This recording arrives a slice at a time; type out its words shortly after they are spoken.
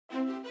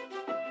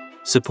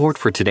Support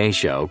for today's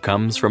show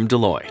comes from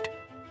Deloitte.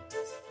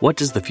 What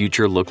does the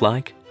future look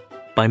like?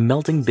 By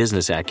melding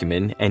business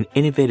acumen and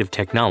innovative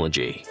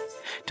technology,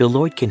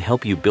 Deloitte can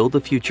help you build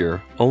the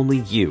future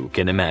only you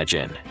can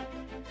imagine.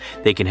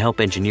 They can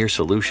help engineer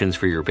solutions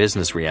for your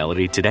business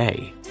reality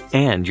today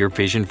and your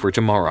vision for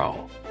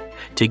tomorrow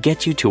to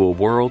get you to a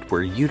world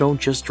where you don't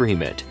just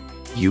dream it,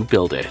 you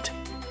build it.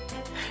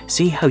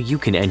 See how you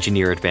can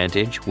engineer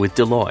advantage with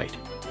Deloitte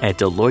at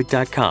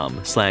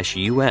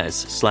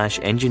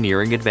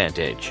deloitte.com/US/engineering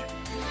advantage.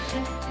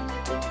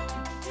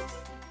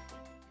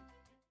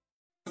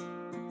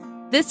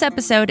 This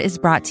episode is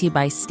brought to you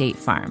by State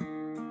Farm.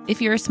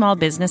 If you're a small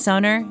business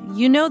owner,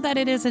 you know that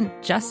it isn't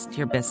just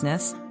your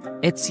business,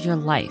 it's your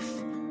life.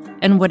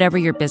 And whatever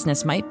your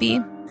business might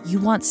be, you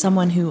want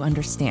someone who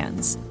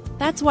understands.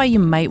 That's why you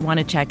might want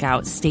to check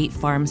out State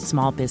Farm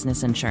Small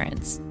Business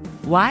Insurance.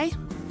 Why?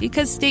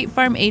 Because State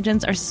Farm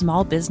agents are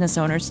small business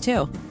owners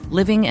too,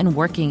 living and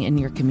working in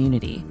your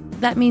community.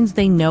 That means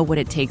they know what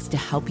it takes to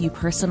help you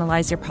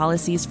personalize your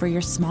policies for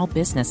your small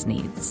business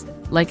needs.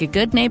 Like a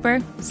good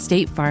neighbor,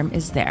 State Farm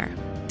is there.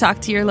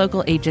 Talk to your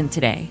local agent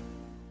today.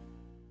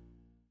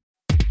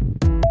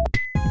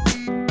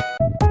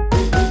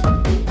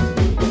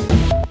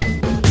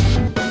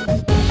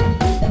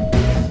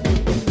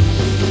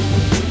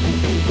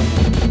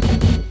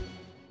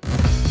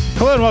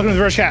 Hello and welcome to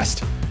the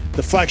Vergecast,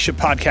 the flagship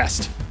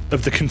podcast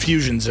of the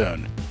Confusion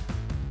Zone.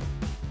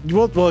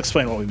 We'll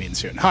explain what we mean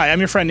soon. Hi, I'm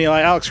your friend Neil.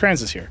 Alex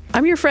Kranz is here.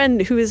 I'm your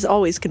friend who is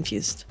always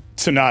confused.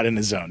 So not in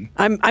the zone.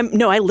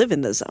 No, I live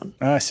in the zone.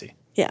 I see.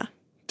 Yeah.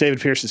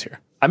 David Pierce is here.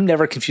 I'm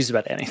never confused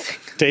about anything.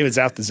 David's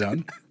out the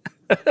zone.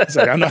 He's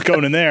like, I'm not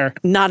going in there.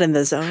 Not in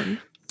the zone.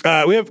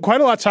 We have quite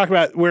a lot to talk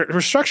about. We're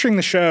structuring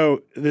the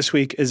show this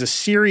week as a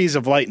series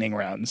of lightning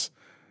rounds,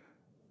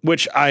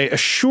 which I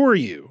assure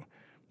you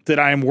that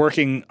I am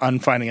working on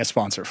finding a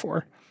sponsor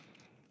for.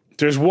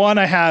 There's one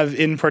I have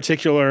in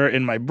particular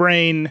in my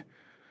brain.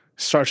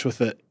 Starts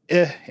with a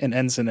and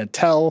ends in a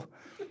tell.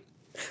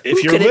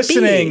 If you're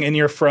listening and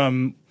you're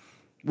from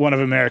one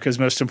of America's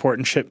most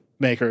important chip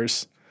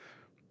makers,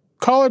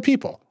 call our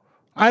people.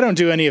 I don't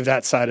do any of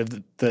that side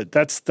of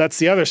that's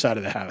the other side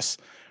of the house.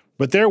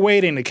 But they're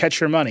waiting to catch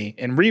your money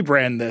and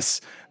rebrand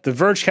this the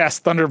Vergecast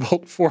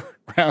Thunderbolt 4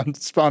 round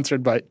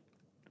sponsored by,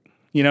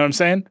 you know what I'm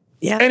saying?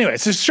 Yeah. Anyway,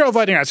 it's a show of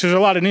lightning rounds. There's a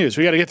lot of news.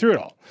 We got to get through it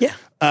all. Yeah.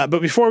 But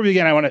before we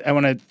begin, I want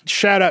to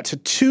shout out to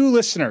two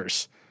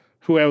listeners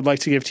who I would like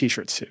to give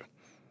T-shirts to.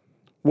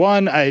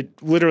 One, I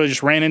literally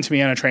just ran into me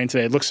on a train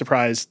today, looked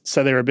surprised,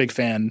 said they were a big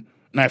fan,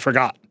 and I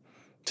forgot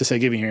to say,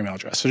 give me your email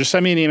address. So just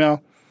send me an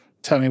email,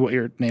 tell me what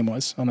your name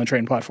was on the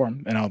train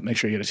platform, and I'll make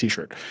sure you get a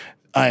T-shirt.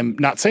 I'm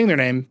not saying their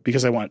name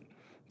because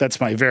that's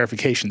my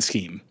verification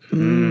scheme.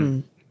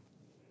 Mm.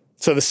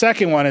 So the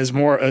second one is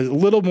a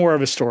little more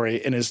of a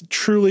story and is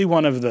truly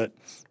one of the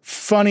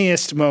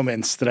funniest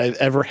moments that I've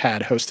ever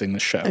had hosting the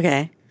show.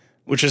 Okay.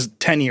 Which is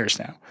 10 years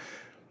now.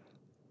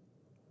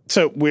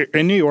 So we're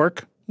in New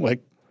York, like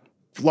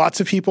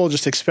lots of people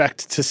just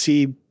expect to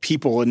see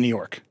people in New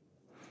York.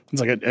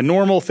 It's like a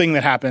normal thing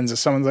that happens is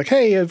someone's like,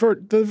 hey,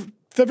 the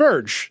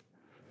Verge.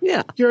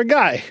 Yeah. You're a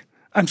guy.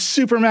 I'm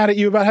super mad at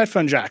you about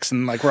headphone jacks,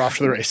 and like we're off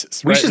to the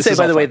races. We should say,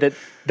 by the way,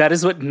 that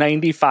is what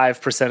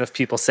 95% of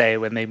people say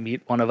when they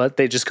meet one of us.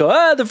 They just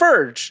go, The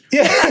Verge.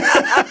 Yeah.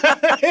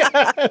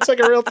 Yeah, it's like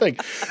a real thing.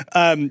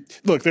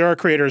 Look, there are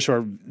creators who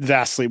are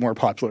vastly more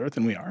popular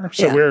than we are.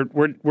 So yeah.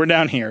 we're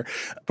down here.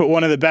 But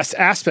one of the best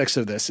aspects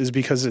of this is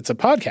because it's a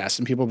podcast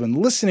and people have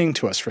been listening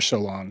to us for so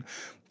long,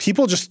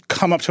 people just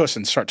come up to us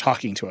and start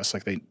talking to us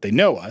like they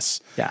know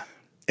us. Yeah.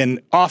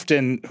 And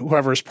often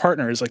whoever's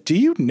partner is like, do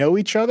you know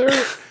each other?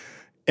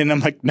 And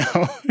I'm like, no.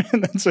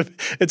 And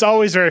it's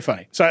always very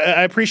funny. So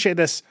I appreciate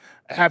this.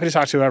 Happy to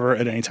talk to whoever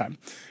at any time.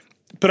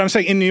 But I'm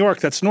saying in New York,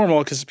 that's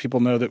normal because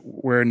people know that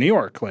we're in New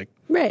York. Like,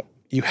 right.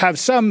 You have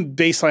some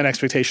baseline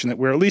expectation that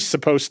we're at least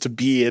supposed to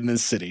be in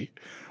this city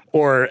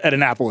or at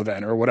an Apple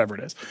event or whatever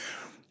it is.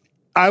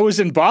 I was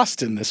in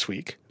Boston this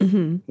week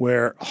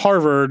where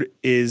Harvard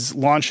is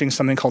launching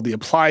something called the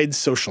Applied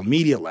Social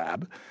Media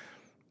Lab.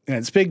 And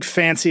it's a big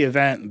fancy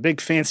event,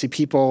 big fancy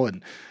people,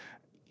 and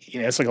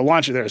it's like a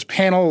launch. There's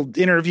panel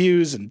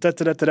interviews and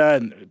da-da-da-da-da,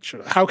 and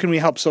how can we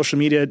help social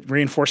media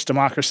reinforce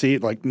democracy,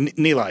 like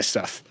Nilai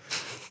stuff,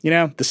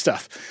 the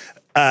stuff.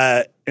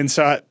 And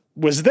so I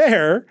was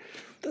there.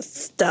 The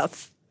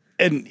stuff.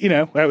 And,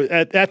 I was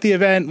at the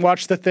event,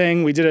 watched the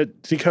thing. We did a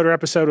Decoder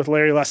episode with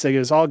Larry Lessig. It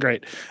was all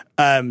great.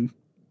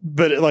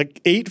 But at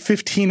like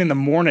 8:15 in the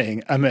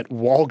morning, I'm at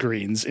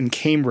Walgreens in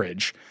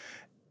Cambridge,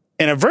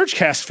 and a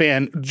Vergecast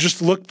fan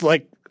just looked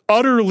like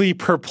utterly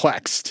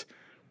perplexed.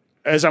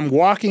 As I'm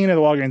walking into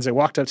the Walgreens, they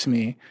walked up to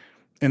me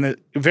and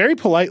very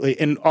politely,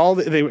 and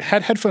they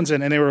had headphones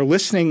in and they were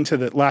listening to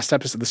the last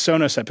episode, the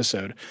Sonos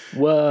episode.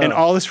 Whoa. And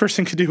all this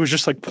person could do was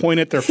just like point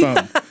at their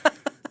phone.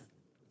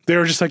 They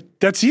were just like,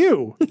 that's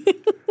you.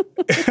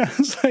 I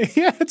was like,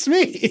 yeah, it's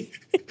me.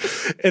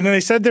 And then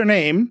they said their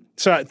name.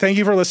 So thank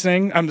you for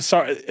listening. I'm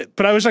sorry.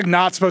 But I was like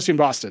not supposed to be in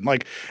Boston.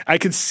 Like I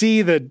could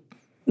see the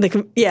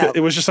Yeah.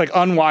 It was just like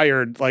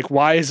unwired. Like,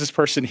 why is this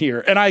person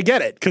here? And I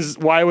get it, because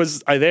why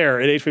was I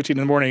there at 8:15 in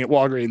the morning at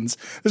Walgreens?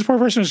 This poor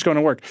person is just going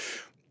to work.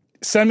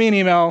 Send me an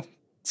email.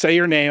 Say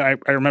your name.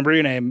 I remember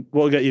your name.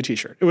 We'll get you a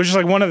t-shirt. It was just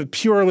like one of the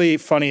purely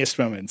funniest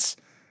moments.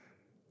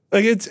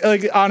 Like, it's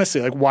like,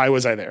 honestly, like, why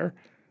was I there?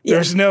 Yeah.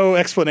 There's no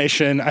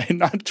explanation. I had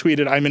not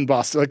tweeted I'm in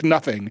Boston. Like,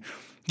 nothing.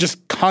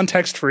 Just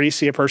context free.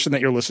 See a person that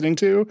you're listening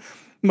to.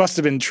 Must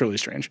have been truly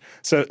strange.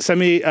 So send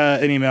me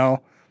an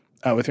email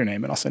with your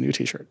name, and I'll send you a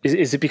t-shirt.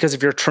 Is it because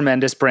of your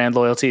tremendous brand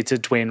loyalty to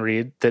Dwayne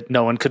Reed that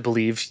no one could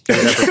believe you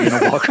would ever be in a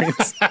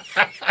Walgreens?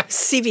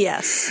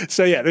 CVS.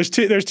 So yeah, there's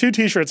two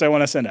t-shirts I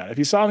want to send out. If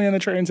you saw me on the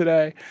train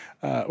today,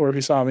 or if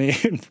you saw me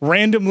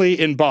randomly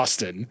in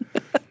Boston,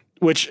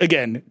 which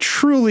again,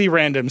 truly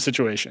random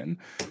situation.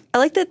 I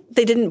like that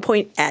they didn't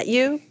point at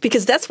you,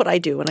 because that's what I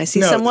do when I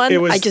see someone.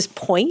 I just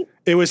point.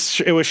 It was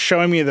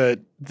showing me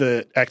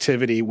the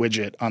activity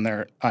widget on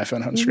their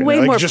iPhone home screen. Way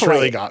Like, more just polite.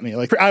 really got me.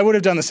 Like, I would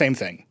have done the same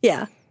thing.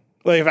 Yeah.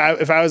 Like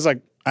if I was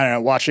like, I don't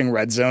know, watching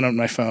Red Zone on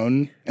my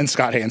phone and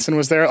Scott Hansen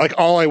was there, like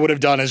all I would have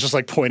done is just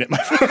like point at my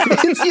phone.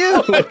 It's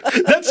you.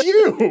 That's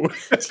you.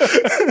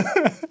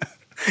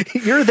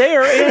 You're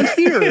there and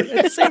here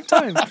at the same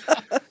time.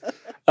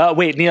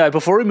 Wait, Neil,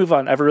 before we move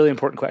on, I have a really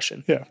important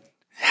question. Yeah.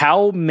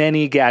 How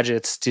many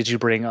gadgets did you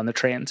bring on the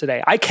train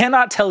today? I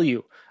cannot tell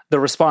you the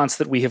response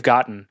that we have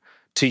gotten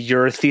to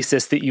your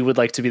thesis that you would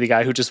like to be the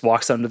guy who just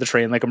walks onto the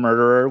train like a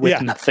murderer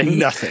with nothing.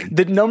 Nothing.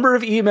 The number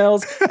of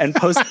emails and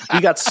posts, we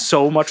got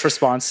so much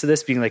response to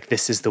this being like,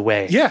 this is the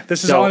way. Yeah,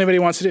 this is all anybody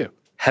wants to do.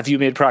 Have you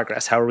made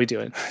progress? How are we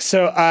doing?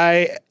 So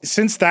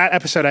since that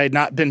episode, I had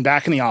not been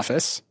back in the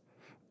office.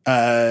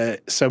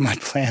 So my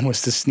plan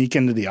was to sneak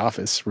into the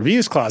office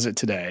reviews closet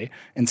today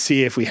and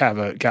see if we have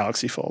a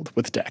Galaxy Fold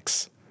with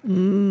DeX.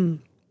 And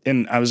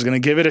I was going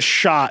to give it a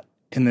shot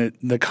in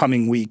the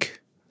coming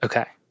week.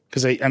 Okay.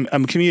 Because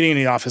I'm commuting in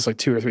the office like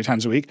 2 or 3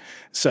 times a week.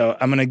 So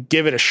I'm going to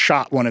give it a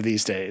shot one of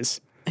these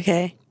days.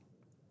 Okay.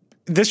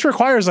 This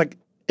requires like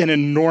an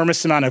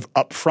enormous amount of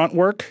upfront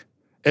work,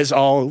 as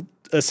all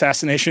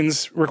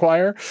assassinations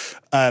require.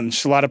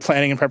 Just a lot of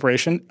planning and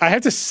preparation. I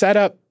have to set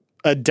up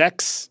a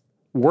DeX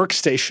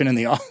workstation in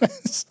the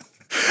office,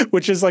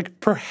 which is like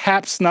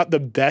perhaps not the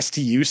best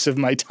use of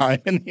my time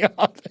in the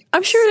office.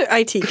 I'm sure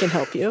IT can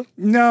help you.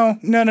 No.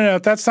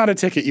 That's not a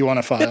ticket you want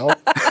to file.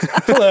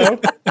 Hello.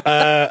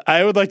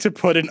 I would like to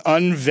put an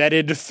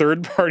unvetted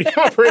third-party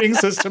operating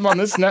system on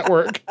this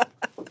network.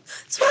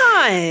 It's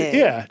fine.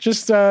 Yeah.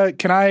 Just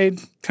can I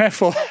have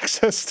full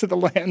access to the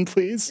LAN,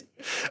 please?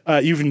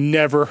 You've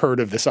never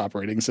heard of this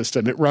operating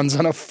system. It runs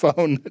on a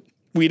phone that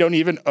we don't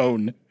even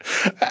own.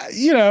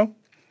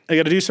 I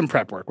got to do some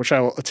prep work, which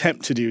I will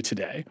attempt to do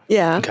today.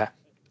 Yeah. Okay.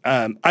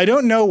 I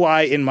don't know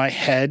why in my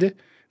head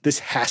this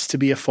has to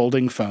be a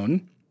folding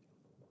phone.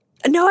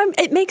 No,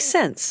 it makes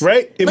sense.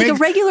 Right? A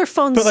regular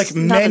phone, but like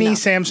many enough.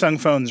 Samsung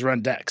phones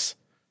run DeX.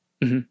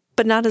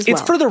 But not as well.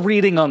 It's for the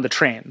reading on the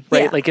train,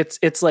 right? Yeah. Like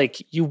it's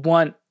like you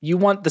want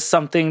the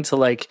something to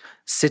like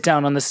sit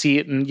down on the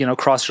seat and,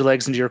 cross your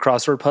legs into your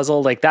crossword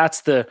puzzle. Like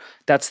that's the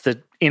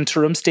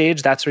interim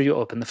stage. That's where you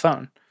open the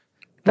phone.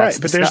 That's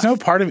right, but there's no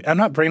part of it. I'm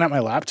not bringing out my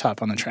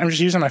laptop on the train. I'm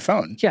just using my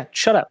phone. Yeah,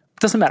 shut up.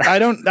 Doesn't matter. I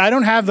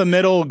don't have the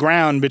middle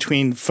ground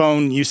between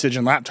phone usage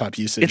and laptop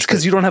usage. It's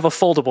because you don't have a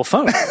foldable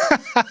phone.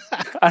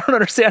 I don't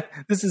understand.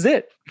 This is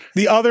it.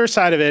 The other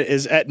side of it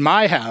is at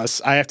my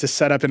house, I have to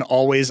set up an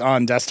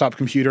always-on desktop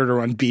computer to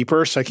run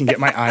Beeper so I can get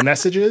my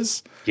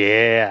iMessages.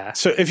 Yeah.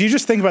 So if you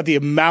just think about the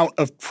amount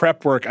of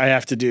prep work I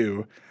have to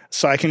do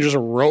so I can just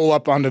roll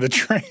up onto the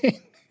train.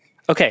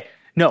 Okay.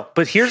 No,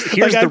 but here's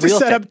like I the have real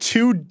to set thing. up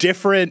 2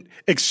 different,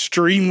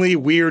 extremely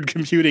weird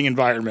computing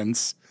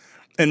environments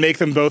and make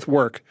them both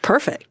work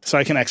Perfect. so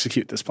I can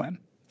execute this plan.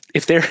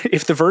 If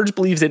The Verge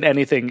believes in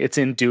anything, it's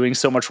in doing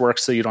so much work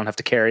so you don't have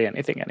to carry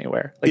anything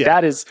anywhere. Like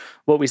that is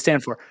what we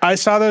stand for. I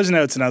saw those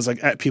notes and I was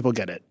like, people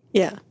get it.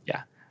 Yeah.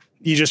 Yeah.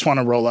 You just want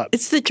to roll up.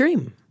 It's the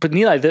dream. But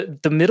Nilay,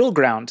 the middle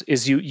ground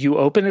is you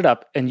open it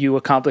up and you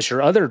accomplish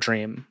your other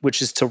dream,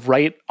 which is to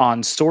write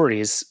on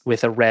stories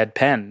with a red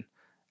pen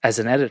as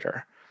an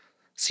editor.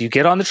 So you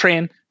get on the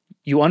train,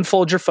 you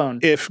unfold your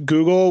phone. If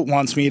Google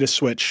wants me to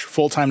switch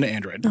full-time to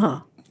Android,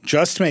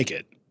 just make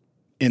it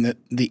in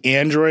the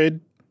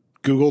Android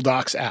Google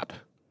Docs app.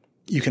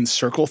 You can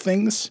circle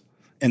things,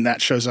 and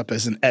that shows up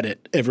as an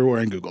edit everywhere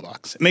in Google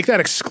Docs. Make that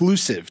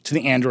exclusive to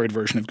the Android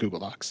version of Google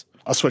Docs.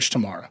 I'll switch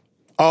tomorrow.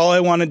 All I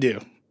want to do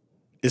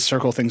is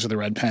circle things with a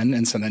red pen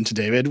and send them to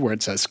David where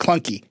it says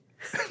clunky.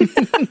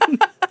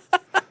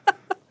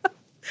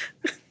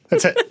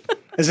 That's it.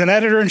 As an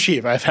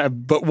editor-in-chief, I've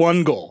had but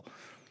one goal.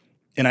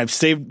 And I've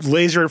stayed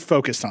laser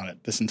focused on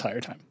it this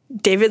entire time.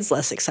 David's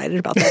less excited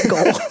about that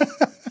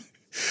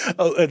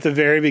goal. At the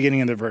very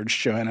beginning of The Verge,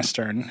 Joanna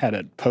Stern had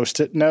a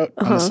Post-it note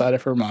on the side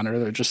of her monitor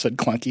that just said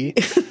clunky.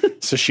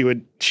 So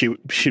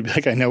she'd be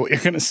like, I know what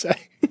you're going to say.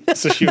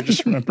 So she would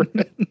just remember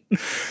it.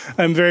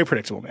 I'm very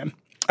predictable, man.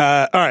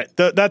 All right.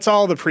 That's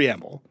all the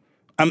preamble.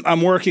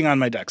 I'm working on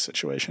my DeX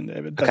situation,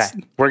 David. Okay.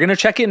 We're going to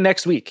check in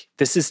next week.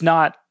 This is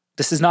not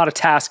This is not a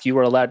task you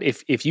are allowed.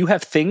 If you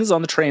have things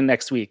on the train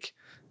next week,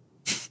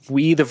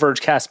 we, the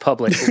Vergecast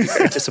public, will be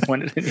very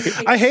disappointed in you.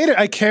 I hate it.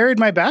 I carried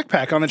my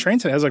backpack on the train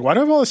today. I was like, why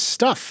do I have all this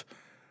stuff?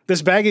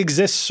 This bag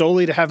exists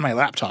solely to have my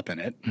laptop in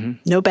it.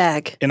 Mm-hmm. No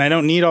bag. And I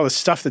don't need all the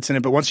stuff that's in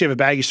it. But once you have a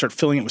bag, you start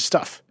filling it with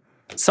stuff.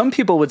 Some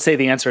people would say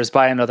the answer is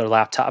buy another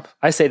laptop.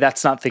 I say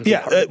that's not thinking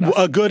hard enough.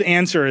 A good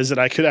answer is that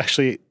I could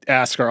actually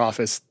ask our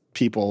office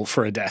people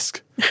for a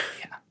desk. Yeah.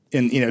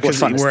 And, because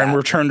we're in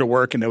return to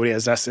work and nobody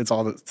has desks, it's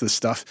all this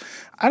stuff.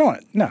 I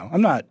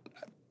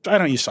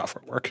don't use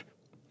software work.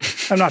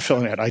 I'm not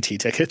filling out IT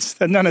tickets.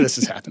 None of this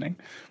is happening.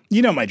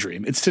 You know my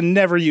dream. It's to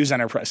never use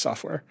enterprise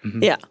software.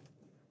 Mm-hmm. Yeah.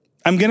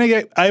 I'm going to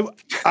get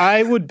 –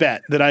 I would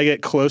bet that I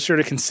get closer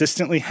to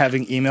consistently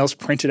having emails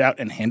printed out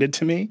and handed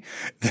to me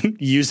than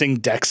using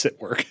decks at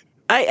work.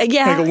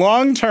 Yeah. Like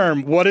long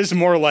term, what is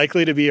more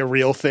likely to be a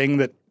real thing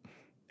that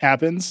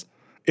happens?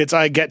 It's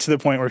I get to the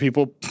point where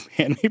people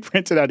hand me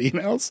printed out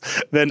emails,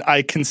 then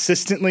I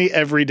consistently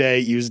every day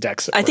use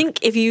decks at work. I think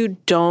if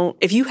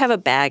you have a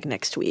bag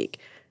next week,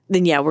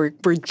 then yeah, we're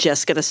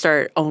just going to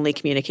start only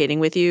communicating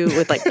with you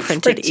with like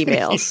printed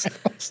emails.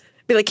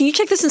 Be like, can you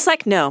check this in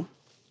Slack? No.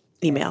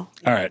 Email.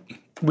 All right.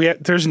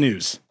 There's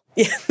news.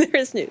 Yeah, there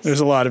is news.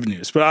 There's a lot of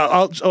news, but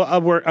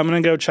I'll work. I'm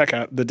going to go check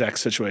out the deck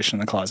situation in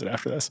the closet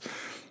after this.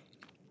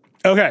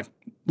 Okay.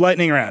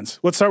 Lightning rounds.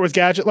 Let's start with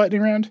gadget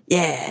lightning round.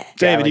 Yeah.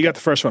 David, you got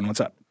the first one.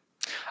 What's up?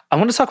 I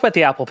want to talk about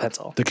the Apple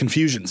Pencil. The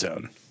confusion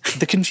zone.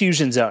 The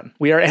confusion zone.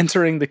 We are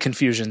entering the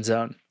confusion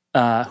zone.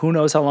 Who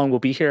knows how long we'll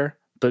be here,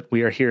 but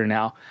we are here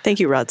now. Thank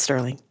you, Rod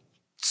Sterling.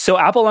 So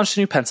Apple launched a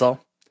new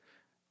pencil.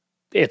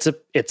 It's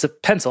a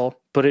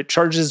pencil, but it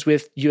charges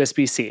with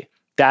USB-C.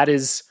 That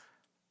is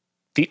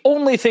the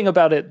only thing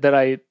about it that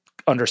I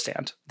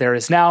understand. There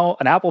is now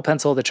an Apple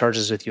Pencil that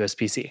charges with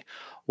USB-C.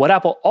 What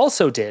Apple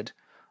also did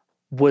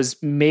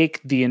was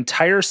make the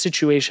entire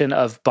situation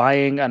of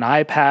buying an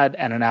iPad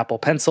and an Apple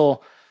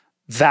Pencil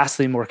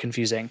vastly more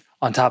confusing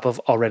on top of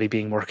already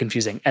being more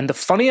confusing. And the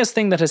funniest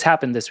thing that has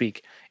happened this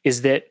week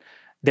is that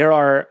there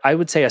are, I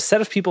would say, a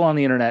set of people on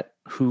the internet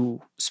who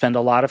spend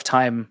a lot of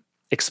time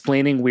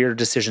explaining weird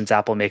decisions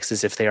Apple makes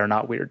as if they are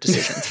not weird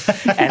decisions.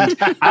 And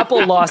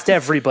Apple lost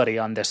everybody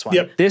on this one.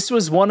 Yep. This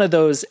was one of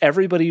those,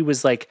 everybody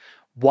was like,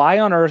 why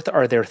on earth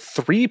are there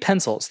three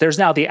pencils? There's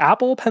now the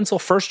Apple Pencil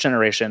first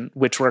generation,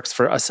 which works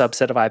for a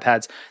subset of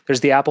iPads. There's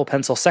the Apple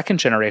Pencil second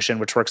generation,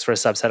 which works for a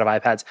subset of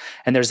iPads.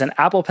 And there's an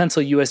Apple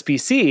Pencil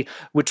USB-C,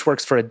 which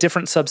works for a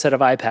different subset of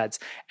iPads.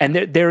 And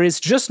there is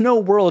just no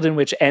world in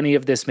which any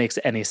of this makes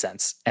any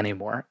sense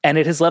anymore. And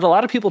it has led a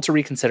lot of people to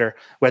reconsider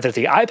whether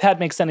the iPad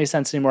makes any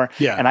sense anymore.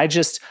 Yeah. And I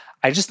just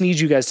need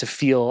you guys to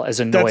feel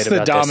as annoyed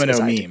about this. That's the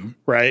domino meme,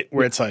 right?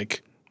 Where it's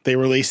like, they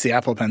released the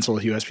Apple Pencil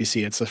with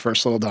USB-C. It's the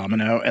first little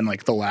domino. And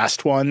like the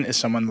last one is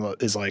someone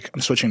that is like,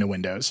 I'm switching to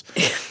Windows.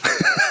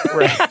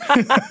 Right.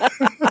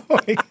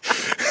 Like,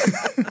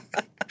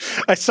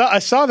 I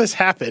saw this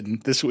happen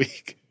this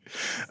week.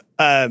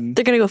 They're going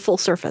to go full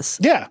Surface.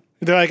 Yeah.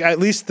 They're like, at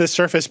least the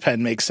Surface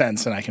Pen makes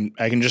sense and I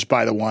can just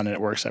buy the one and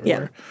it works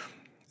everywhere. Yeah.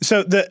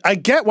 So I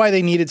get why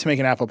they needed to make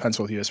an Apple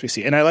Pencil with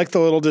USB-C. And I like the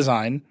little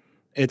design.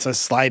 It's a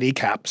slidey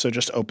cap, so it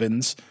just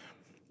opens.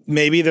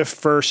 Maybe the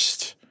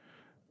first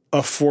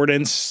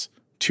affordance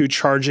to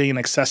charging an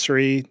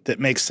accessory that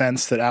makes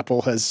sense that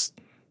Apple has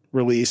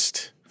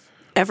released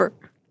ever,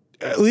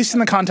 at least in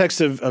the context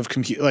of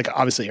compute, like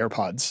obviously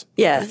AirPods.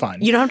 Yeah, fine.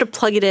 You don't have to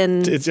plug it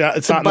in. It's not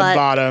in the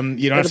bottom.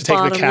 You don't have to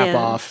take the cap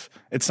off.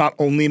 It's not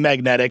only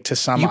magnetic to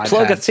some. You iPads.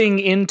 Plug a thing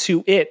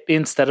into it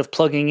instead of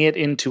plugging it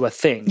into a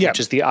thing, which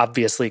is the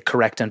obviously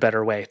correct and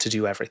better way to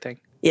do everything.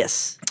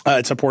 Yes,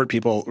 it's a port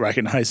people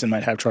recognize and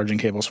might have charging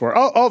cables for.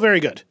 All very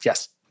good.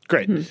 Yes.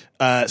 Great.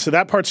 So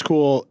that part's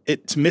cool.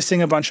 It's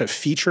missing a bunch of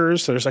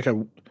features. So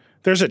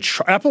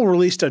Apple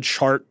released a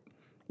chart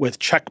with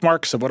check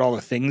marks of what all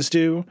the things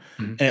do.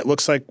 And it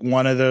looks like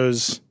one of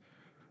those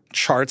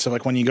charts of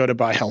like when you go to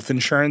buy health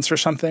insurance or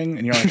something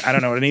and you're like, I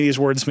don't know what any of these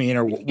words mean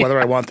or whether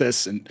I want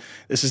this. And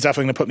this is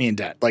definitely going to put me in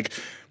debt. Like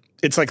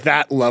it's like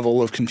that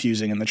level of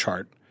confusing in the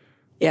chart.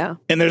 Yeah.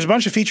 And there's a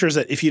bunch of features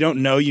that if you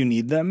don't know you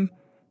need them,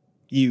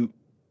 you're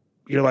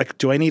like,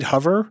 do I need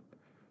hover?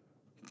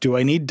 Do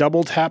I need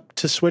double tap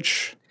to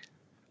switch?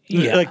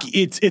 Yeah. Like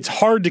it's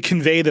hard to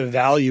convey the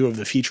value of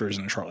the features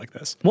in a chart like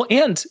this. Well,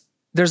 and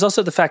there's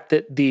also the fact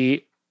that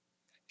the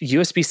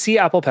USB-C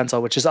Apple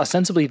Pencil, which is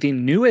ostensibly the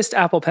newest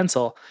Apple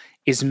Pencil,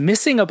 is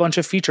missing a bunch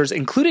of features,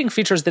 including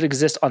features that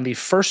exist on the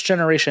first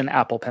generation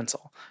Apple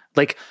Pencil,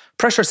 like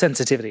pressure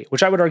sensitivity,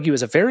 which I would argue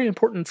is a very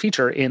important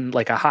feature in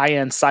like a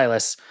high-end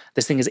stylus.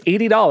 This thing is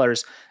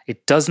 $80.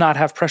 It does not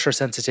have pressure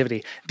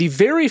sensitivity. The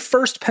very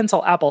first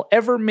pencil Apple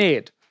ever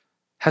made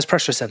has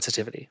pressure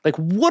sensitivity. Like,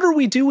 what are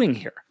we doing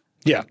here?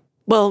 Yeah.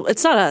 Well,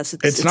 it's not us.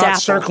 It's not Apple.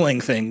 Circling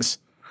things.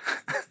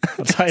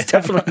 It's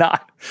definitely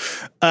not.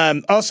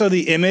 Also,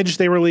 the image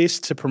they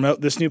released to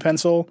promote this new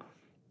pencil,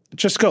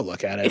 just go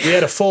look at it. We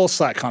had a full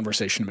Slack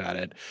conversation about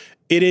it.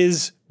 It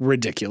is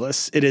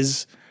ridiculous.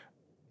 It's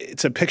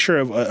a picture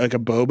of like a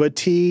boba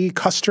tea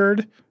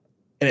custard.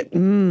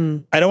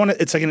 And I don't want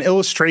to, it's like an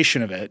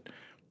illustration of it.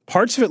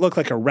 Parts of it look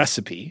like a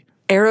recipe.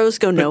 Arrows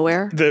go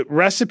nowhere. The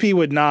recipe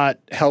would not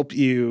help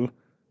you.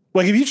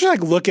 Like if you just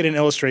like look at an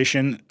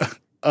illustration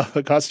of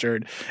a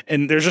custard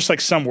and there's just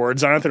like some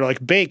words on it that are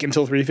like bake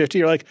until 350,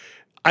 you're like,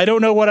 I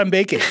don't know what I'm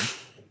baking.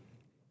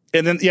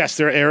 And then, yes,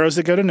 there are arrows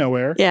that go to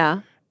nowhere.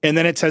 Yeah. And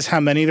then it says how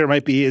many there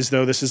might be as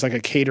though this is like a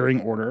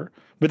catering order.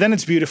 But then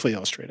it's beautifully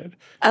illustrated.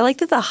 I like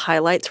that the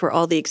highlights were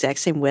all the exact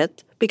same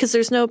width because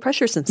there's no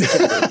pressure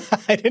sensitivity.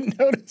 I didn't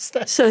notice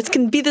that. So it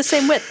can be the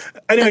same width.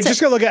 Anyway,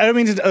 just go look at it. I don't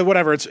mean to,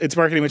 whatever. It's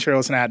marketing material.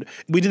 It's an ad.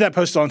 We did that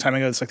post a long time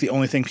ago. It's like the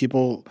only thing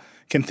people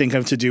can think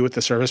of to do with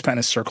the Surface Pen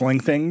is circling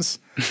things.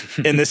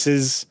 And this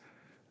is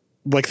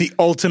like the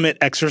ultimate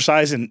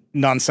exercise in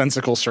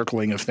nonsensical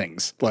circling of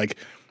things. Like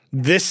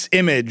this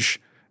image,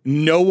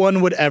 no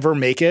one would ever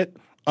make it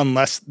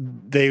unless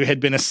they had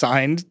been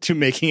assigned to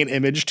making an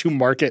image to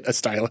market a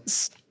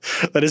stylus.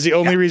 That is the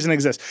only reason it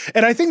exists.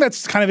 And I think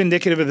that's kind of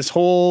indicative of this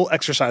whole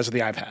exercise with the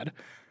iPad.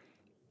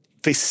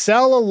 They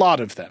sell a lot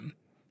of them.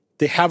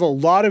 They have a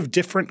lot of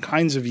different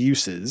kinds of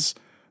uses.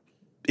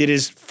 It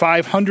is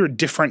 500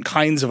 different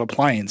kinds of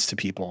appliance to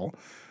people,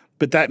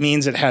 but that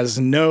means it has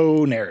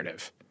no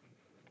narrative.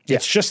 Yeah.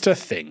 It's just a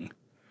thing.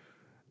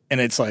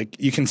 And it's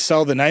like you can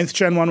sell the 9th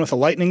gen one with a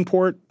lightning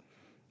port.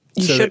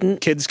 You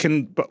shouldn't. Kids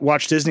can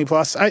watch Disney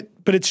Plus.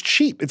 But it's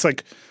cheap. It's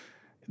like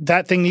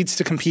that thing needs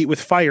to compete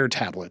with Fire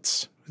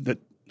tablets that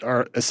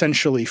are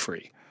essentially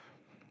free.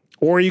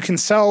 Or you can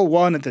sell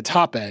one at the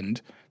top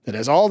end that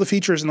has all the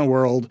features in the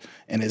world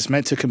and is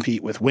meant to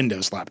compete with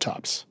Windows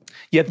laptops.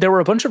 Yeah, there were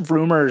a bunch of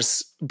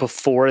rumors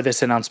before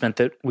this announcement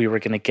that we were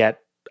going to get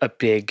a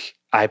big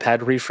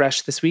iPad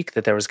refresh this week,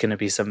 that there was going to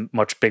be some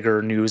much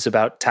bigger news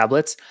about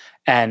tablets.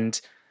 And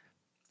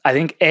I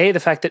think, the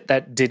fact that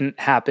that didn't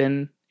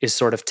happen is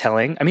sort of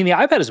telling. I mean, the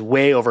iPad is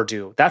way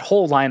overdue. That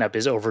whole lineup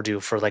is overdue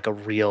for like a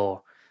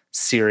real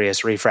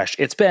serious refresh.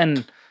 It's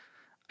been,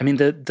 I mean,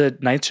 the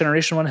 9th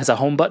generation one has a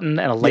home button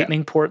and a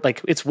lightning port.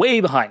 Like it's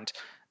way behind.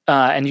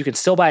 And you can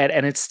still buy it.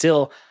 And it's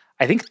still,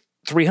 I think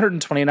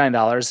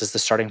 $329 is the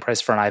starting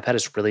price for an iPad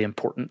is really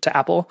important to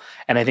Apple.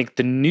 And I think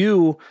the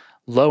new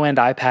low-end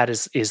iPad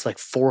is like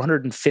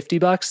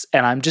 $450.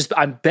 And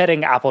I'm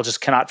betting Apple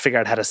just cannot figure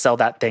out how to sell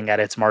that thing at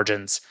its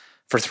margins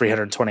for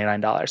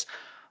 $329.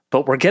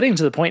 But we're getting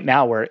to the point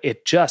now where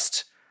it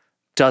just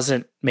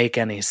doesn't make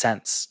any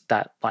sense,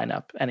 that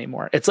lineup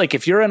anymore. It's like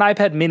if you're an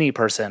iPad mini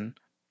person,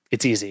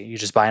 it's easy. You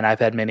just buy an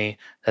iPad mini,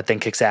 that thing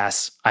kicks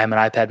ass. I'm an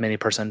iPad mini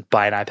person,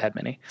 buy an iPad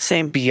mini.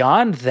 Same.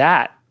 Beyond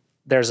that,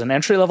 there's an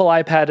entry-level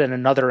iPad and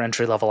another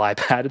entry-level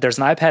iPad. There's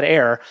an iPad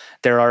Air.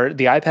 There are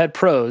the iPad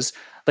Pros.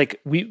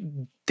 Like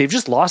they've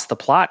just lost the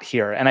plot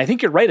here. And I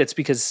think you're right. It's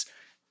because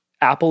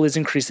Apple is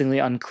increasingly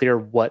unclear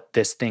what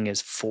this thing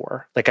is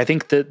for. Like I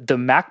think the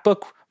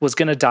MacBook was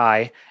going to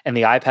die and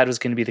the iPad was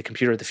going to be the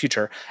computer of the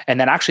future. And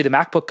then actually the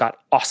MacBook got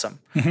awesome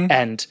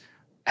and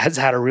has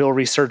had a real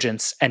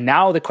resurgence. And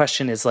now the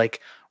question is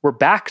like, we're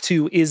back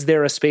to, is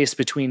there a space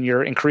between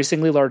your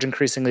increasingly large,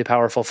 increasingly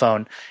powerful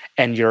phone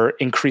and your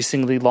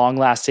increasingly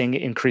long-lasting,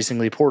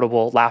 increasingly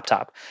portable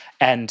laptop?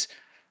 And,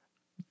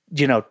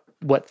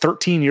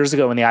 13 years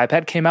ago when the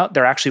iPad came out,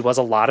 there actually was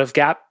a lot of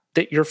gap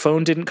that your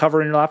phone didn't cover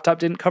and your laptop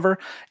didn't cover.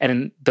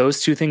 And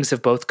those two things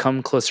have both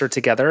come closer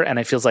together. And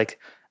it feels like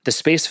the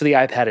space for the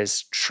iPad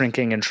is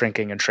shrinking and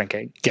shrinking and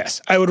shrinking.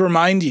 Yes. I would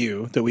remind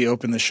you that we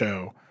opened the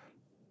show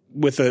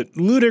with a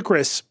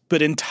ludicrous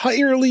but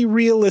entirely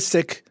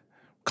realistic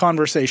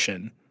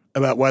conversation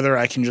about whether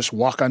I can just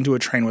walk onto a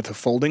train with a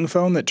folding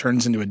phone that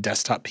turns into a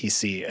desktop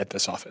PC at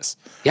this office.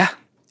 Yeah.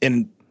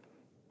 And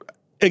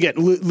again,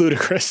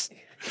 ludicrous,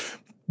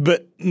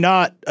 but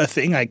not a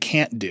thing I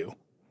can't do.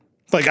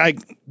 Like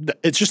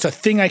it's just a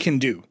thing I can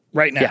do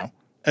right now.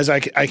 As I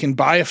can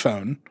buy a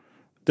phone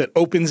that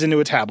opens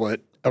into a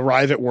tablet,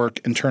 arrive at work,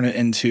 and turn it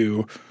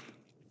into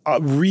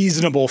a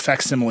reasonable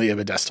facsimile of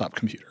a desktop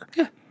computer.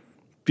 Yeah.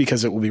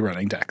 Because it will be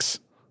running DeX,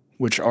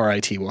 which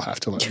RIT will have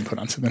to let me put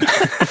onto the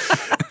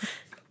network.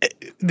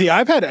 The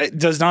iPad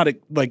does not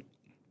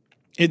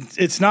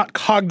it's not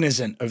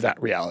cognizant of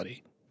that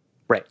reality.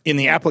 Right. In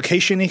the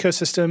application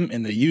ecosystem,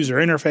 in the user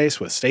interface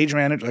with Stage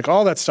Manager, like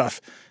all that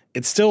stuff,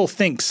 it still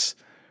thinks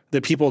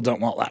that people don't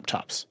want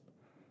laptops.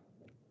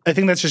 I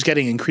think that's just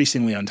getting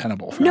increasingly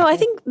untenable for Apple. I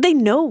think they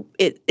know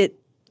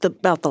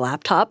about the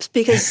laptops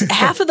because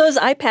half of those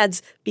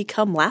iPads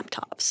become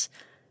laptops.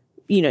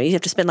 You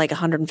have to spend like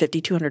 $150,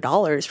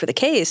 $200 for the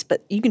case,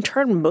 but you can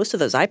turn most of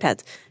those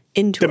iPads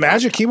into the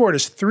Magic Keyboard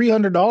is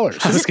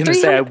 $300. I was going to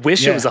say, I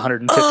wish it was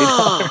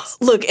 $150.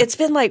 Look, it's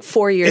been like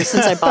 4 years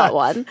since I bought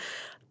one.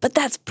 But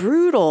that's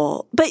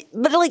brutal. But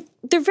like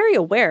they're very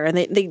aware, and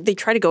they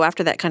try to go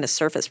after that kind of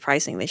surface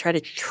pricing. They try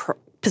to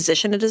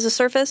position it as a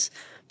Surface,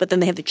 but then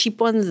they have the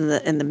cheap ones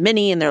and the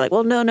mini, and they're like,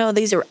 well, no,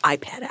 these are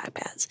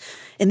iPads,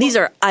 and these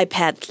are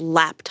iPad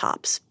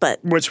laptops.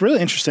 But what's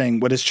really interesting,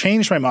 what has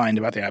changed my mind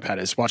about the iPad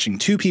is watching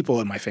two people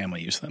in my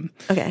family use them.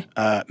 Okay,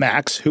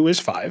 Max, who is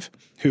 5,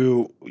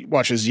 who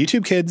watches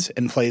YouTube Kids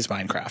and plays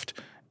Minecraft,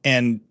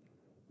 and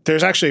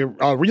there's actually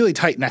a really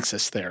tight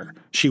nexus there.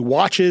 She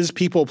watches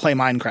people play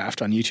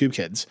Minecraft on YouTube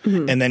Kids,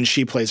 and then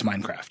she plays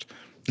Minecraft.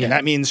 And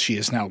that means she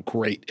is now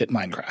great at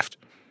Minecraft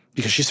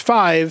because she's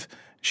 5.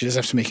 She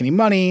doesn't have to make any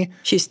money.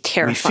 She's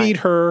terrified. We feed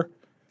her.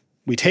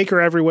 We take her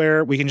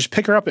everywhere. We can just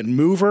pick her up and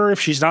move her if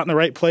she's not in the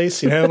right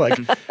place. Like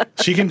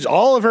she can,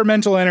 all of her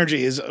mental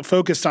energy is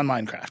focused on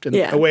Minecraft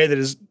in a way that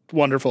is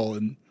wonderful.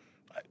 And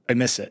I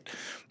miss it.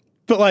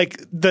 But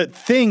like the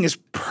thing is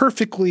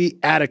perfectly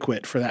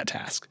adequate for that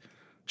task.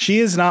 She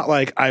is not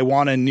like, I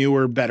want a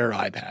newer, better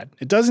iPad.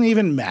 It doesn't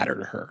even matter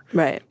to her.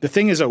 Right. The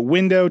thing is a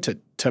window to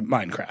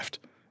Minecraft.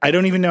 I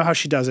don't even know how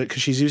she does it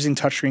because she's using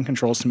touchscreen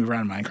controls to move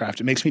around in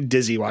Minecraft. It makes me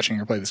dizzy watching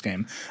her play this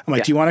game. I'm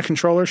like, do you want a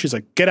controller? She's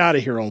like, get out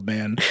of here, old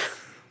man.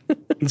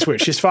 It's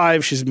weird. She's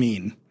 5. She's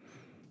mean.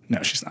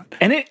 No, she's not.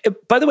 And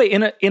by the way,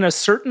 in a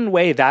certain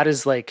way, that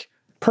is like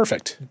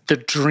perfect. The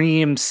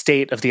dream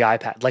state of the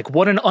iPad. Like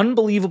what an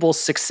unbelievable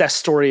success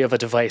story of a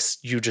device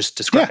you just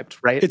described,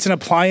 right? It's an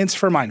appliance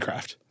for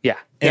Minecraft. Yeah.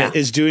 And it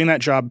is doing that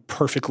job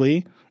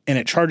perfectly. And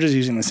it charges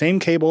using the same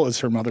cable as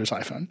her mother's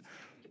iPhone,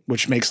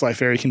 which makes life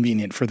very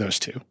convenient for those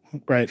two,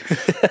 right?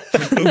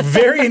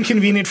 Very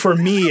inconvenient for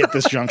me at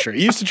this juncture. It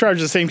used to charge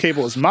the same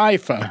cable as my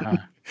phone. Uh-huh.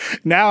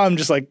 Now I'm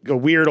just like a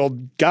weird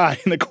old guy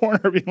in the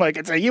corner being like,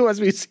 it's a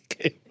USB-C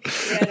cable.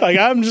 Yeah. Like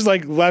I'm just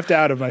like left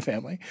out of my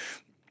family.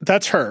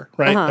 That's her,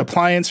 right? Uh-huh.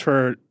 Appliance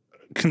for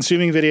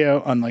consuming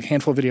video on like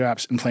handful of video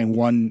apps and playing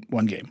one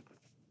game.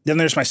 Then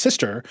there's my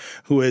sister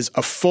who is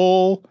a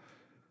full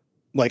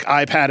like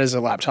iPad as a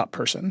laptop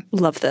person.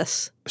 Love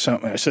this. So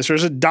my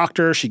sister's a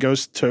doctor. She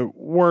goes to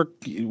work.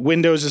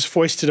 Windows is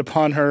foisted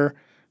upon her.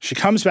 She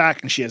comes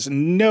back and she has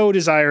no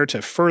desire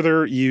to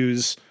further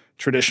use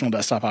traditional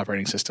desktop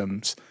operating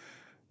systems.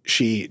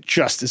 She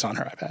just is on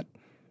her iPad.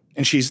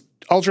 And she's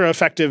ultra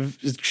effective.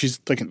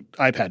 She's like an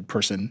iPad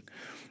person.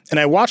 And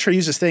I watch her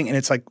use this thing and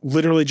it's like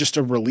literally just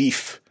a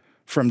relief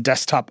from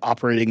desktop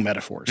operating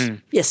metaphors.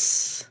 Mm.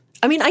 Yes.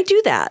 I mean, I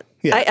do that.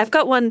 Yeah. I've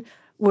got one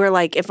where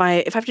like if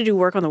I have to do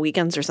work on the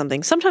weekends or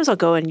something, sometimes I'll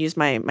go and use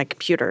my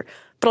computer.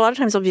 But a lot of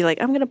times I'll be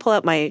like, I'm going to pull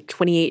out my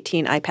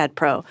 2018 iPad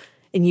Pro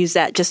and use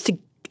that just to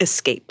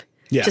escape,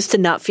 just to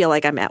not feel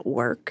like I'm at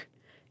work.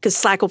 Because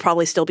Slack will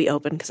probably still be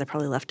open because I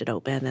probably left it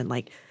open and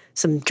like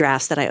some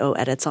drafts that I owe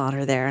edits on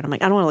are there. And I'm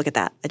like, I don't want to look at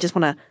that. I just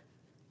want to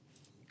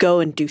go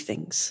and do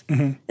things.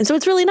 Mm-hmm. And so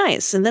it's really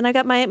nice. And then I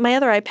got my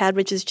other iPad,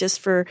 which is just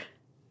for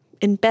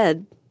in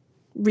bed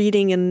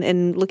reading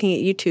and looking at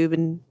YouTube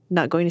and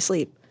not going to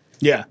sleep.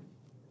 Yeah.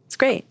 It's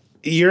great.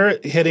 You're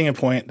hitting a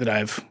point that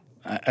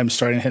I'm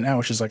starting to hit now,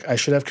 which is like I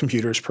should have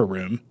computers per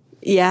room.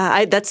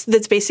 Yeah, that's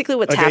basically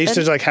what's happened. I used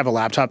to like have a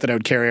laptop that I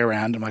would carry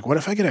around. I'm like, what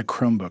if I get a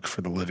Chromebook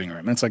for the living room?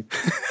 And it's like,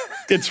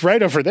 it's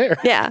right over there.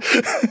 Yeah.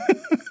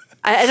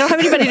 I don't have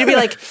anybody to be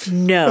like,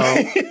 no.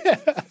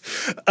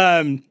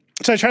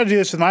 So I tried to do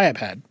this with my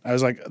iPad. I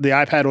was like, the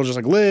iPad will just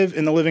like live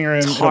in the living room.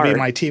 It'll be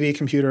my TV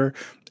computer.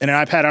 And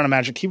an iPad on a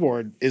Magic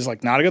Keyboard is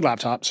like not a good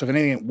laptop. So if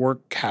anything at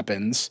work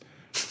happens,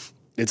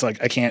 it's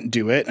like I can't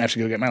do it and I have to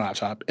go get my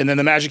laptop. And then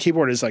the Magic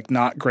Keyboard is like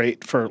not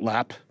great for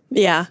lap.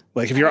 Yeah.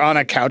 Like if you're on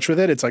a couch with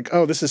it, it's like,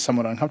 oh, this is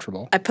somewhat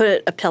uncomfortable. I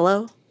put a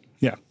pillow.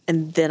 Yeah.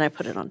 And then I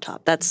put it on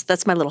top.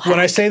 That's my little hack. When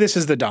I say this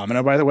is the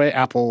domino, by the way,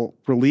 Apple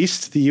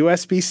released the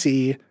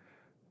USB-C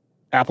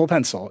Apple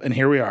Pencil, and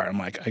here we are. I'm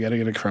like, I got to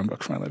get a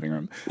Chromebook for my living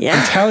room. Yeah.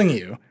 I'm telling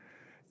you,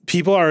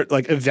 people are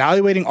like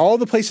evaluating all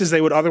the places they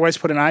would otherwise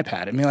put an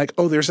iPad and be like,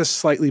 oh, there's a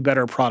slightly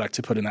better product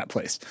to put in that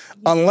place.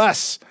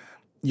 Unless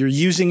you're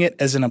using it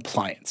as an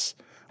appliance.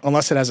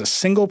 Unless it has a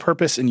single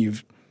purpose and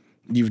you've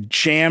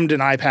jammed an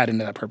iPad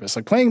into that purpose.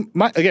 Like playing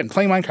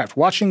Minecraft,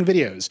 watching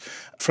videos.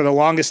 For the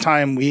longest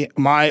time,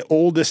 my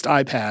oldest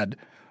iPad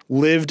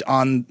lived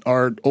on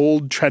our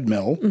old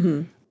treadmill,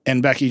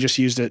 and Becky just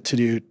used it to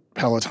do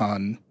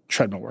Peloton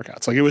treadmill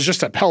workouts. Like it was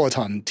just a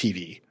Peloton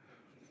TV.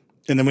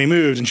 And then we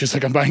moved, and she's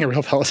like, I'm buying a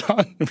real Peloton.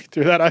 And we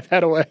threw that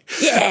iPad away.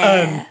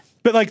 Yeah.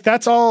 But like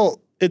that's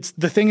all.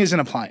 The thing is an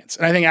appliance.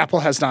 And I think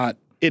Apple has not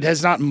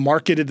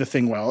marketed the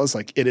thing well as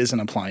like it is an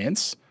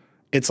appliance.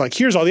 It's like,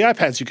 here's all the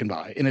iPads you can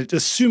buy. And it's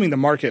assuming the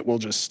market will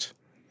just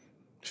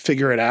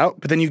figure it out.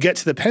 But then you get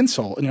to the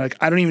Pencil and you're like,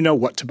 I don't even know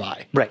what to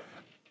buy. Right.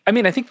 I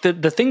mean, I think the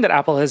thing that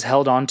Apple has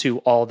held on to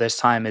all this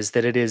time is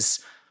that it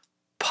is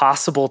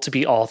possible to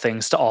be all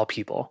things to all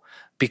people.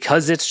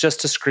 Because it's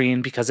just a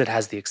screen, because it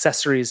has the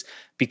accessories,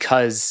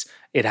 because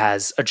it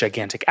has a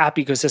gigantic app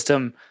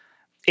ecosystem,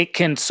 it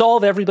can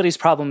solve everybody's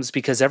problems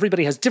because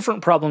everybody has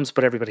different problems,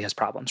 but everybody has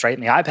problems, right?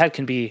 And the iPad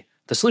can be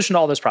the solution to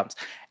all those problems.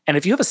 And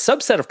if you have a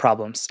subset of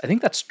problems, I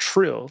think that's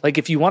true. Like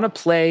if you want to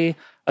play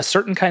a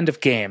certain kind of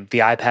game, the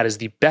iPad is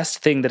the best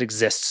thing that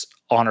exists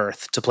on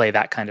earth to play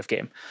that kind of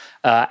game.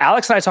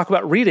 Alex and I talk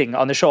about reading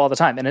on the show all the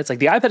time, and it's like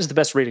the iPad is the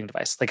best reading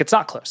device. Like it's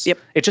not close. Yep.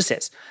 It just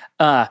is.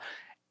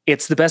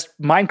 It's the best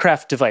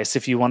Minecraft device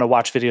if you want to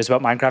watch videos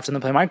about Minecraft and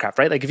then play Minecraft,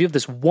 right? Like if you have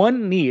this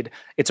one need,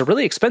 it's a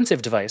really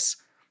expensive device,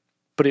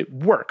 but it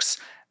works.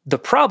 The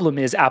problem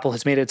is Apple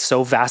has made it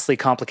so vastly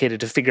complicated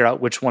to figure out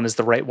which one is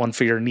the right one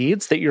for your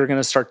needs that you're going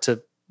to start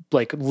to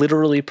like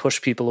literally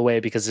push people away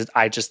because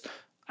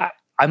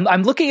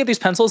I'm looking at these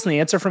pencils and the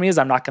answer for me is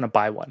I'm not going to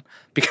buy one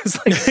because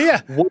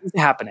like what is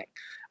happening?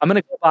 I'm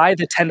going to go buy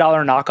the $10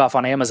 knockoff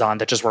on Amazon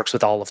that just works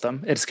with all of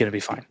them. It's going to be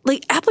fine.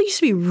 Like Apple used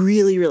to be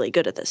really, really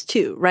good at this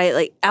too, right?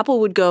 Like Apple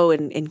would go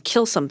and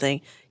kill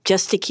something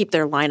just to keep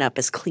their lineup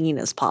as clean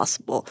as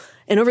possible.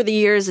 And over the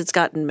years, it's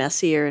gotten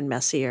messier and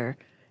messier.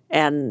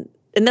 And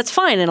that's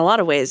fine in a lot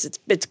of ways.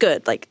 It's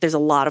good. Like there's a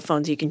lot of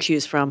phones you can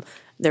choose from.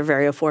 They're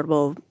very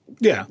affordable.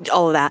 Yeah.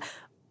 All of that.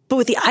 But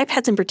with the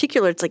iPads in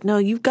particular, it's like, no,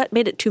 you've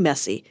made it too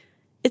messy.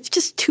 It's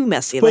just too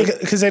messy.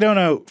 Because they don't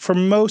know, for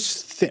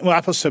most well,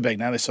 Apple's so big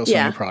now, they sell so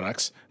many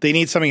products. They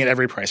need something at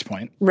every price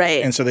point.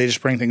 Right. And so they just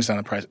bring things down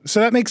the price.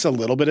 So that makes a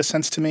little bit of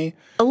sense to me.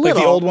 A little.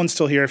 Like the old one's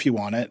still here if you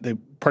want it. They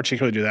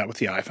particularly do that with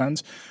the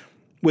iPhones.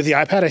 With the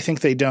iPad, I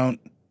think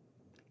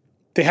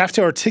they have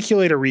to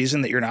articulate a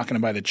reason that you're not going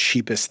to buy the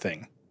cheapest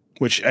thing,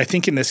 which I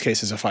think in this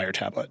case is a Fire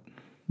tablet.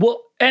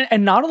 Well,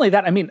 and not only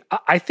that, I mean,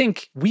 I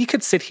think we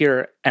could sit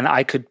here and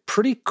I could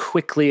pretty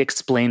quickly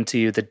explain to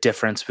you the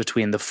difference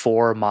between the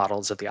 4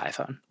 models of the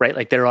iPhone, right?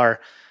 Like there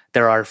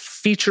are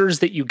features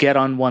that you get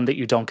on one that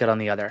you don't get on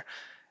the other.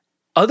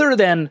 Other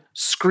than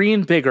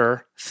screen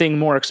bigger, thing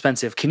more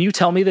expensive, can you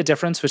tell me the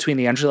difference between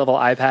the entry-level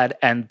iPad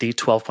and the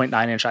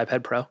 12.9-inch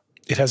iPad Pro?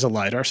 It has a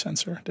LiDAR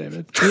sensor,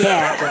 David.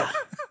 Yeah.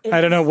 I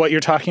don't know what you're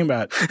talking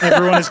about.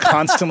 Everyone is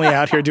constantly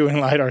out here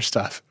doing LiDAR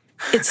stuff.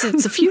 It's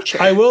the future.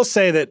 I will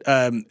say that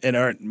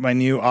in my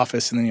new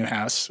office in the new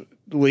house,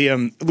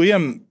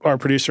 Liam, our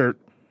producer,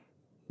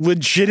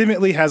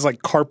 legitimately has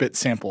like carpet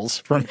samples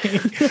for me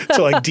to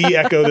like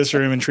de-echo this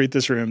room and treat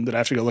this room that I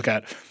have to go look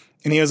at.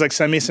 And he was like,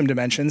 send me some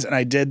dimensions. And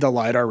I did the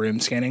LiDAR room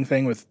scanning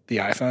thing with the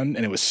iPhone, and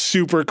it was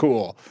super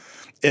cool.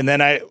 And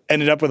then I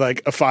ended up with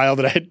like a file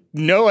that I had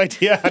no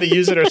idea how to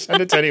use it or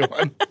send it to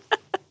anyone.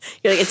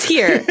 You're like, it's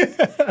here.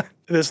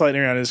 This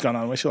lightning round has gone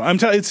on way too long.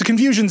 It's a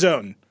confusion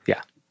zone.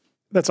 Yeah.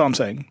 That's all I'm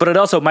saying.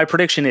 But my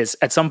prediction is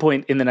at some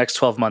point in the next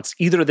 12 months,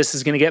 either this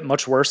is going to get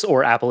much worse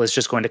or Apple is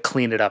just going to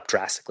clean it up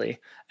drastically.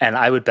 And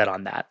I would bet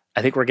on that.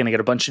 I think we're going to get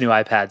a bunch of new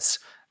iPads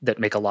that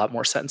make a lot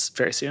more sense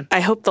very soon.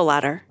 I hope the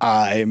latter.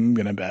 I'm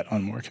going to bet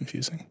on more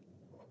confusing.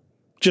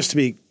 Just to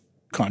be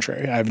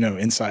contrary, I have no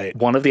insight.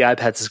 One of the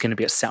iPads is going to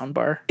be a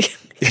soundbar.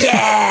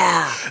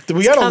 Yeah.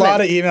 We got a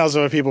lot of emails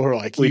of people who are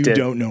like, you did.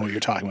 don't know what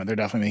you're talking about. They're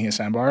definitely making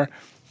a soundbar.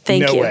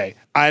 Thank you. No way.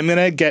 I'm going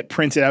to get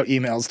printed out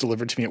emails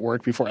delivered to me at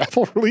work before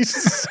Apple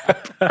releases.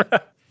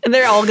 And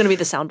they're all going to be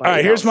the soundbar. All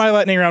right, here's my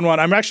lightning round one.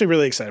 I'm actually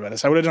really excited about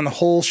this. I would have done the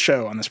whole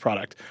show on this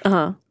product.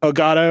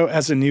 Elgato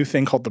has a new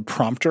thing called the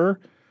Prompter,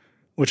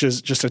 which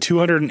is just a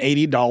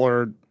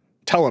 $280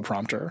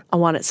 teleprompter. I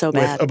want it so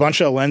bad. With a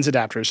bunch of lens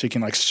adapters, so you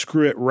can like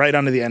screw it right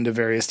onto the end of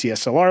various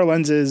DSLR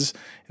lenses.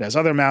 It has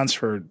other mounts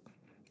for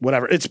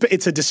whatever.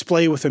 It's a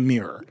display with a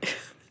mirror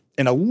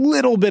and a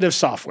little bit of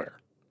software.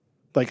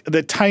 Like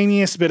the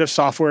tiniest bit of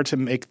software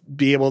to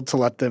be able to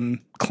let them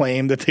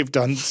claim that they've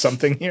done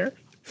something here.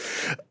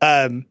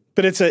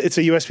 But it's a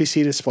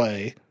USB-C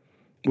display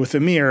with a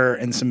mirror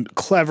and some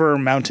clever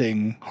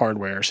mounting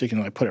hardware so you can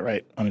like put it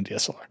right on a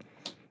DSLR.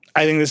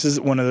 I think this is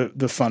one of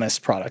the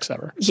funnest products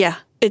ever. Yeah.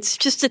 It's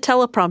just a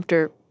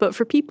teleprompter, but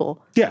for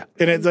people. Yeah.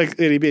 And it's like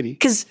itty bitty.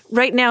 Because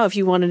right now, if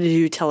you wanted to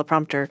do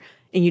teleprompter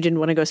and you didn't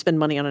want to go spend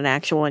money on an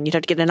actual one, you'd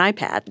have to get an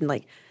iPad and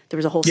like there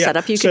was a whole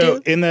setup you could do.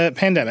 So in the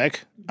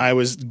pandemic, I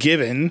was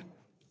given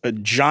a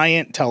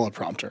giant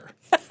teleprompter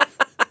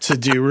to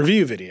do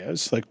review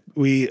videos. Like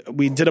we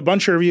did a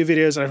bunch of review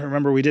videos. And I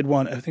remember we did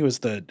one, I think it was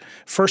the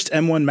first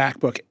M1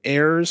 MacBook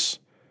Airs.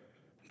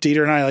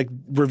 Dieter and I like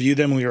reviewed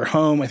them when we were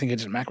home. I think I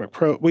did a MacBook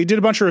Pro. We did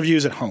a bunch of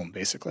reviews at home,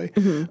 basically.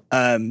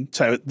 Mm-hmm.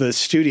 So the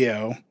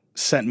studio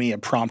sent me a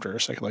prompter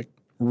so I could like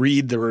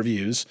read the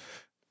reviews.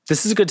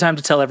 This is a good time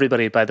to tell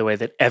everybody, by the way,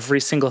 that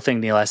every single thing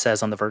Neil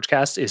says on the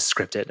Vergecast is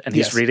scripted, and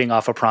he's reading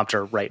off a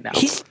prompter right now.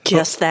 He's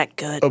just that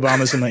good.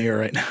 Obama's in my ear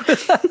right now.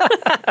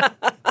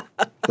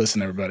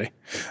 Listen, everybody.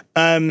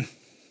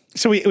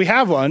 So we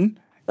have one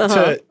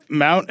to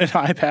mount an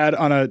iPad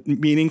on a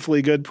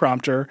meaningfully good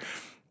prompter.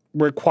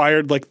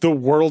 Required like the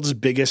world's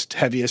biggest,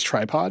 heaviest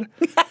tripod.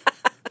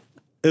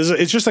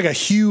 It's just like a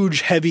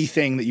huge, heavy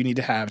thing that you need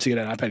to have to get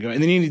an iPad going.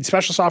 And then you need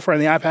special software on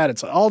the iPad.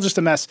 It's all just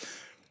a mess.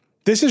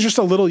 This is just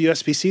a little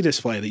USB-C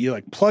display that you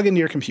like plug into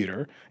your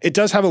computer. It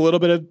does have a little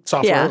bit of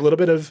software, a little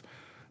bit of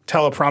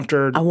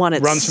teleprompter, I want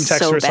it run some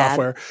text so or bad.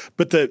 software.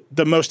 But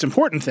the most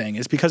important thing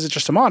is because it's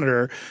just a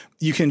monitor,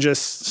 you can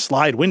just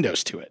slide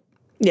Windows to it.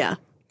 Yeah.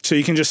 So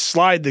you can just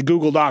slide the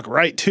Google Doc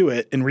right to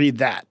it and read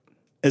that,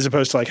 as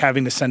opposed to like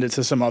having to send it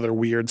to some other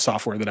weird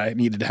software that I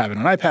needed to have in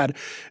an iPad.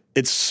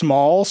 It's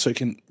small, so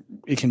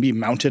it can be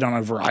mounted on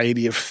a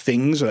variety of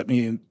things. So that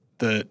means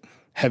the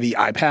heavy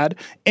iPad.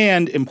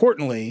 And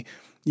importantly,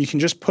 you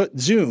can just put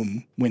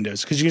Zoom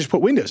windows because you can just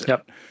put Windows in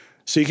it.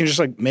 So you can just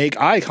like make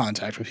eye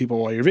contact with people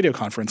while you're video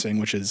conferencing,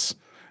 which is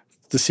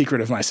the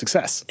secret of my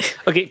success.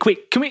 Okay,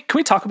 quick. Can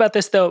we talk about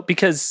this though?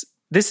 Because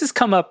this has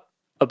come up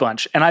a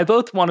bunch. And I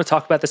both want to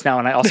talk about this now,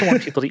 and I also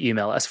want people to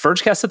email us.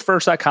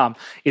 Vergecast@verge.com.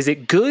 Is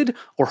it good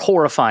or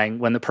horrifying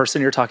when the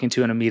person you're talking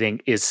to in a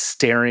meeting is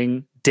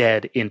staring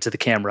dead into the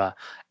camera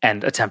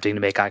and attempting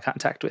to make eye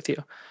contact with you?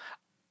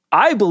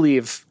 I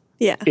believe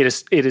Yeah.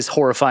 It is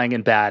horrifying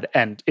and bad,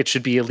 and it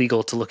should be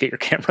illegal to look at your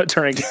camera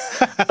during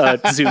a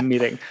Zoom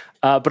meeting.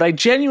 But I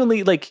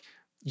genuinely, like,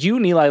 you,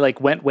 Nilay,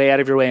 like, went way out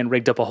of your way and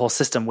rigged up a whole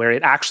system where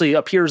it actually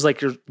appears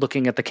like you're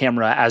looking at the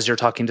camera as you're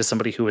talking to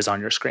somebody who is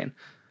on your screen.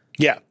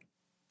 Yeah.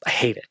 I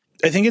hate it.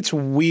 I think it's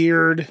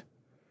weird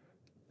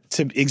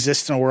to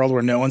exist in a world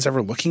where no one's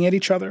ever looking at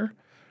each other.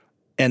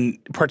 And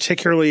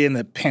particularly in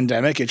the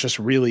pandemic, it just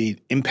really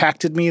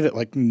impacted me that,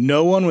 like,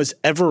 no one was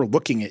ever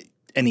looking at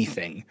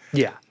anything.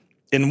 Yeah.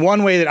 In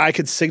one way that I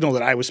could signal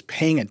that I was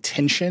paying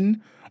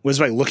attention was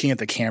by looking at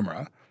the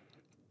camera.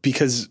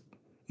 Because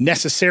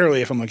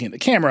necessarily, if I'm looking at the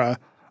camera,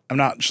 I'm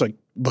not just like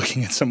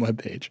looking at some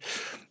webpage.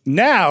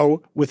 Now,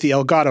 with the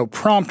Elgato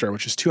prompter,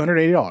 which is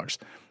 $280,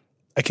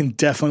 I can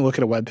definitely look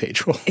at a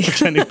webpage while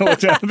pretending to look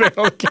down the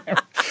barrel of the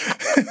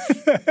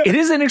camera. It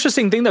is an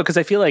interesting thing, though, because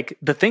I feel like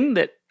the thing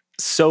that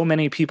so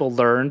many people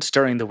learned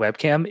during the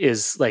webcam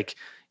is, like,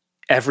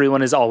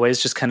 everyone is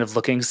always just kind of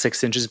looking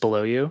 6 inches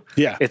below you.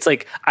 Yeah. It's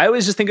like, I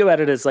always just think about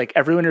it as, like,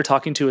 everyone you're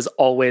talking to is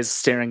always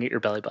staring at your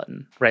belly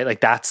button, right?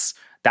 Like, that's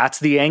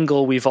the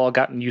angle we've all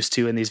gotten used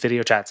to in these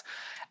video chats.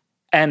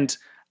 And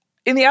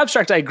in the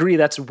abstract, I agree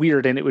that's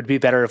weird, and it would be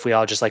better if we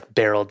all just, like,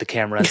 barreled the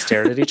camera and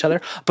stared at each other.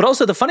 But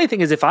also, the funny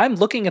thing is, if I'm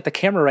looking at the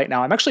camera right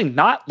now, I'm actually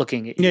not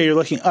looking at you. Yeah, you're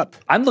looking up.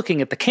 I'm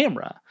looking at the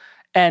camera.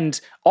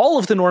 And all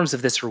of the norms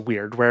of this are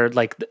weird, where,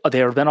 like,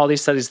 there have been all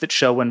these studies that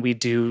show when we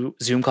do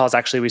Zoom calls,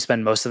 actually we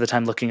spend most of the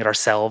time looking at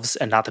ourselves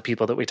and not the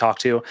people that we talk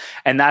to.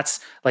 And that's,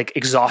 like,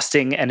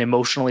 exhausting and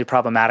emotionally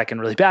problematic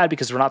and really bad,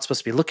 because we're not supposed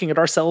to be looking at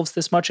ourselves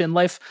this much in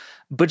life.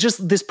 But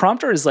just this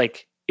prompter is,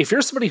 like, if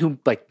you're somebody who,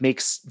 like,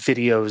 makes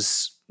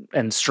videos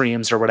and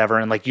streams or whatever,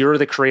 and, like, you're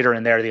the creator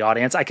and they're the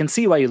audience, I can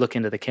see why you look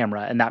into the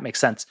camera, and that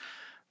makes sense.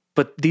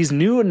 But these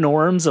new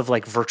norms of,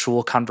 like,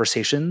 virtual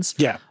conversations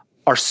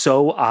are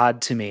so odd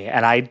to me,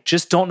 and I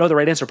just don't know the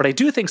right answer. But I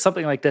do think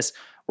something like this,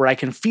 where I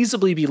can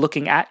feasibly be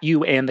looking at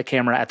you and the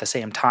camera at the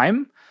same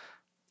time,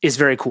 is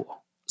very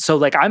cool. So,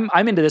 like,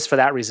 I'm into this for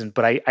that reason,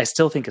 but I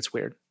still think it's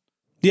weird.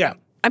 Yeah.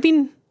 I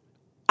mean,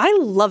 I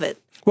love it.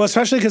 Well,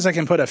 especially because I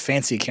can put a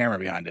fancy camera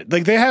behind it.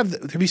 Like,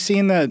 have you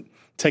seen the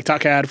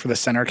TikTok ad for the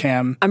center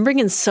cam? I'm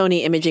bringing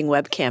Sony imaging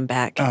webcam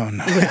back. Oh,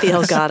 no. With the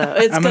Elgato.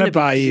 It's I'm going to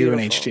buy you an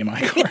beautiful.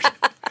 HDMI cord.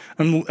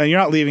 You're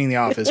not leaving the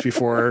office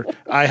before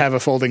I have a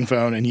folding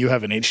phone and you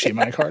have an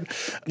HDMI card.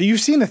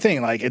 You've seen the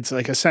thing, like, it's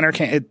like a center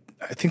cam.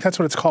 I think that's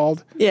what it's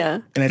called. Yeah.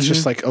 And it's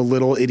just like a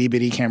little itty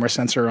bitty camera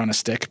sensor on a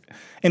stick.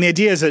 And the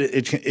idea is that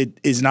it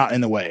is not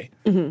in the way.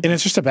 And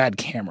it's just a bad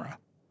camera.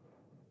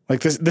 Like,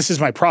 this is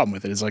my problem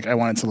with it. Is, like, I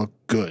want it to look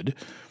good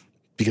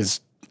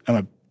because I'm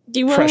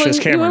a precious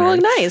camera. You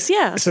want to look nice,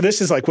 yeah. So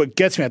this is, like, what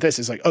gets me at this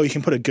is, like, oh, you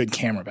can put a good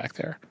camera back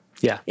there.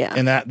 Yeah. Yeah.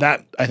 And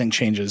that I think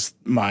changes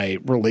my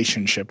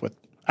relationship with.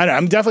 I don't know,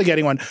 I'm definitely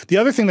getting one. The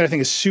other thing that I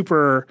think is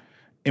super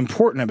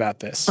important about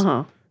this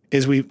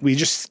is we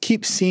just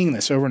keep seeing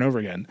this over and over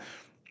again.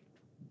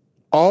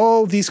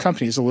 All these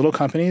companies, the little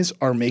companies,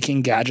 are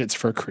making gadgets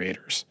for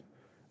creators.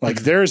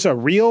 Like, there's a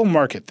real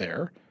market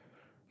there.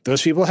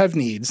 Those people have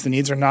needs. The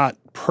needs are not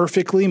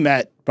perfectly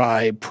met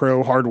by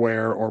pro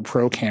hardware or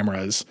pro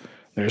cameras.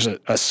 There's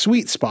a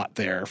sweet spot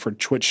there for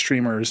Twitch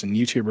streamers and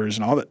YouTubers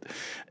and all that.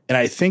 And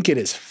I think it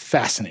is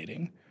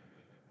fascinating.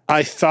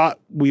 I thought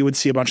we would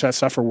see a bunch of that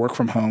stuff for work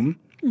from home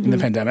in the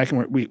pandemic.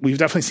 And we've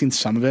definitely seen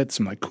some of it,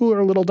 some, like,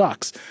 cooler little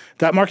docks.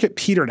 That market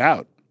petered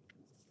out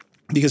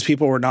because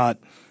people were not,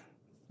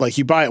 like,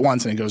 you buy it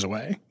once and it goes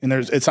away. And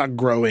it's not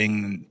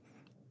growing.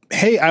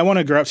 Hey, I want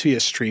to grow up to be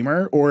a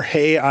streamer, or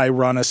hey, I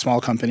run a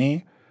small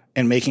company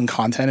and making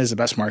content is the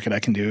best market I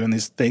can do in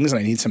these things and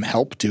I need some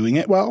help doing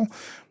it well.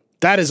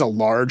 That is a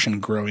large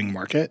and growing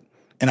market.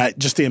 And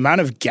just the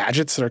amount of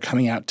gadgets that are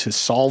coming out to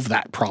solve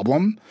that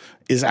problem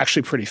is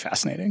actually pretty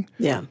fascinating.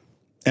 Yeah.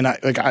 And I'm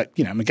a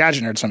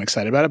gadget nerd, so I'm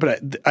excited about it.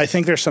 But I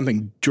think there's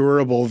something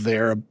durable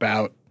there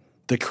about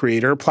the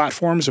creator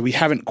platforms that we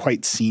haven't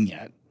quite seen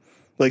yet.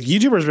 Like,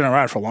 YouTubers have been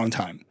around for a long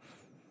time.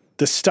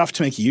 The stuff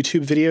to make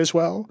YouTube videos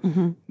well,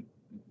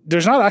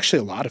 there's not actually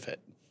a lot of it.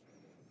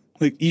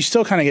 Like, you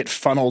still kind of get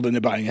funneled into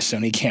buying a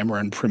Sony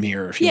camera and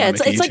Premiere if you want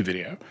to make a YouTube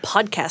video.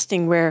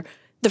 Podcasting, where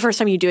the first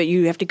time you do it,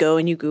 you have to go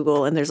and you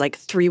Google, and there's, like,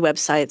 3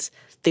 websites.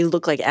 They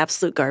look like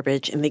absolute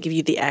garbage, and they give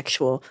you the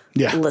actual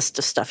list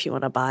of stuff you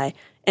want to buy.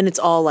 And it's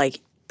all,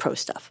 like, pro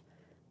stuff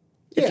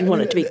if you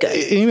want it to be good.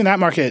 Even that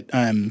market,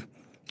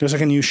 there's,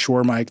 like, a new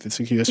Shure mic that's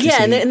like USB-C.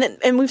 Yeah,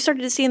 and we've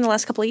started to see in the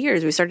last couple of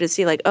years, we started to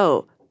see, like,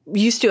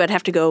 used to I'd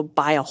have to go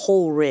buy a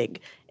whole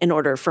rig in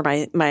order for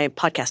my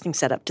podcasting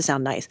setup to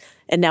sound nice.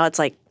 And now it's,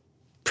 like,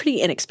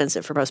 pretty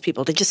inexpensive for most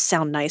people to just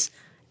sound nice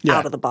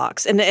out of the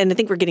box. And I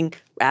think we're getting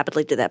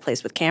rapidly to that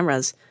place with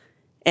cameras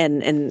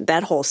and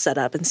that whole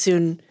setup. And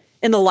soon,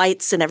 and the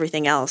lights and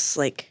everything else,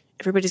 like,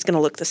 everybody's going to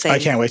look the same. I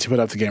can't wait to put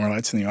up the gamer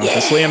lights in the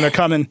office. Liam, they're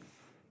coming.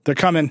 They're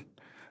coming.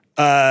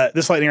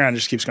 This lightning round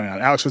just keeps going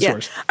on. Alex, what's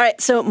yours? All right,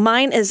 so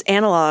mine is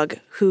Analog,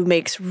 who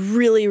makes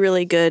really,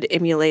 really good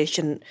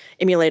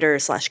emulator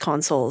 /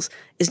 consoles,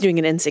 is doing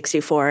an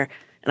N64.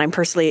 And I'm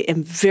personally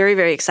very,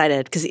 very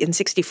excited because the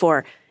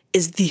N64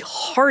 is the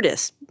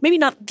hardest, maybe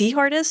not the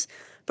hardest,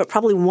 but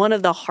probably one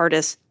of the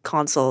hardest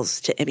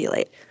consoles to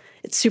emulate.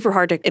 It's super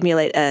hard to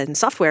emulate in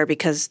software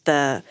because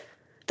the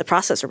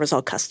processor was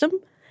all custom.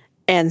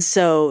 And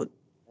so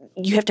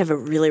you have to have a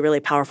really, really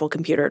powerful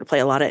computer to play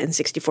a lot of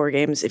N64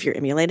 games if you're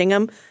emulating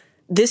them.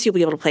 This, you'll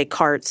be able to play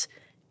carts.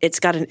 It's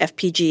got an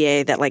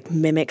FPGA that like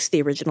mimics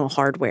the original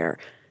hardware.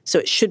 So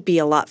it should be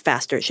a lot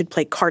faster. It should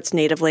play carts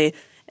natively.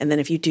 And then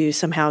if you do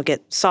somehow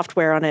get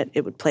software on it,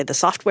 it would play the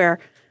software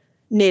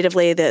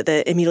natively,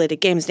 the emulated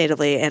games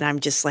natively. And I'm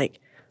just like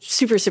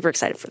super, super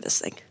excited for this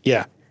thing.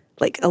 Yeah.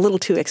 Like a little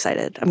too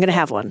excited. I'm going to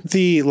have one.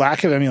 The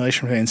lack of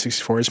emulation for the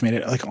N64 has made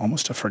it like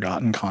almost a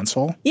forgotten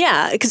console.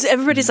 Yeah, because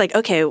everybody's like,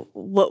 okay,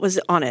 what was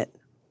on it?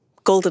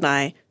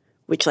 GoldenEye,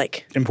 which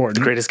like important.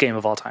 The greatest game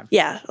of all time.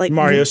 Yeah, like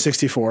Mario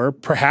 64,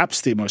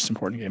 perhaps the most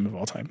important game of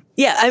all time.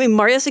 Yeah, I mean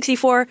Mario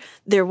 64.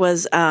 There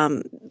was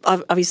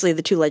obviously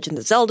the two Legend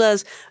of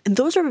Zeldas, and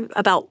those are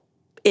about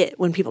it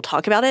when people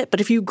talk about it.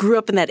 But if you grew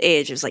up in that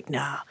age, it was like,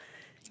 nah,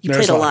 you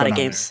played a lot of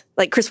games.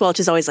 Like Chris Welch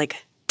is always like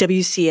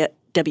WCW.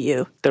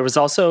 There was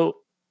also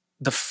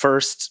the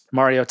first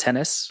Mario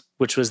Tennis,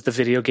 which was the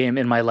video game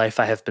in my life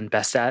I have been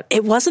best at.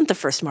 It wasn't the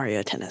first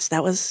Mario Tennis.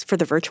 That was for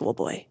the Virtual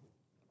Boy.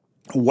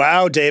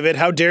 Wow, David,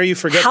 how dare you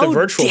forget the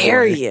Virtual Boy? How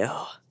dare you?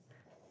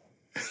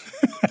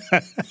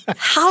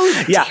 How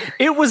dare Yeah,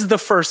 it was the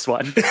first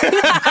one.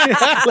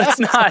 Let's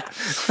not.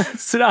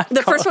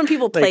 The first one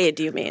people played,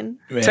 do you mean?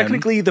 Man.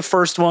 Technically, the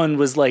first one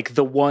was like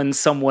the one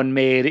someone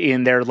made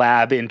in their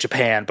lab in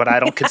Japan, but I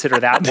don't consider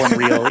that one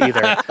real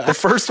either. The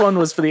first one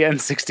was for the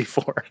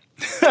N64.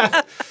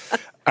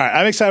 All right,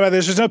 I'm excited about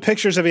this. There's no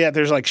pictures of it yet.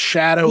 There's like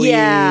shadowy,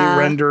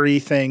 rendery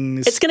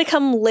things. It's going to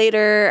come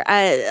later.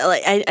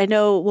 I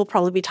know we'll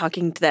probably be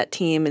talking to that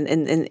team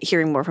and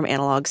hearing more from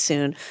Analog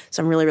soon.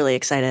 So I'm really, really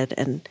excited.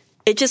 And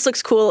it just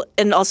looks cool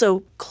and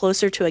also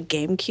closer to a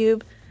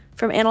GameCube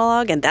from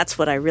Analog. And that's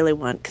what I really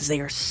want because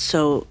they are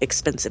so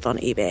expensive on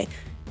eBay.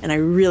 And I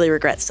really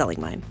regret selling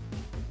mine.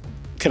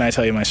 Can I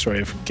tell you my story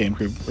of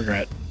GameCube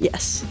regret?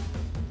 Yes.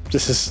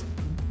 This is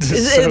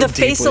so the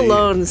face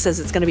alone says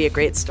it's going to be a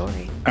great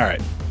story. All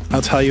right.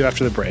 I'll tell you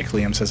after the break.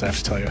 Liam says I have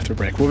to tell you after the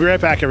break. We'll be right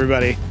back,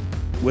 everybody,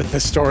 with the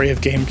story of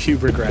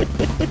GameCube regret.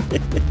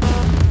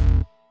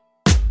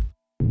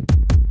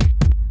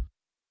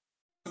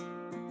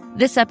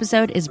 This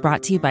episode is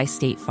brought to you by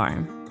State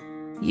Farm.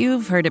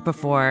 You've heard it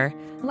before.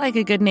 Like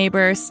a good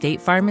neighbor,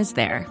 State Farm is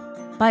there.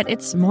 But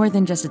it's more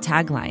than just a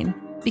tagline.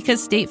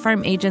 Because State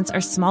Farm agents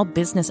are small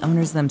business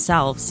owners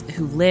themselves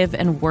who live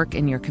and work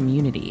in your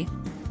community.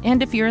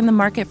 And if you're in the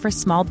market for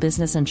small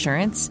business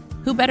insurance,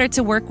 who better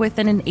to work with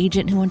than an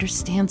agent who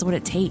understands what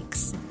it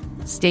takes?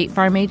 State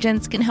Farm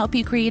agents can help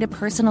you create a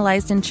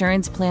personalized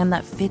insurance plan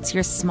that fits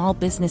your small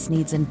business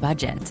needs and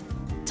budget.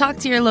 Talk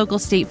to your local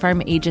State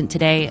Farm agent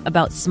today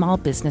about small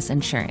business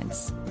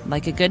insurance.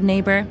 Like a good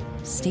neighbor,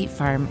 State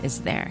Farm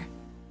is there.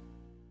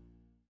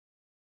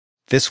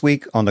 This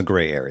week on The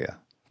Gray Area,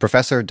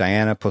 Professor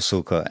Diana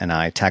Posulka and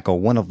I tackle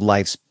one of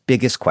life's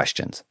biggest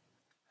questions.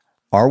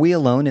 Are we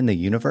alone in the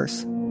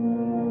universe?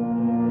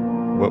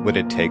 What would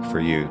it take for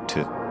you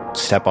to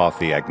step off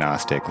the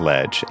agnostic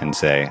ledge and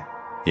say,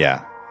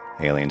 yeah,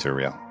 aliens are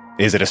real?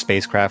 Is it a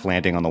spacecraft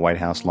landing on the White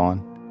House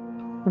lawn?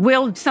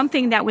 Well,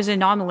 something that was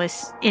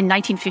anomalous in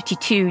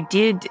 1952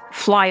 did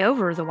fly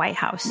over the White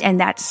House, and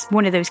that's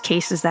one of those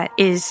cases that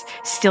is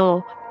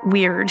still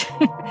weird.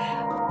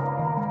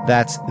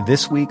 That's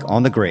This Week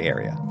on The Gray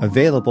Area,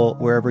 available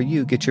wherever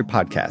you get your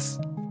podcasts.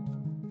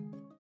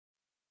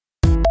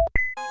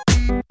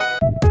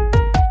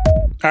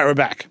 All right, we're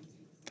back.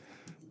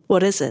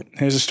 What is it?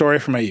 Here's a story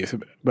from my youth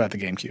about the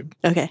GameCube.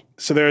 Okay.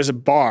 So there was a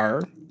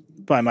bar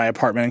by my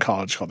apartment in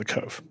college called the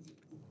Cove.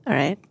 All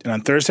right. And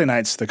on Thursday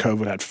nights, the Cove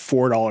would have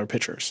 $4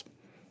 pitchers.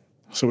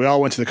 So we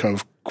all went to the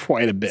Cove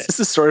quite a bit. Is this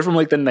a story from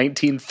like the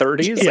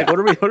 1930s? Yeah. Like, what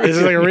are we This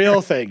is like a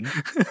real thing.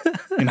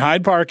 In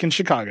Hyde Park in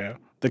Chicago,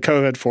 the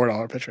Cove had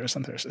 $4 pitchers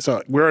on Thursday.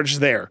 So we were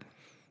just there.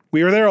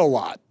 We were there a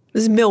lot.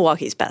 This is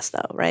Milwaukee's best,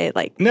 though, right?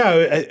 Like, No,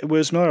 it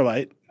was Miller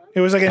Lite. It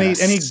was like any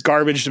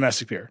garbage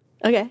domestic beer.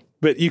 okay.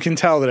 But you can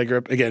tell that I grew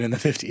up, again, in the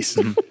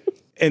 50s.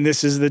 And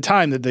this is the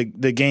time that the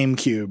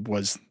GameCube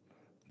was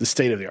the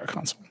state-of-the-art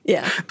console.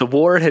 Yeah. The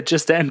war had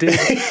just ended.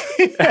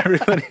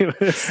 Everybody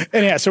was.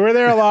 And yeah, so we're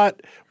there a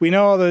lot. We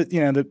know all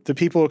the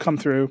people who come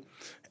through.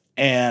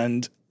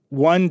 And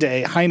one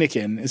day,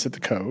 Heineken is at the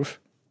Cove,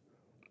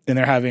 and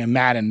they're having a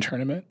Madden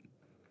tournament.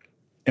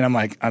 And I'm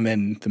like, I'm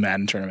in the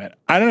Madden tournament.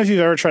 I don't know if you've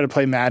ever tried to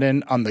play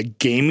Madden on the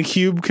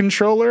GameCube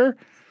controller.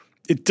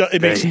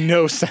 It makes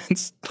no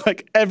sense.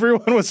 Like,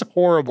 everyone was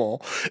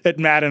horrible at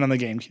Madden on the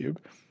GameCube.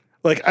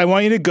 Like, I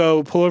want you to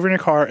go pull over in your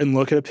car and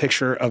look at a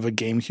picture of a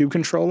GameCube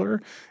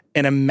controller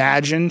and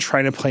imagine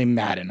trying to play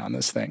Madden on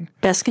this thing.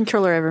 Best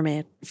controller ever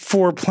made.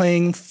 For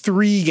playing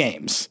 3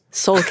 games.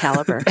 Soul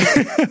Calibur.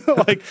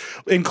 Like,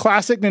 in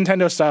classic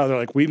Nintendo style, they're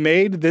like, we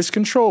made this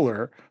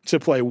controller to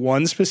play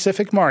one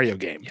specific Mario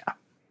game. Yeah.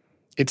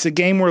 It's a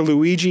game where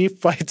Luigi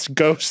fights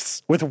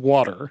ghosts with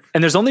water.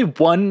 And there's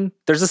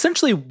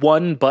essentially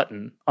one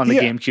button on the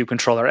GameCube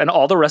controller, and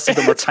all the rest of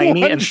them are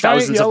tiny and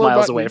thousands of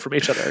miles away from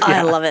each other.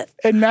 I love it.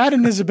 And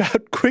Madden is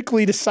about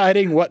quickly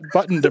deciding what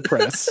button to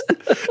press.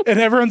 And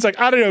everyone's like,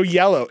 I don't know,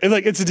 yellow. And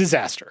it's a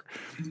disaster.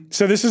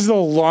 So this is the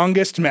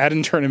longest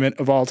Madden tournament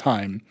of all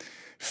time,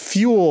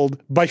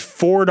 fueled by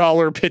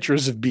 $4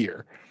 pitchers of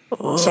beer.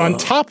 Oh. So on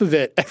top of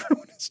it,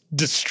 everyone is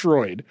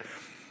destroyed.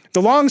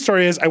 The long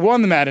story is I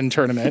won the Madden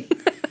tournament,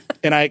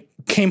 and I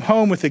came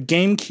home with a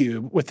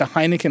GameCube with the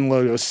Heineken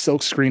logo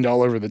silk screened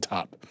all over the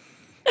top,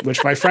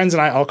 which my friends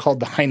and I all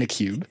called the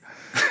Heinecube.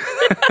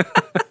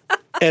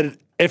 And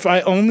if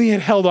I only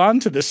had held on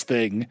to this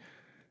thing,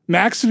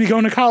 Max would be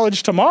going to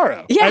college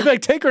tomorrow. Yeah. I'd be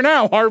like, take her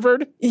now,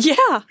 Harvard.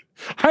 Yeah.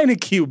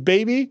 Heinecube,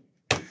 baby.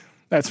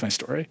 That's my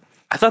story.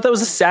 I thought that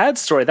was a sad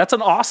story. That's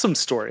an awesome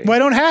story. Well, I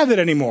don't have it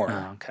anymore.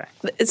 Oh, okay.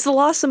 It's the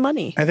loss of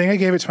money. I think I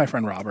gave it to my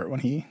friend Robert when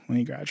he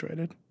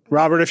graduated.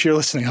 Robert, if you're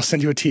listening, I'll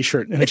send you a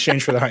T-shirt in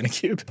exchange for the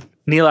Heinecube.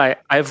 Nilay,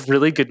 I have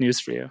really good news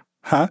for you.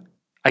 Huh?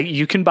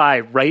 You can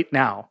buy right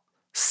now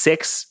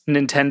 6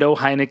 Nintendo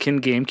Heineken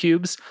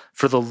GameCubes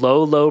for the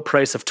low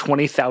price of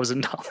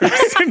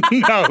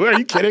 $20,000. No, are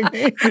you kidding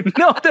me?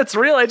 No, that's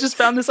real. I just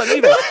found this on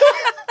eBay.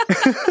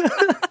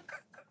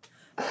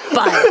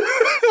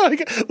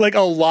 like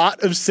a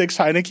lot of 6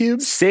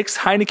 Heinecubes? 6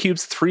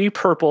 Heinecubes, 3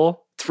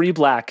 purple, 3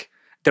 black.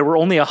 There were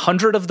only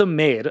 100 of them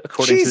made,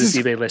 according to this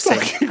eBay listing.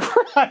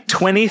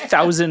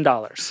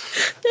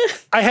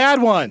 $20,000. I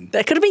had one.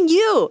 That could have been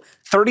you.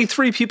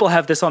 33 people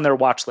have this on their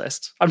watch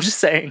list. I'm just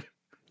saying.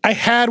 I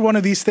had one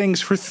of these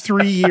things for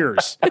 3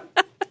 years.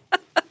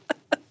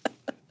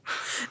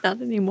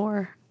 Not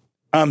anymore.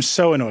 I'm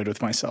so annoyed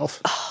with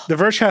myself. The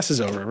Vergecast is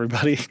over,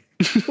 everybody.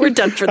 We're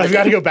done for the I've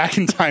got to go back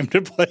in time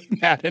to play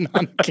Madden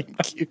on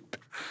GameCube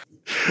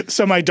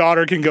so my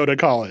daughter can go to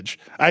college.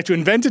 I have to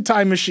invent a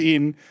time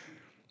machine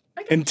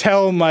and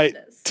tell my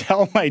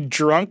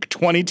drunk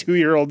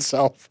 22-year-old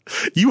self,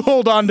 you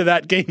hold on to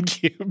that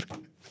GameCube.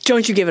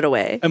 Don't you give it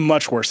away. I'm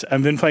much worse.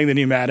 I've been playing the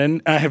new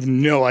Madden. I have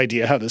no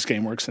idea how this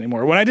game works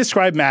anymore. When I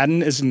describe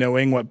Madden as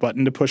knowing what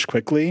button to push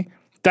quickly,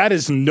 that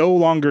is no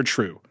longer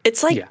true.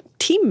 It's like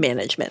team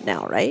management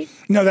now, right?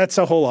 No, that's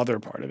a whole other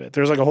part of it.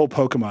 There's like a whole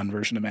Pokemon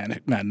version of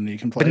Madden that you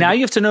can play. But now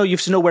you have to know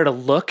where to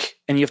look,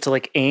 and you have to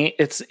like aim.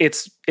 It's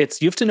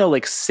you have to know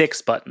like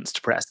 6 buttons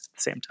to press at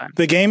the same time.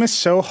 The game is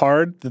so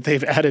hard that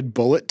they've added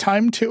bullet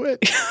time to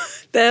it.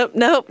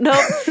 Nope.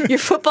 Your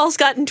football's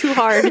gotten too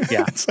hard.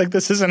 Yeah. It's like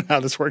this isn't how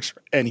this works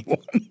for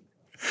anyone. All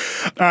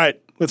right,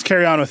 let's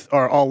carry on with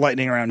our all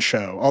lightning round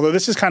show. Although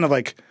this is kind of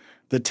like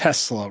the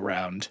Tesla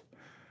round.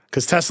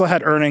 Because Tesla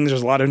had earnings.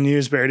 There's a lot of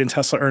news buried in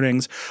Tesla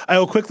earnings. I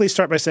will quickly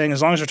start by saying,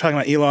 as long as we're talking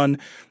about Elon,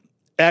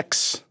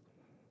 X,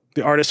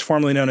 the artist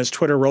formerly known as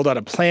Twitter, rolled out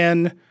a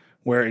plan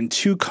where in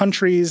 2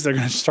 countries they're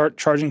going to start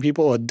charging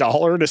people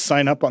 $1 to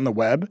sign up on the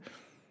web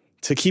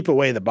to keep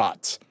away the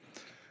bots.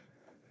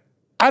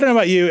 I don't know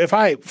about you. If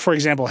I, for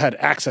example, had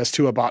access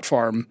to a bot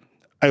farm,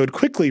 I would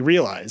quickly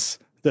realize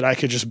that I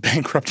could just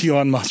bankrupt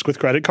Elon Musk with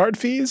credit card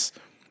fees.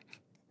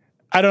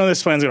 I don't know if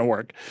this plan's going to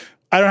work.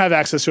 I don't have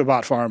access to a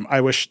bot farm.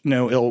 I wish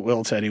no ill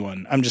will to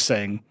anyone. I'm just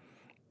saying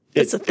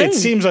it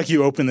seems like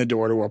you open the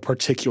door to a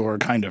particular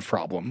kind of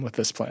problem with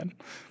this plan.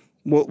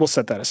 We'll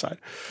set that aside.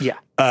 Yeah.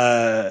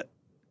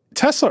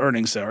 Tesla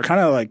earnings, though, are kind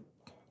of like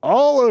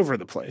all over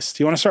the place.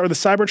 Do you want to start with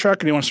the Cybertruck or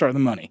do you want to start with the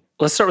money?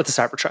 Let's start with the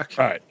Cybertruck.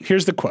 All right.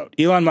 Here's the quote.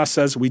 Elon Musk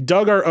says, "We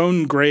dug our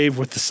own grave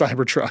with the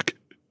Cybertruck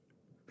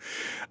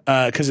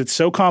because it's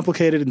so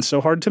complicated and so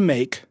hard to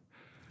make.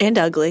 And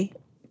ugly.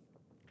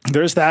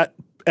 There's that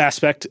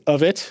aspect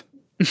of it.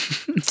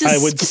 I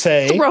would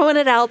say. Throwing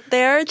it out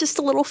there, just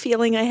a little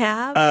feeling I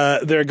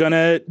have. They're going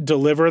to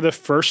deliver the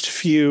first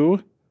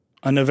few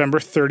on November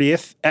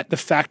 30th at the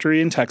factory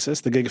in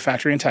Texas, the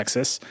Gigafactory in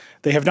Texas.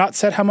 They have not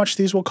said how much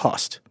these will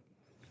cost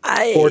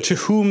or to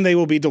whom they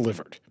will be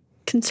delivered.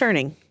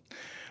 Concerning.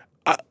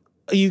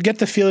 You get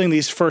the feeling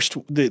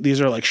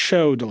these are like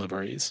show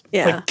deliveries.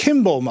 Yeah. Like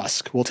Kimball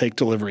Musk will take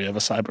delivery of a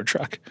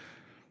Cybertruck.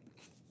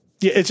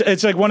 Yeah,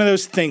 it's like one of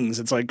those things.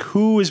 It's like,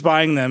 who is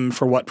buying them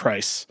for what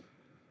price?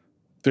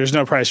 There's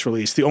no price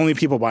release. The only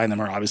people buying them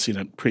are obviously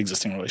in a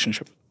pre-existing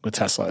relationship with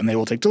Tesla, and they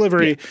will take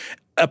delivery.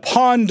 Yeah.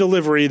 Upon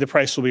delivery, the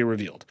price will be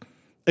revealed.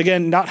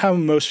 Again, not how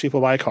most people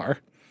buy a car.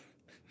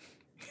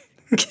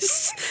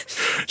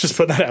 Just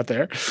put that out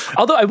there.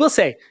 Although I will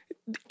say,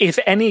 if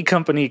any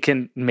company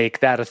can make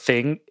that a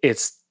thing,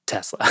 it's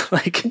Tesla.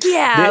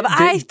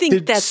 I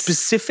think that's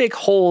specific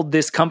hold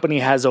this company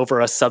has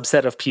over a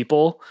subset of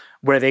people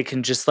where they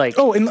can just like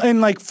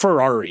and like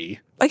Ferrari.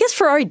 I guess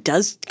Ferrari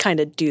does kind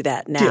of do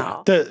that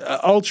now. Yeah,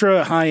 the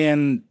ultra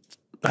high-end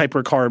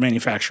hypercar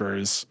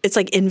manufacturers. It's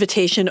like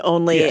invitation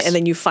only, yes. And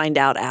then you find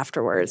out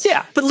afterwards.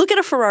 Yeah. But look at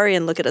a Ferrari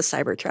and look at a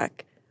Cybertruck.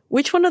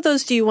 Which one of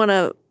those do you want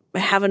to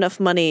have enough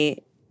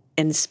money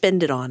and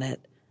spend it on it?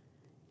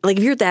 Like,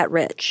 if you're that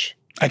rich.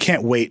 I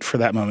can't wait for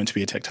that moment to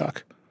be a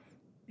TikTok.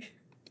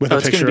 With a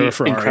picture of a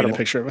Ferrari and a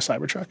picture of a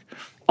Cybertruck.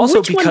 Also,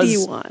 Which one do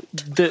you want?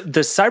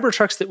 the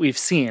Cybertrucks that we've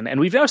seen, and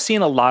we've now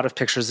seen a lot of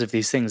pictures of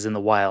these things in the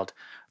wild,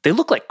 they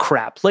look like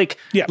crap.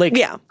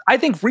 Yeah. I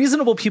think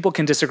reasonable people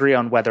can disagree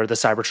on whether the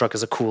Cybertruck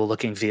is a cool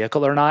looking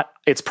vehicle or not.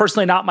 It's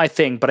personally not my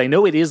thing, but I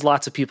know it is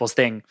lots of people's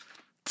thing.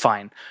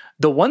 Fine.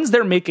 The ones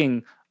they're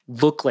making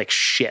look like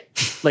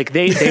shit. Like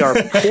they are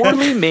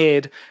poorly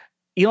made.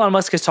 Elon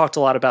Musk has talked a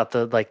lot about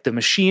the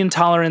machine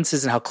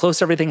tolerances and how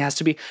close everything has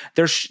to be.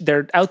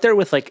 They're out there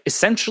with like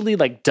essentially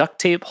like duct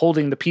tape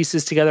holding the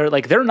pieces together.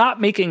 Like they're not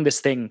making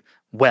this thing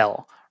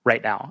well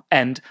right now.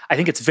 And I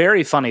think it's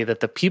very funny that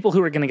the people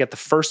who are going to get the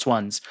first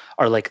ones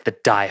are like the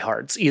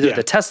diehards, either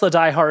the Tesla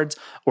diehards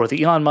or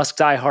the Elon Musk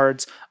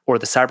diehards or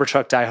the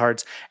Cybertruck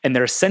diehards. And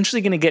they're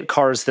essentially going to get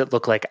cars that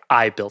look like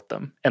I built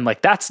them. And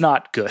like, that's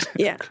not good.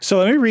 Yeah. So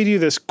let me read you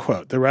this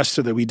quote, the rest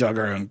of the We Dug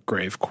Our Own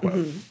Grave quote.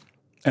 Mm-hmm.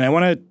 And I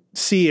want to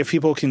see if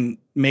people can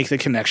make the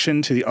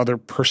connection to the other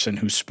person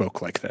who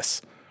spoke like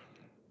this.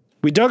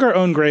 We dug our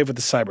own grave with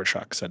the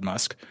Cybertruck, said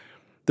Musk.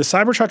 The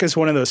Cybertruck is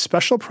one of those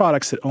special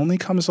products that only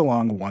comes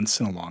along once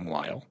in a long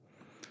while.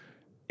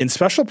 And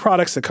special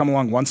products that come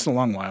along once in a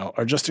long while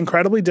are just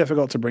incredibly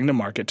difficult to bring to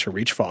market to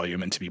reach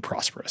volume and to be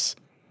prosperous.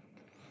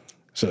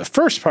 So the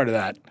first part of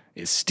that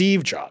is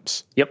Steve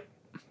Jobs. Yep.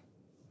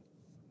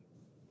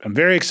 I'm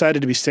very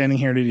excited to be standing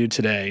here to you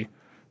today.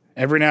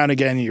 Every now and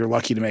again, you're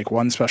lucky to make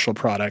one special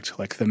product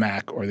like the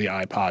Mac or the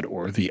iPod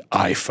or the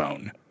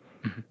iPhone.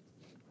 Mm-hmm.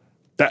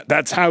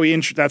 That's how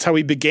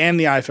he began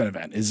the iPhone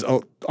event, is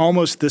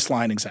almost this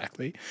line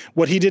exactly.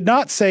 What he did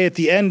not say at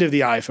the end of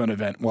the iPhone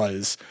event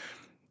was,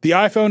 the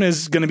iPhone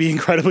is going to be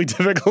incredibly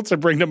difficult to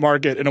bring to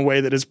market in a way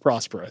that is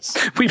prosperous.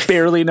 We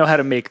barely know how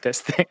to make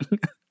this thing.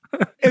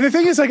 And the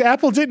thing is, like,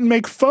 Apple didn't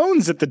make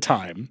phones at the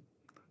time.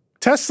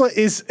 Tesla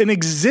is an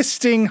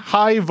existing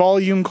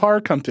high-volume car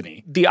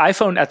company. The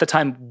iPhone at the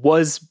time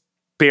was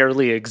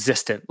barely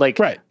existent. Like,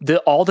 right.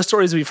 All the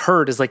stories we've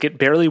heard is like it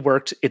barely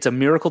worked. It's a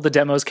miracle the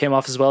demos came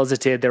off as well as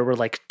it did. There were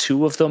like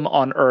 2 of them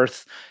on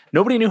Earth.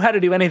 Nobody knew how to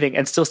do anything.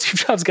 And still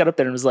Steve Jobs got up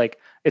there and was like,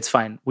 it's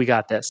fine. We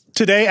got this.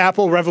 Today,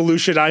 Apple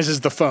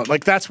revolutionizes the phone.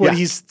 Like, that's what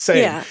he's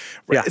saying. Yeah.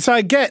 Right. So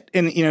I get,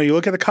 and you know, you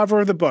look at the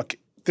cover of the book,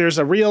 there's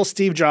a real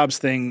Steve Jobs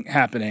thing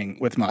happening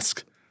with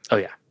Musk. Oh,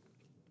 yeah.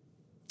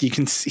 You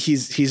can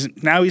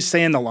he's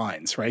saying the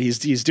lines, right?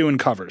 He's doing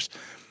covers.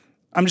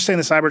 I'm just saying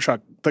the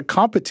Cybertruck, the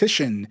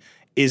competition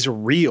is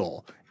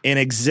real and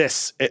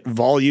exists at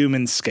volume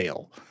and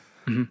scale.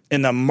 Mm-hmm.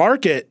 And the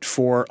market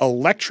for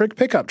electric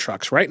pickup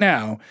trucks right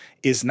now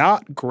is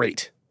not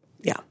great.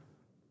 Yeah.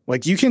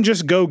 Like, you can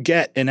just go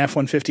get an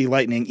F-150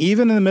 Lightning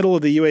even in the middle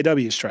of the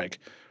UAW strike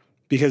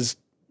because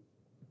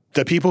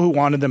the people who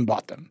wanted them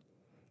bought them.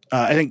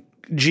 I think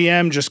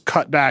GM just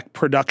cut back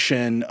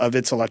production of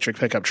its electric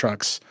pickup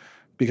trucks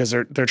because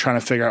they're trying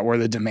to figure out where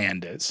the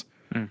demand is.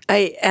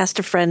 I asked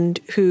a friend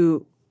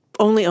who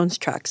only owns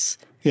trucks.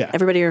 Yeah.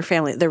 Everybody in her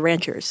family, they're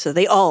ranchers, so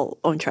they all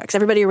own trucks.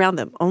 Everybody around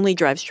them only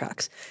drives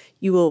trucks.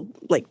 You will,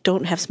 like,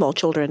 don't have small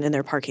children in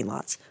their parking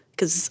lots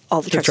because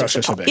all the trucks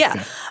are so big.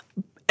 Yeah.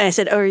 And I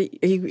said, are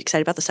you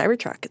excited about the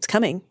Cybertruck? It's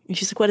coming. And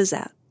she's like, what is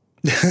that?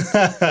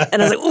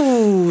 And I was like,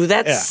 ooh,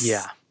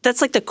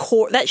 that's like the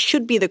core. That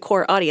should be the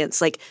core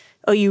audience. Like,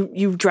 oh,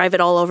 you drive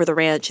it all over the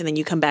ranch and then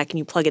you come back and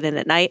you plug it in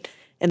at night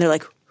and they're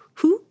like,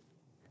 who?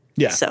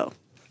 Yeah. So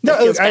no,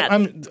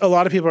 a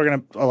lot of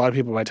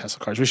people buy Tesla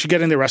cars. We should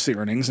get into the rest of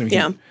the earnings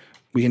and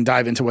we can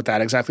dive into what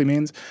that exactly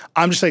means.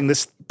 I'm just saying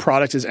this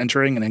product is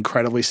entering an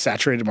incredibly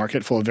saturated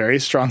market full of very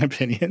strong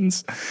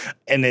opinions,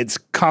 and its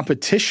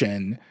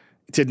competition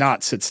did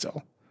not sit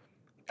still.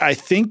 I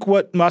think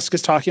what Musk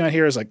is talking about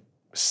here is like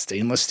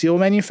stainless steel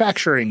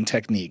manufacturing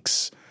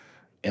techniques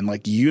and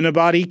like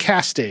unibody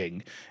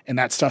casting, and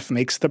that stuff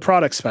makes the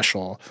product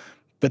special,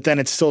 but then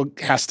it still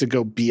has to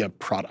go be a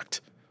product.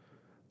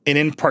 And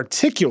in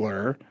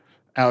particular,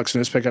 Alex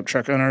knows pickup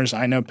truck owners.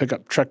 I know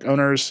pickup truck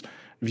owners.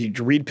 If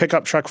you read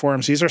pickup truck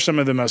forums, these are some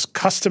of the most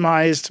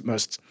customized,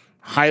 most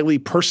highly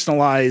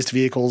personalized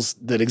vehicles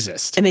that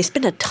exist. And they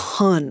spend a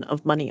ton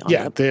of money on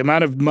them. Yeah, the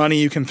amount of money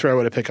you can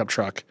throw at a pickup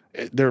truck,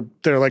 they're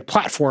like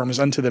platforms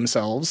unto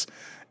themselves.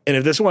 And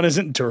if this one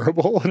isn't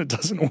durable and it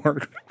doesn't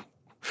work,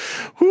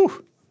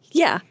 whew.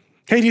 Yeah.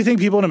 Hey, do you think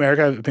people in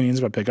America have opinions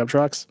about pickup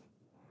trucks?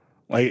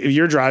 Like, if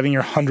you're driving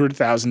your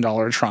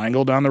 $100,000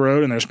 triangle down the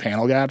road and there's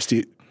panel gaps,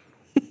 do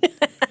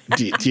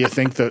you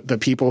think that the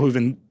people who've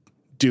been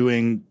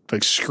doing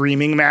like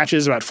screaming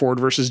matches about Ford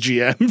versus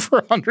GM for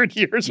 100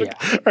 years are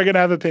going to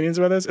have opinions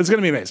about this? It's going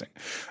to be amazing.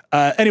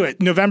 Anyway,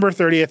 November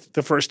 30th,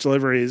 the first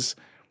deliveries,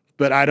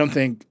 but I don't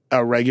think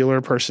a regular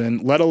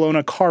person, let alone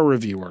a car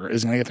reviewer,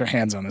 is going to get their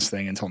hands on this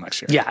thing until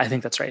next year. Yeah, I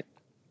think that's right.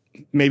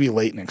 Maybe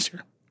late next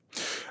year.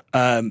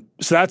 So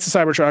that's the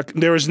Cybertruck.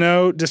 There was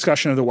no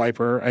discussion of the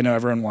Wiper. I know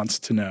everyone wants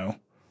to know.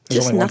 There's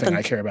Just only nothing. one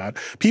thing I care about.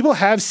 People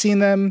have seen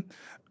them.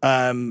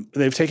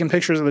 They've taken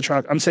pictures of the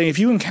truck. I'm saying if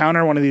you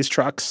encounter one of these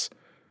trucks,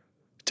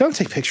 don't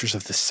take pictures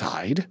of the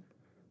side.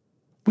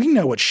 We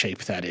know what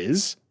shape that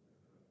is.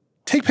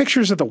 Take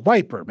pictures of the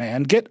Wiper,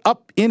 man. Get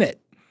up in it.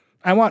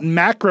 I want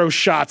macro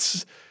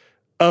shots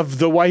of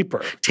the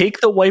wiper. Take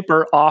the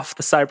wiper off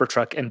the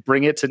Cybertruck and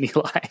bring it to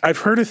Nilay. I've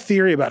heard a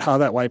theory about how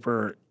that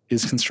wiper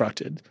is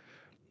constructed,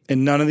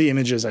 and none of the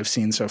images I've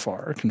seen so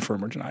far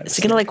confirm or deny this.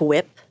 Is it going to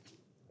whip?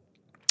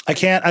 I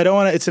don't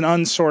want to. It's an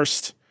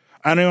unsourced.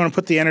 I don't even want to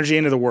put the energy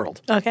into the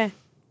world. Okay.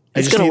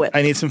 It's going to whip.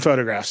 I need some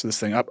photographs of this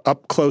thing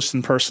up close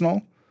and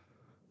personal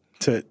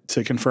to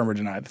confirm or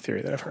deny the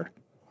theory that I've heard.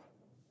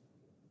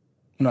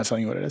 I'm not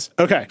telling you what it is.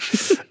 Okay.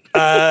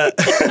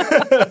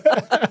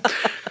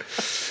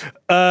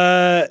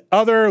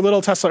 Other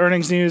little Tesla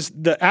earnings news.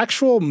 The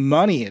actual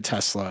money at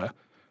Tesla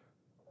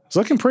is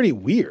looking pretty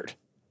weird.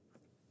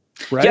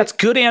 Right? Yeah, it's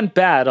good and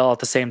bad all at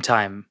the same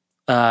time.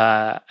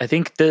 I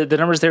think the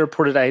numbers they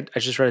reported, I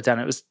just wrote it down.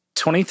 It was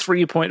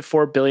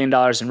 $23.4 billion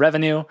in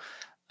revenue,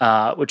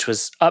 which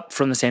was up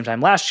from the same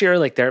time last year.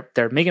 Like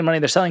they're making money,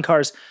 they're selling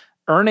cars.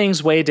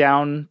 Earnings way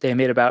down. They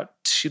made about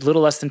a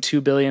little less than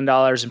 $2 billion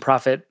in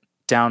profit,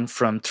 down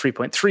from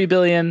 $3.3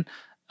 billion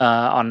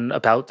on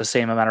about the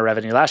same amount of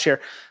revenue last year.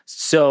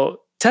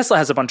 So Tesla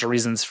has a bunch of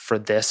reasons for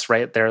this,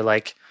 right?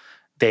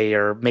 They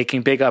are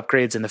making big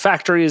upgrades in the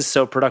factories,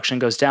 so production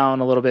goes down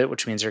a little bit,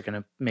 which means you're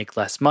going to make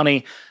less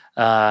money.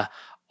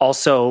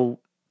 Also,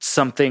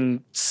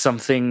 something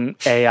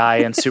AI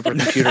and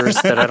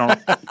supercomputers that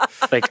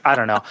I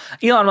don't know.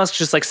 Elon Musk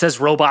just says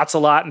robots a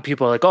lot, and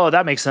people are like, oh,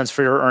 that makes sense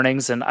for your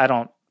earnings, and I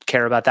don't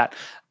care about that.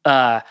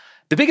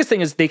 The biggest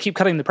thing is they keep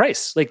cutting the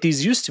price. Like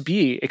these used to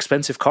be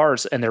expensive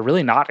cars, and they're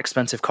really not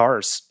expensive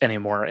cars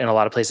anymore in a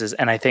lot of places.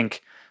 And I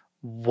think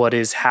what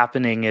is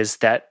happening is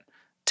that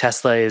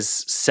Tesla is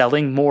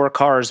selling more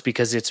cars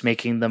because it's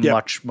making them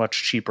much,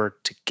 much cheaper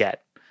to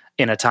get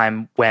in a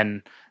time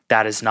when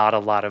that is not a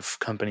lot of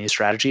company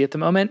strategy at the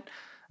moment,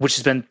 which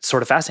has been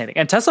sort of fascinating.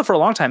 And Tesla for a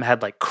long time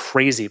had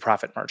crazy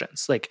profit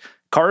margins. Like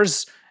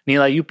cars,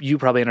 Nilay, you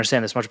probably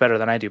understand this much better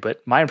than I do,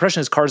 but my impression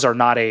is cars are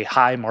not a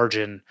high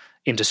margin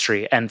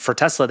industry. And for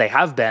Tesla, they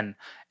have been,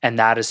 and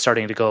that is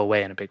starting to go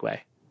away in a big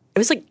way. It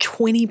was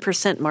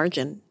 20%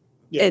 margin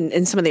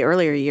in some of the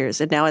earlier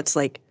years, and now it's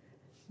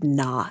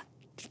not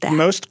that.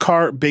 Most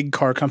big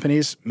car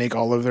companies make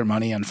all of their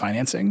money on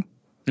financing.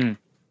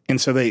 And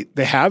so they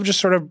have just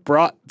sort of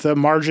brought the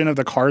margin of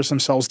the cars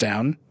themselves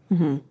down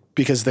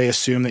because they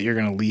assume that you're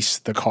going to lease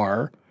the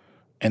car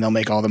and they'll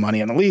make all the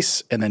money on the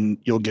lease, and then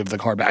you'll give the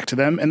car back to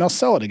them and they'll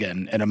sell it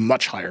again at a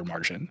much higher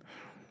margin.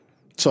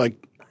 So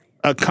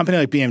a company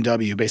like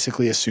BMW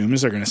basically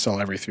assumes they're going to sell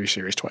every 3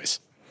 Series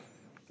twice.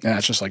 And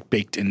that's just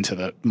baked into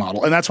the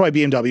model. And that's why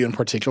BMW in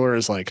particular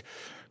is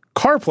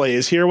CarPlay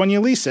is here when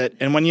you lease it,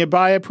 and when you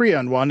buy a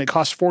pre-owned one, it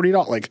costs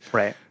 $40.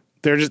 Right.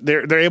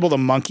 They're able to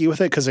monkey with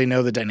it because they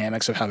know the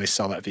dynamics of how they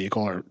sell that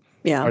vehicle are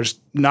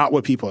just not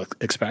what people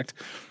expect.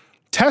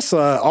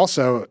 Tesla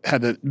also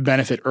had the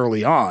benefit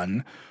early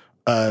on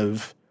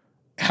of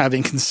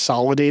having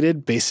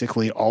consolidated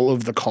basically all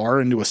of the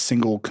car into a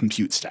single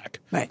compute stack.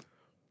 Right.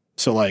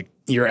 So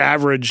your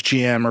average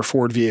GM or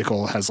Ford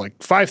vehicle has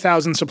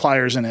 5,000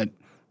 suppliers in it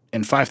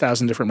and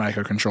 5,000 different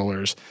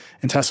microcontrollers.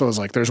 And Tesla was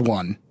there's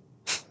one.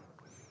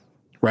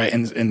 Right.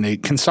 And they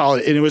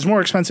consolidated. And it was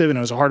more expensive and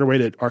it was a harder way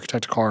to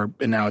architect a car.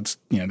 And now it's,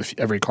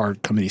 every car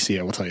company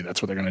CEO will tell you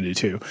that's what they're going to do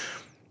too.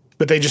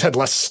 But they just had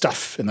less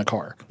stuff in the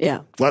car.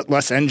 Yeah.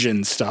 Less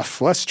engine stuff,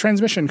 less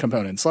transmission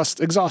components, less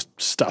exhaust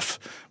stuff,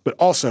 but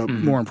also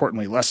more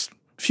importantly,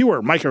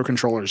 fewer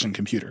microcontrollers and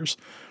computers.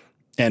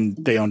 And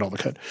they owned all the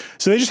code.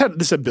 So they just had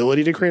this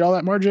ability to create all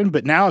that margin.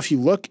 But now if you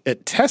look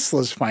at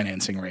Tesla's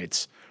financing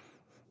rates,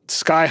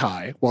 sky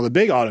high, while the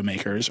big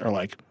automakers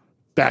are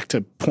back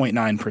to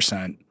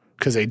 0.9%.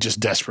 Because they just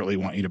desperately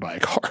want you to buy a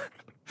car,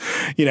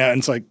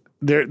 and it's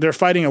they're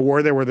fighting a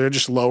war there where they're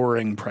just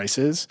lowering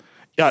prices.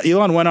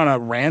 Elon went on a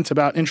rant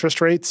about interest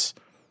rates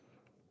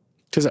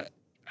because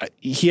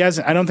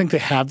I don't think they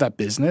have that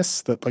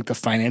business, that the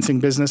financing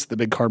business the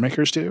big car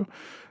makers do.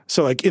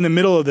 So in the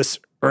middle of this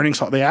earnings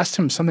call, they asked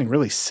him something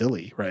really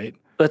silly, right?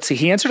 Let's see.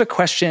 He answered a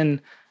question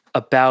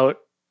about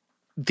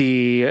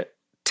the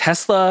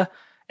Tesla.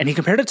 And he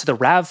compared it to the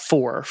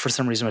RAV4 for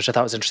some reason, which I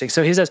thought was interesting.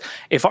 So he says,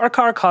 if our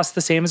car costs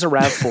the same as a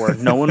RAV4,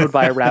 no one would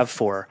buy a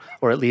RAV4,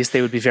 or at least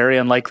they would be very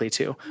unlikely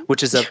to,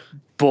 which is a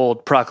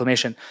bold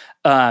proclamation.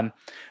 But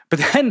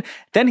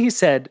then he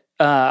said,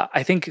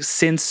 I think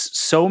since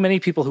so many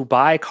people who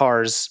buy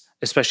cars,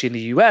 especially in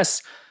the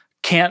US,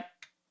 can't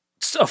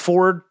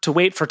afford to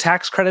wait for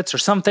tax credits or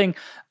something,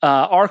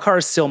 our car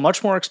is still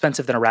much more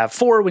expensive than a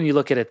RAV4 when you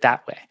look at it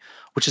that way,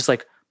 which is I'm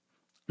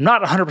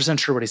not 100%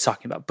 sure what he's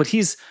talking about, but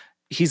he's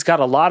got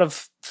a lot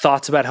of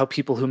thoughts about how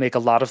people who make a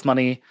lot of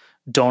money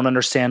don't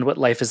understand what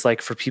life is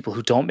like for people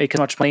who don't make as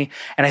much money.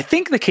 And I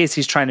think the case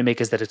he's trying to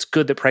make is that it's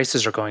good that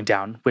prices are going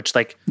down, which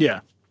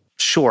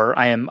sure,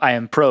 I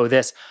am pro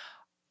this.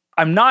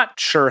 I'm not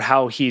sure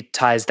how he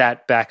ties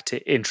that back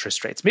to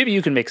interest rates. Maybe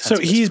you can make sense.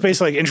 So he's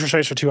basically interest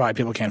rates are too high,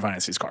 people can't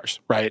finance these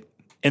cars, right?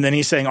 And then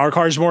he's saying our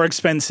car's more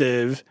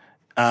expensive,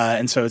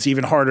 and so it's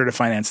even harder to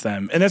finance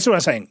them. And that's what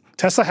I'm saying.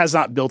 Tesla has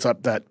not built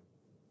up that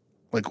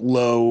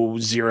low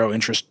zero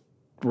interest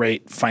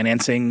rate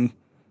financing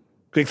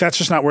Like, that's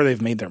just not where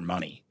they've made their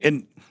money.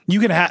 And you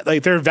can have,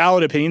 like, there are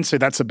valid opinions say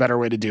that's a better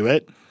way to do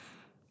it.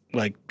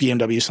 Like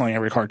BMW selling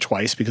every car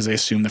twice because they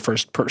assume the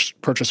first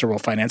purchaser will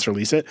finance or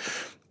lease it.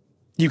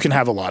 You can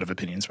have a lot of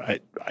opinions,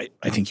 but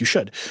I think you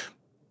should.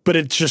 But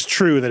it's just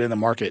true that in the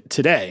market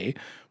today,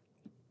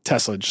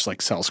 Tesla just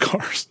like sells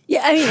cars.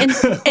 Yeah, I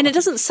mean, and it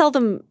doesn't sell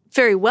them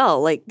very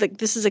well. Like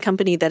this is a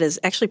company that is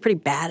actually pretty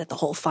bad at the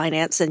whole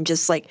finance and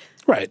just like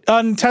right.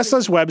 On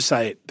Tesla's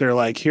website, they're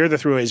like, here are the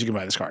three ways you can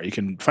buy this car. You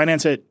can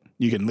finance it,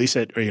 you can lease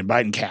it, or you can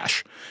buy it in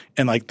cash.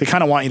 And like they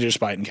kind of want you to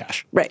just buy it in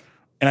cash. Right.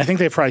 And I think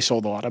they've probably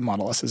sold a lot of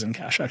Model S's in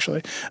cash,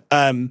 actually.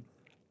 And,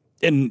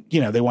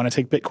 you know, they want to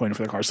take Bitcoin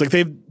for the cars. Like,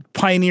 they've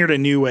pioneered a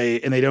new way,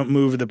 and they don't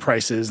move the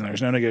prices, and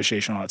there's no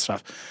negotiation, all that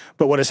stuff.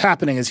 But what is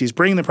happening is he's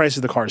bringing the prices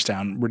of the cars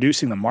down,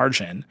 reducing the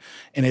margin,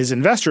 and his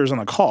investors on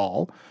the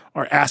call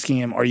are asking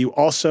him, are you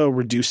also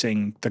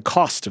reducing the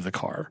cost of the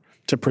car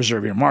to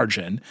preserve your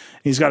margin? And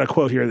he's got a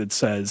quote here that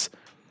says,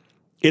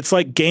 it's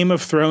like Game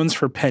of Thrones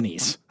for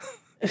pennies.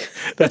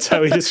 That's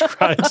how he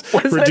describes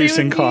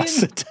reducing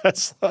costs at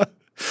Tesla.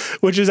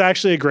 Which is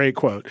actually a great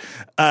quote.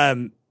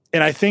 And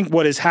I think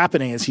what is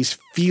happening is he's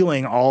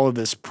feeling all of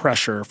this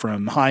pressure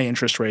from high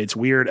interest rates,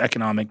 weird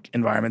economic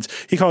environments.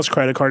 He calls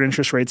credit card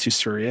interest rates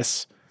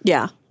usurious.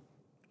 Yeah.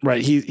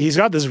 Right. He's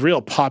got this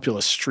real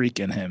populist streak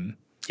in him.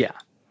 Yeah.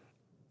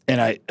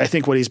 And I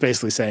think what he's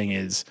basically saying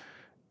is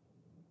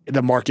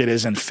the market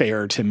isn't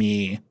fair to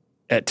me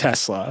at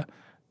Tesla.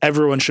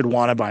 Everyone should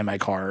want to buy my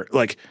car.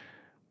 Like,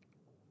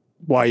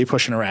 why are you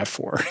pushing a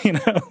RAV4? You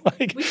know,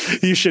 like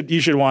you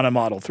should want a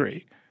Model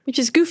 3. Which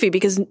is goofy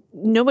because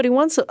nobody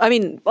wants – I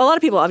mean, a lot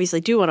of people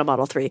obviously do want a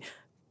Model 3,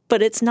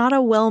 but it's not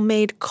a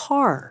well-made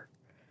car.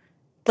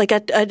 Like a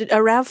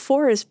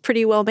RAV4 is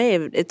pretty well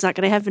made. It's not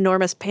going to have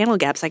enormous panel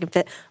gaps I can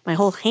fit my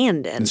whole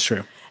hand in. It's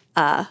true.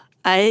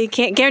 I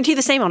can't guarantee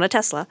the same on a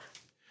Tesla.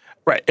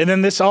 Right. And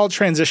then this all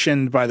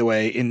transitioned, by the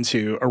way,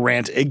 into a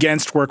rant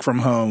against work from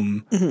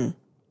home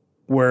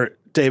where,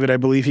 David, I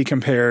believe he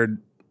compared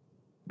 –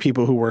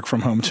 people who work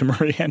from home to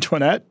Marie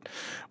Antoinette,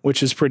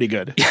 which is pretty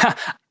good. Yeah,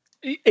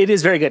 it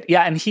is very good.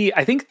 Yeah, and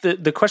I think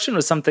the question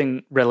was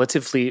something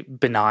relatively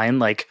benign,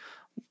 like,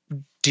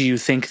 do you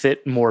think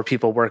that more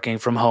people working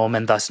from home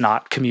and thus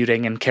not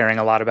commuting and caring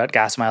a lot about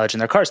gas mileage in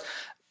their cars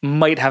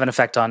might have an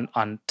effect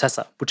on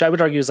Tesla, which I would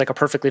argue is like a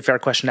perfectly fair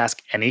question to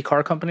ask any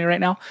car company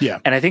right now. Yeah.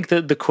 And I think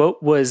the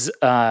quote was,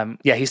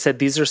 he said,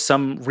 these are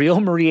some real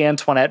Marie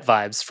Antoinette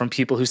vibes from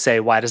people who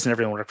say, why doesn't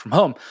everyone work from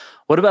home?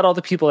 What about all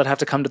the people that have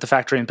to come to the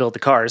factory and build the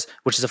cars,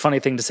 which is a funny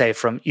thing to say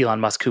from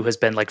Elon Musk, who has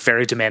been like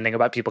very demanding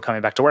about people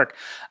coming back to work.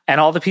 And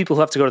all the people who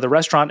have to go to the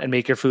restaurant and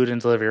make your food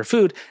and deliver your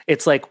food.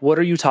 It's like, what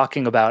are you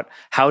talking about?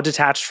 How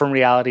detached from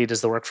reality does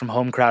the work from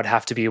home crowd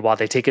have to be while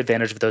they take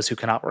advantage of those who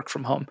cannot work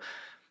from home?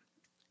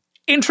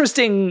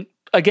 Interesting,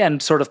 again,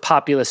 sort of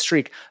populist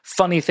streak.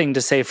 Funny thing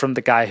to say from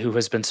the guy who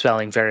has been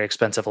selling very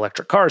expensive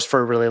electric cars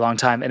for a really long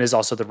time and is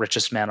also the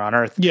richest man on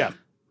earth. Yeah.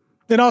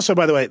 And also,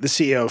 by the way, the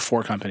CEO of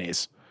 4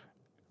 companies.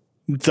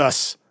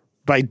 Thus,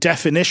 by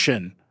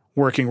definition,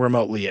 working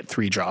remotely at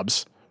 3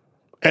 jobs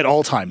at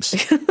all times.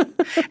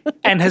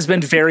 And has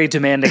been very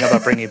demanding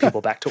about bringing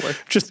people back to work.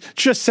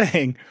 Just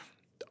saying,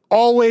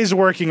 always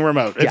working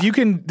remote. Yeah. If you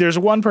can, there's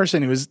one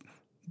person who is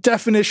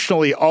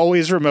definitionally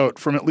always remote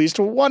from at least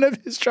one of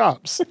his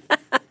jobs.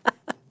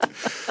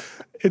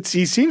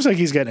 He seems like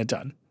he's getting it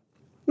done.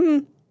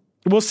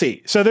 We'll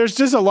see. So there's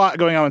just a lot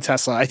going on with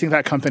Tesla. I think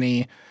that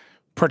company,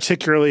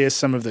 particularly as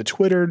some of the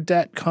Twitter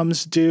debt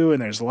comes due,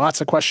 and there's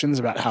lots of questions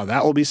about how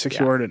that will be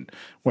secured and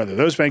whether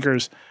those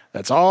bankers,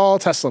 that's all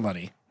Tesla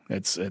money.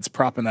 It's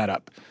propping that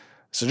up.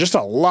 So just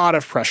a lot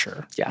of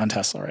pressure on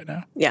Tesla right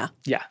now. Yeah.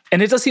 Yeah.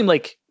 And it does seem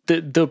like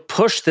the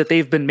push that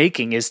they've been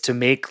making is to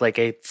make like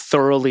a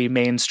thoroughly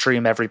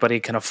mainstream, everybody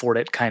can afford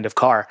it kind of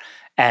car.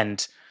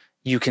 And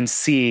you can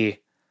see,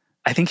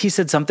 I think he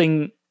said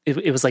something,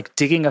 it was like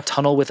digging a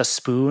tunnel with a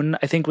spoon,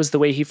 I think was the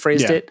way he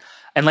phrased it.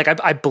 And like,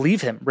 I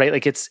believe him, right?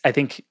 Like I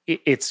think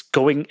it's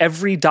going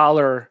every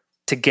dollar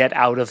to get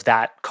out of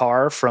that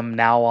car from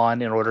now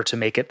on in order to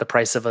make it the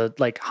price of a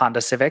like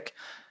Honda Civic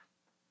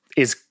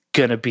is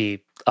going to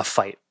be a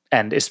fight.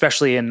 And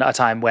especially in a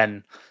time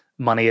when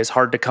money is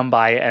hard to come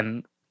by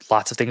and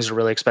lots of things are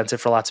really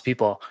expensive for lots of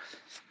people,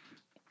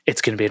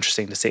 it's going to be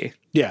interesting to see.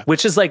 Yeah.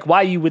 Which is like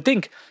why you would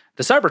think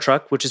the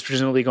Cybertruck, which is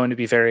presumably going to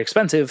be very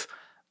expensive,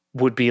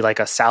 would be like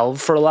a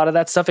salve for a lot of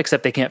that stuff,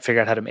 except they can't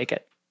figure out how to make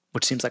it,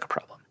 which seems like a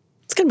problem.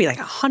 It's going to be like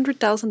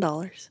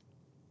 $100,000,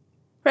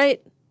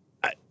 right?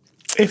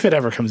 If it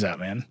ever comes out,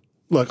 man.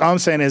 Look, all I'm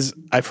saying is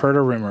I've heard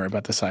a rumor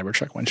about the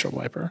Cybertruck windshield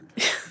wiper.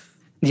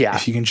 Yeah.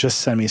 If you can just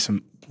send me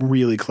some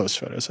really close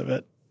photos of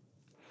it.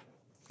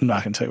 I'm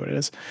not going to tell you what it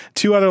is.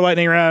 2 other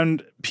lightning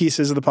round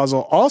pieces of the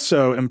puzzle,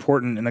 also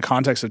important in the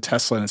context of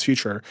Tesla and its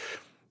future.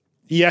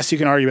 Yes, you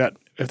can argue about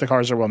if the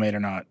cars are well made or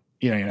not.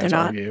 You don't have to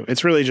argue.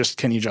 It's really just,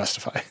 can you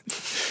justify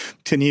it?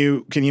 Can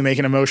you make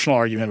an emotional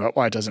argument about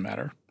why it doesn't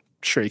matter?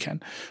 Sure you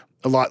can.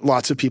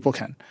 Lots of people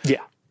can.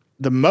 Yeah.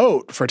 The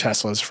moat for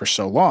Teslas for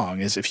so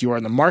long is if you are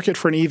in the market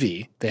for an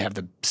EV, they have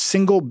the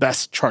single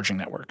best charging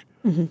network.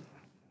 Mm-hmm.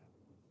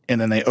 And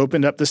then they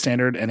opened up the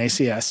standard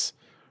NACS.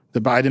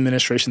 The Biden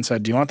administration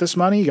said, do you want this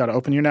money? You got to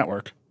open your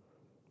network.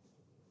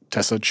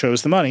 Tesla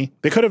chose the money.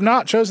 They could have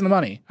not chosen the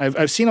money.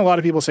 I've seen a lot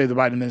of people say the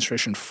Biden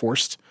administration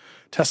forced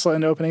Tesla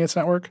into opening its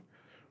network.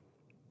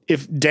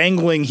 If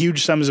dangling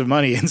huge sums of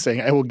money and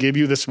saying, I will give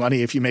you this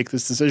money if you make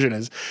this decision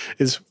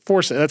is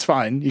forced, that's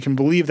fine. You can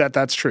believe that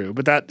that's true.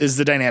 But that is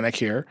the dynamic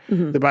here.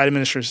 The Biden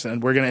administration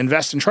said, we're going to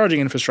invest in charging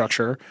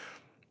infrastructure.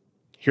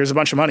 Here's a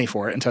bunch of money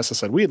for it. And Tesla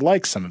said, we'd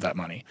like some of that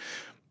money.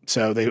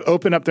 So they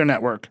open up their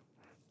network.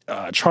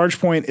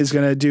 ChargePoint is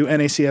going to do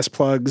NACS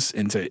plugs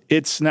into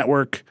its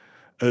network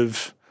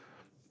of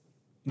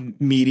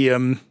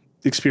medium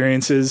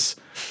experiences.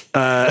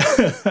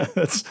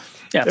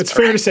 It's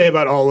fair to say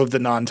about all of the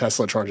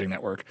non-Tesla charging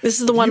network. This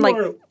is the one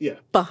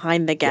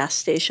behind the gas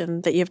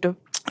station that you have to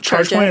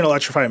charge ChargePoint and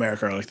Electrify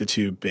America are like the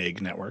two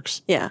big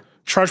networks. Yeah.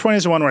 ChargePoint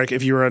is the one where like,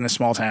 if you were in a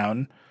small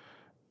town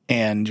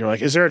and you're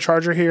like, is there a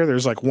charger here?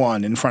 There's like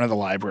one in front of the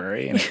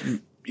library. And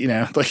it, you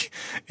know, like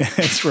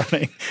it's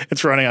running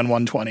on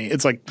 120.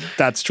 It's like,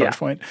 that's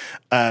ChargePoint.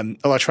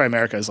 Electrify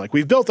America is like,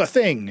 we've built a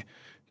thing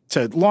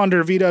to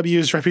launder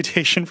VW's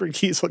reputation for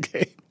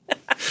Dieselgate.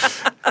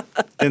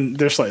 And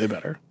they're slightly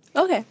better.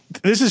 Okay.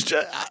 This is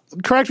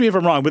correct me if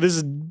I'm wrong, but this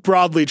is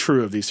broadly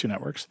true of these two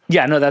networks.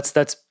 Yeah, no, that's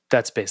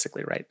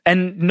basically right.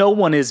 And no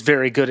one is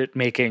very good at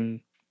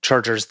making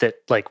chargers that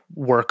like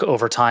work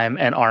over time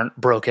and aren't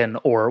broken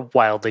or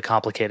wildly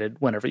complicated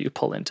whenever you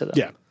pull into them.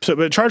 Yeah. So,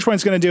 but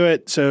ChargePoint's going to do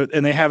it. So,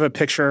 and they have a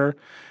picture.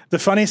 The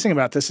funniest thing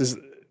about this is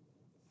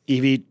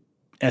EV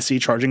SE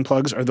charging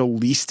plugs are the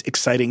least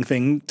exciting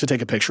thing to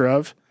take a picture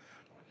of,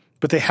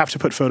 but they have to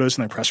put photos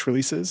in their press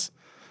releases.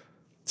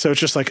 So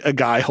it's just like a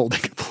guy holding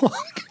a plug.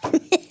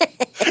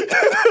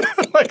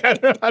 Like, I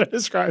don't know how to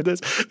describe this.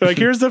 They're like,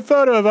 here's the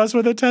photo of us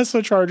with a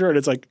Tesla charger. And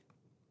it's like,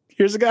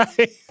 here's a guy.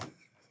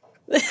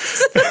 The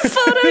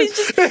photo is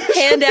just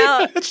hand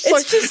out. It's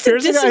just a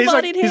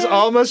disembodied hand. He's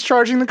almost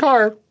charging the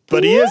car,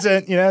 but he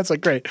isn't. You know, it's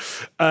like, great.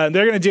 They're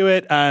going to do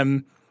it.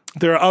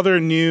 There are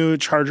other new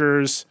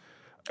chargers.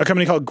 A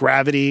company called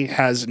Gravity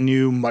has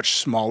new, much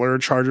smaller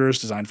chargers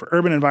designed for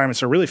urban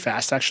environments. They're really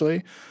fast,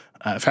 actually.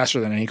 Faster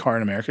than any car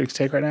in America can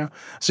take right now.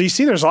 So you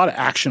see there's a lot of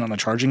action on the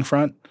charging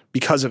front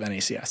because of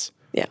NACS.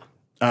 Yeah.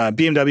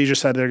 BMW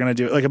just said they're going to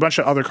do it. Like a bunch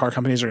of other car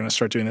companies are going to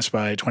start doing this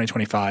by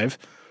 2025.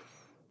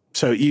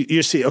 So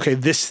you see, okay,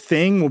 this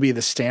thing will be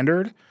the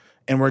standard,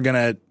 and we're going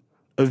to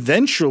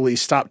eventually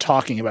stop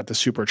talking about the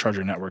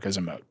supercharger network as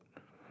a mode.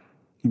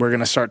 We're going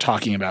to start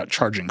talking about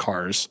charging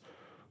cars.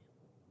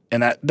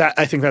 And that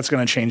I think that's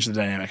going to change the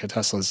dynamic of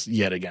Tesla's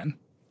yet again.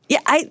 Yeah,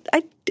 I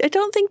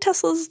don't think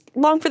Tesla's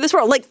long for this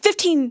world. Like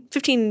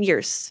 15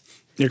 years.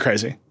 You're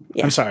crazy.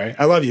 Yeah. I'm sorry.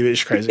 I love you, but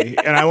you're crazy.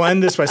 And I will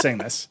end this by saying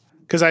this,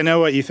 because I know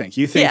what you think.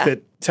 You think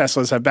that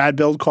Teslas have bad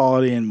build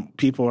quality and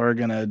people are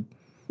going to,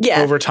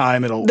 over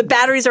time, the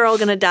batteries are all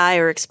going to die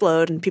or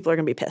explode and people are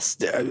going to be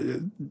pissed.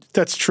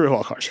 That's true of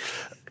all cars.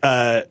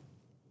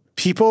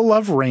 People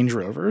love Range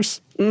Rovers.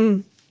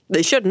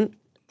 They shouldn't.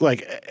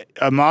 Like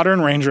a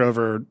modern Range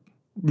Rover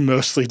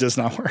mostly does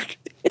not work.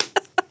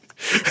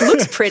 It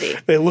looks pretty.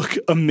 They look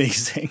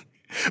amazing.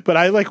 But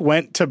I like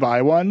went to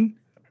buy one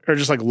or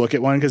just like look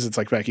at one because it's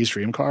like Becky's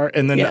dream car.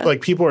 And then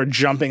like people are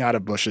jumping out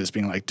of bushes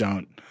being like,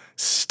 don't,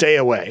 stay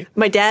away.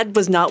 My dad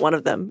was not one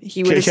of them.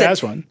 He would have said,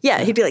 has one.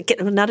 Yeah, he'd be like,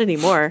 not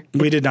anymore.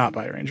 We did not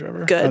buy a Range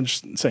Rover. Good. I'm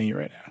just saying you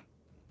right now.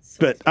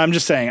 But I'm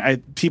just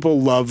saying,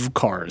 people love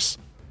cars.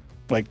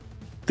 Like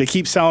they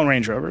keep selling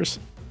Range Rovers.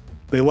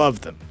 They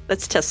love them.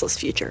 That's Tesla's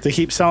future. They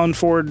keep selling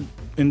Ford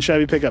and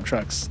Chevy pickup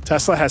trucks.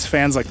 Tesla has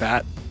fans like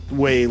that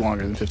way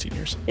longer than 15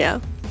 years. Yeah.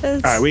 All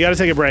right, we got to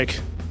take a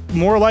break.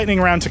 More lightning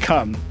round to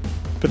come,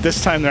 but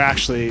this time they're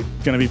actually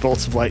going to be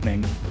bolts of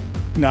lightning,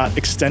 not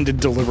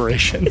extended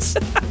deliberations.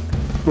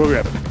 We'll be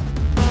right back.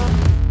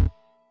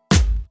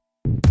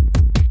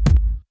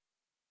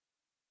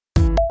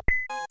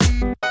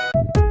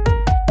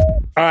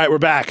 All right, we're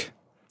back.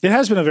 It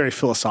has been a very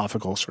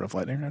philosophical sort of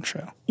lightning round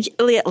show.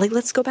 Yeah, like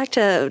let's go back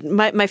to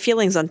my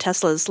feelings on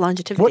Tesla's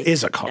longevity. What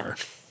is a car?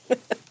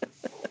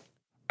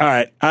 All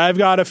right, I've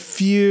got a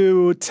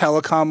few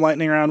telecom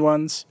lightning round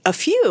ones. A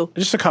few?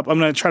 Just a couple. I'm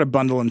going to try to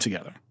bundle them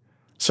together.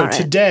 So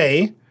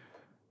today,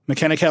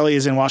 McKenna Kelly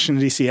is in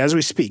Washington, D.C. as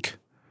we speak,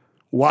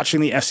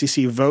 watching the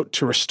FCC vote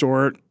to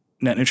restore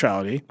net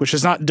neutrality, which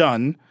is not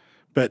done,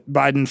 but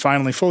Biden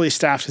finally fully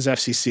staffed his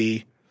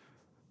FCC.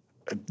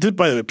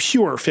 By the way,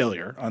 pure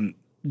failure on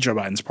Joe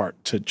Biden's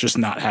part to just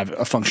not have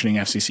a functioning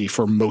FCC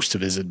for most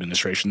of his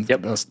administration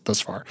thus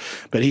far.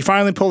 But he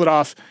finally pulled it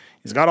off.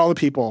 He's got all the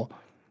people.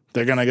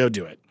 They're going to go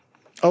do it.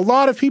 A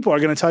lot of people are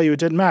going to tell you it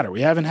didn't matter.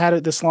 We haven't had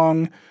it this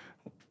long.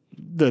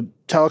 The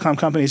telecom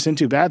companies didn't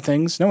do bad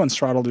things. No one's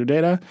throttled their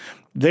data.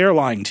 They're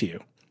lying to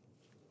you.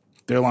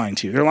 They're lying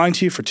to you. They're lying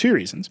to you for two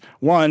reasons.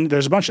 One,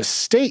 there's a bunch of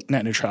state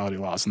net neutrality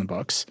laws in the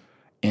books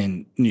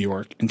in New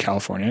York and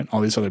California and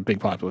all these other big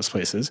populous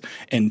places.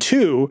 And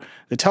two,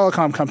 the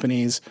telecom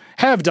companies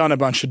have done a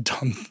bunch of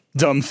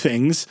dumb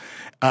things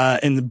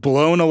and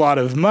blown a lot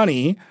of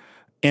money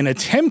and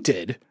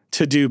attempted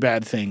to do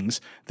bad things.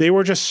 They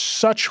were just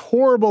such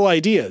horrible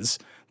ideas.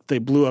 They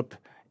blew up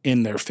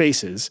in their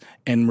faces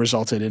and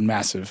resulted in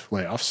massive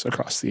layoffs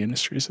across the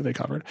industries that they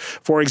covered.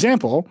 For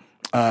example,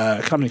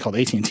 a company called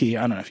AT&T,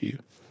 I don't know if you...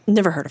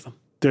 Never heard of them.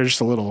 They're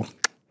just a little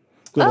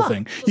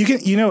thing.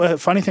 A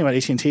funny thing about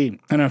AT&T, I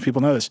don't know if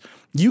people know this,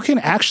 you can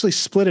actually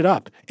split it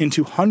up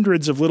into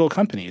hundreds of little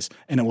companies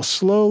and it will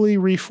slowly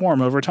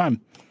reform over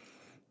time.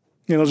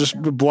 It'll just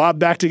blob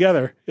back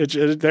together.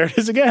 There it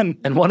is again.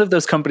 And one of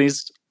those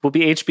companies will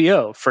be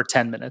HBO for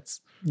 10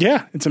 minutes.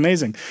 Yeah, it's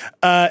amazing.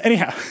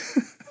 Anyhow...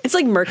 It's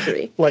like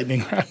Mercury.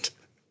 Lightning round.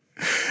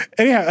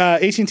 Anyhow,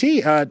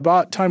 AT&T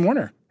bought Time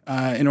Warner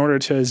in order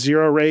to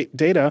zero-rate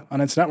data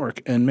on its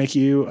network and make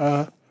you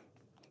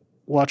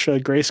watch a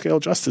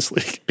grayscale Justice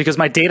League. Because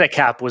my data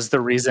cap was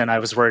the reason I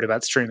was worried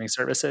about streaming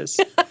services.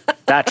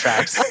 That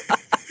tracks.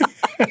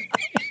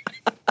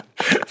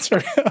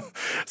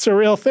 It's a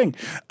real thing.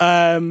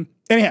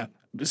 Anyhow,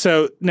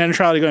 so net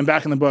neutrality going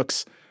back in the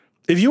books.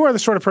 If you are the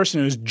sort of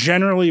person who's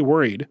generally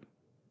worried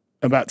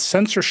about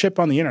censorship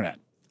on the internet,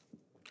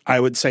 I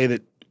would say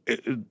that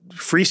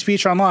free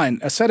speech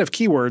online, a set of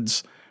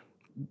keywords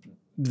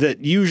that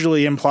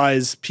usually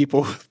implies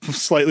people with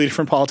slightly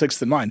different politics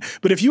than mine.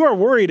 But if you are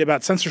worried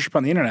about censorship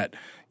on the internet,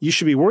 you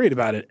should be worried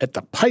about it at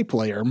the pipe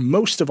layer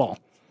most of all,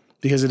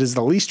 because it is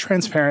the least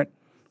transparent,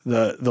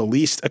 the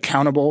least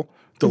accountable,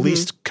 the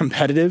least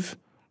competitive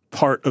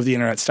part of the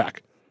internet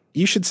stack.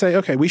 You should say,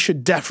 okay, we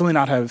should definitely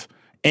not have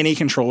any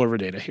control over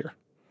data here.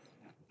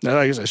 Now,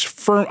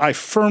 I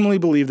firmly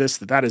believe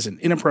that is an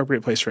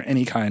inappropriate place for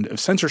any kind of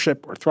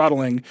censorship or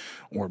throttling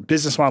or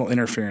business model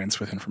interference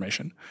with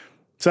information.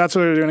 So that's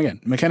what we're doing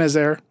again. McKenna's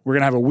there. We're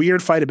going to have a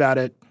weird fight about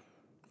it.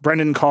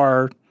 Brendan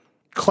Carr,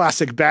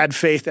 classic bad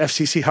faith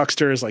FCC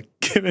huckster, is like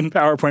giving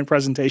PowerPoint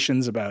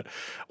presentations about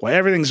why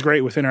everything's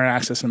great with internet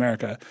access in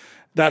America.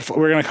 That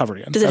we're going to cover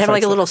again. Does it have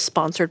like a little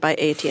sponsored by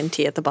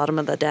AT&T at the bottom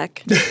of the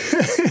deck?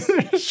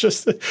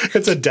 It's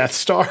a Death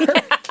Star.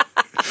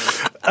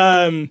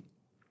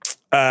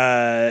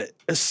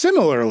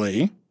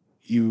 Similarly,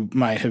 you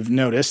might have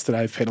noticed that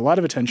I've paid a lot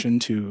of attention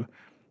to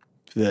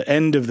the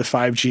end of the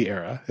 5G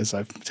era, as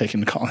I've taken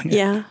to calling it.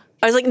 Yeah.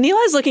 I was like,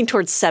 Neli's looking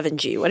towards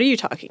 7G. What are you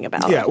talking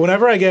about? Yeah.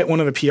 Whenever I get one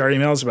of the PR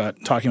emails about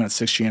talking about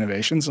 6G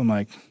innovations, I'm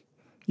like,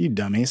 you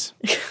dummies.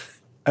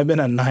 I've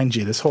been on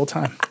 9G this whole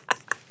time.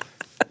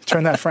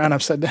 Turn that frown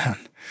upside down.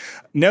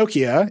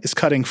 Nokia is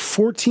cutting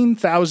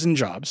 14,000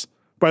 jobs.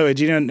 By the way,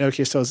 do you know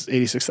Nokia still has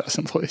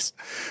 86,000 employees?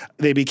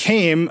 They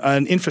became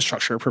an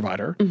infrastructure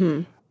provider,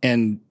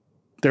 and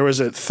there was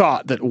a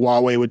thought that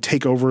Huawei would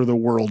take over the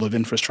world of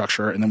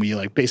infrastructure, and then we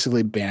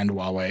basically banned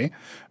Huawei.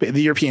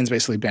 The Europeans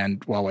basically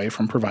banned Huawei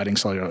from providing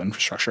cellular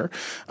infrastructure.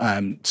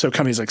 So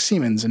companies like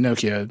Siemens and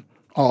Nokia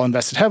all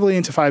invested heavily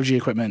into 5G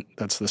equipment.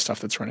 That's the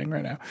stuff that's running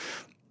right now.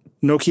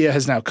 Nokia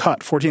has now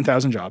cut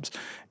 14,000 jobs.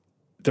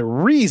 The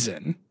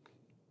reason...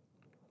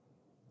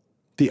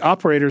 the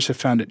operators have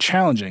found it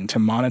challenging to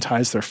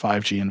monetize their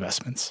 5G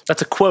investments.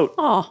 That's a quote.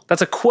 Oh.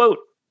 That's a quote.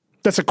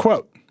 That's a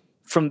quote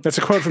from the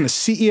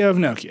CEO of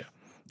Nokia.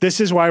 This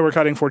is why we're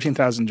cutting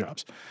 14,000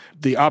 jobs.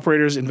 The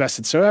operators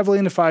invested so heavily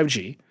into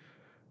 5G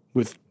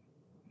with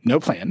no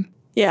plan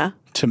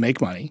to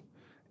make money.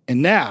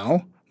 And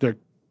now they're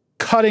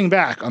cutting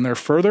back on their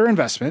further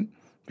investment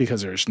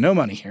because there's no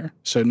money here.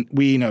 So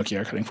we,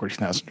 Nokia, are cutting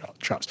 14,000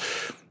 jobs.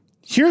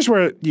 Here's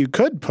where you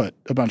could put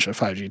a bunch of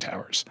 5G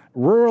towers.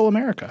 Rural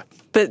America.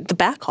 But the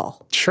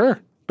backhaul. Sure.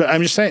 But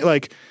I'm just saying,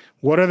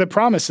 what are the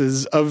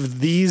promises of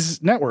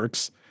these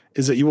networks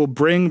is that you will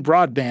bring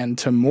broadband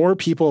to more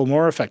people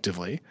more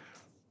effectively.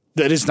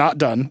 That is not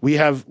done. We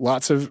have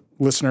lots of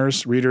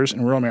listeners, readers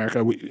in rural America.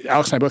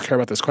 Alex and I both care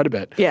about this quite a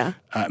bit. Yeah.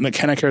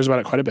 McKenna cares about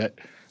it quite a bit.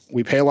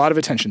 We pay a lot of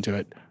attention to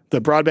it. The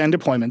broadband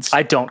deployments.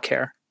 I don't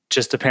care,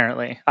 just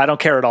apparently. I don't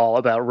care at all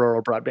about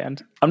rural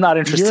broadband. I'm not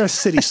interested. You're a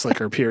city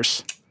slicker,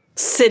 Pierce.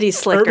 City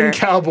slicker. Urban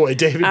cowboy,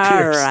 David Pierce.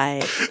 All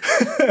right.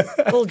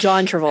 Little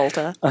John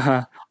Travolta.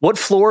 Uh-huh. What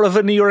floor of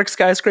a New York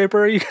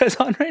skyscraper are you guys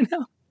on right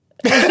now?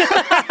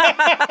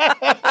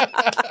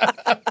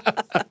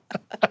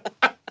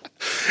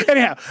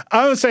 Anyhow,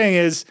 all I'm saying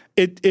is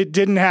it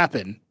didn't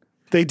happen.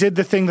 They did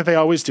the thing that they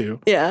always do.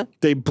 Yeah.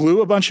 They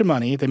blew a bunch of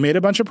money. They made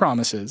a bunch of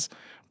promises.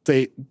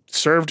 They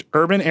served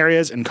urban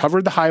areas and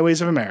covered the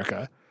highways of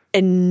America.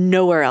 And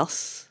nowhere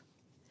else.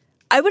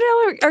 I would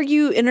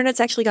argue internet's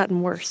actually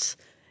gotten worse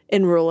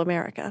in rural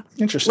America.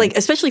 Interesting.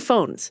 Especially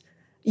phones.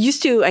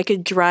 Used to, I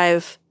could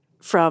drive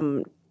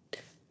from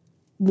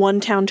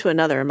one town to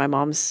another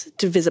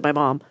to visit my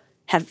mom,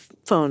 have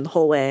phone the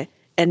whole way.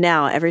 And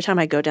now every time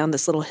I go down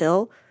this little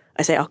hill,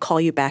 I say, I'll call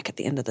you back at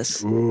the end of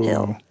this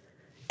hill.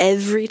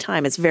 Every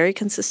time. It's very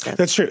consistent.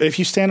 That's true. If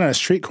you stand on a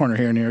street corner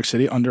here in New York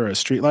City under a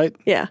street light,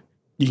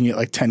 you can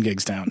get 10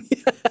 gigs down.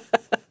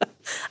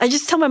 I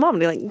just tell my mom,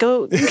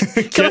 go up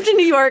to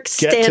New York,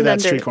 stand get to that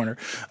under. Street corner.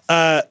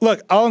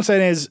 Look, all I'm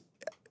saying is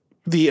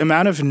the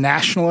amount of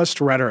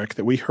nationalist rhetoric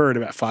that we heard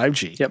about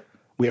 5G. Yep.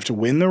 We have to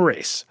win the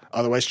race.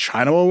 Otherwise,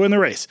 China will win the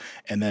race.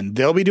 And then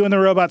they'll be doing the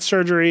robot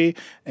surgery,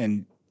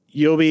 and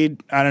you'll be,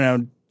 I don't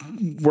know,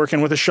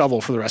 working with a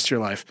shovel for the rest of your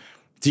life.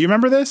 Do you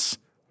remember this?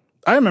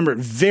 I remember it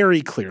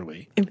very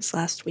clearly. It was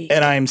last week.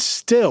 And I'm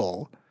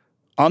still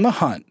on the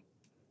hunt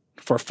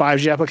for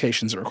 5G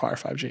applications that require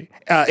 5G.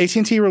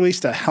 AT&T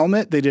released a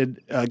helmet. They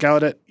did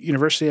Gallaudet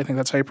University. I think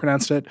that's how you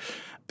pronounced it.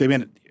 They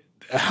made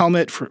a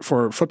helmet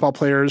for football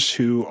players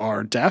who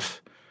are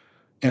deaf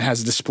and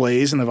has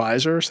displays in the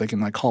visor so they can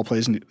like call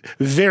plays.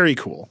 Very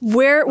cool.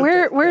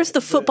 Where's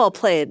the football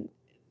played?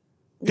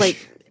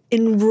 Like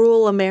in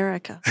rural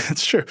America.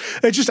 It's true.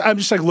 I'm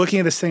just like looking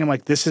at this thing. I'm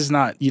like, this is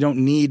not, you don't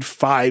need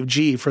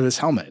 5G for this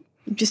helmet.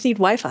 You just need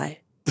Wi-Fi.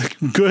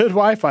 Good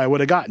Wi-Fi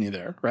would have gotten you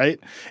there, right?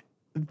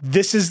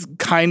 This is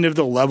kind of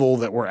the level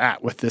that we're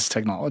at with this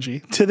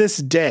technology. To this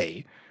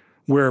day,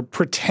 we're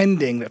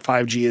pretending that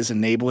 5G is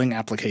enabling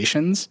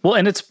applications. Well,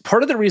 and it's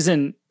part of the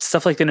reason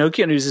stuff like the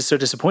Nokia news is so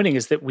disappointing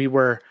is that we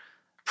were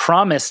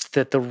promised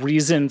that the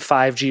reason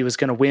 5G was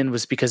going to win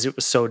was because it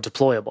was so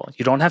deployable.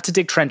 You don't have to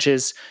dig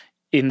trenches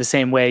in the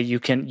same way. You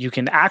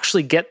can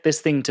actually get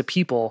this thing to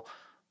people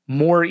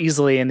more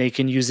easily, and they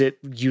can use it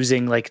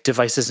using like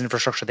devices and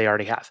infrastructure they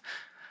already have.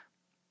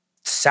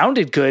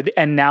 Sounded good,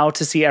 and now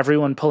to see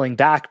everyone pulling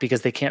back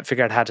because they can't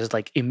figure out how to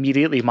like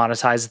immediately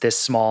monetize this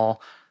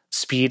small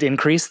speed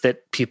increase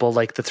that people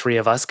like the three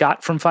of us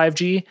got from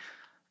 5G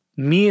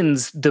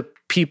means the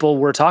people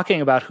we're talking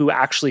about who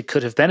actually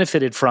could have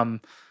benefited from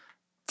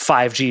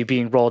 5G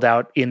being rolled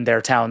out in their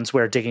towns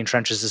where digging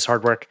trenches is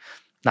hard work,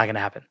 not going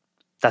to happen.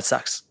 That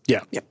sucks.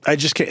 Yeah. Yep. I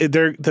just can't.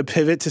 The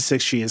pivot to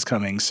 6G is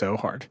coming so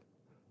hard.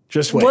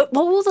 Just wait. What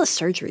will the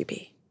surgery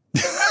be?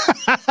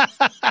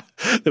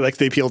 They're like,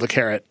 they peeled a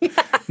carrot.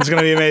 It's going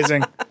to be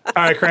amazing. All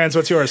right, Crayons,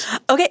 what's yours?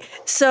 Okay,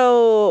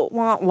 so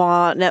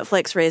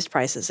Netflix raised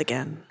prices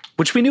again.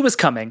 Which we knew was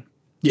coming.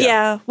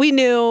 Yeah, we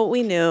knew.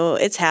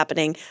 It's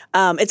happening.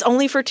 It's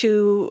only for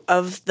two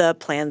of the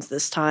plans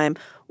this time.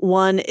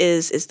 One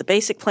is the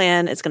basic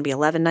plan. It's going to be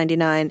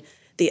 $11.99.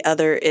 The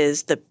other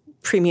is the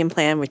premium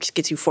plan, which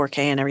gets you 4K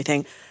and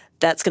everything.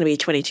 That's going to be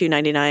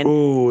 $22.99.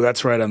 Ooh,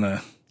 that's right on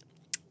the...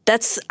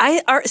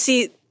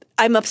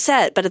 I'm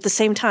upset, but at the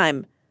same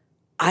time,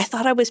 I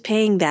thought I was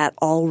paying that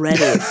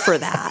already for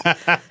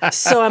that.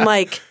 So I'm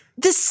like,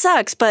 this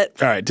sucks, but...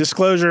 All right,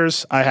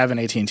 disclosures. I have an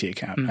AT&T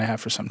account. I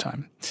have for some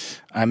time.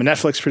 I'm a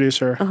Netflix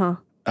producer.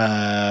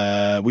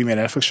 We made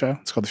a Netflix show.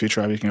 It's called The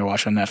Future Of. You can go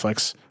watch on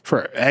Netflix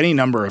for any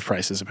number of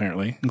prices,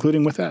 apparently,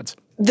 including with ads.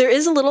 There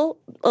is a little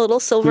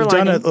silver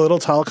lining. We've done a little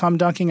telecom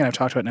dunking, and I've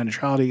talked about net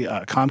neutrality.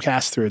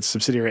 Comcast, through its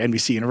subsidiary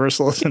NBC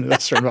Universal, is an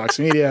investor in Vox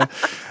Media.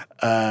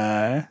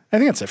 I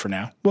think that's it for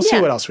now. We'll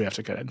see what else we have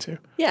to get into.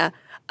 Yeah.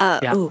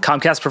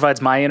 Comcast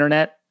provides my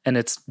internet, and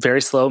it's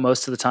very slow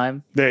most of the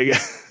time. There you go.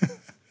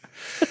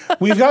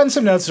 We've gotten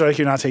some notes that are like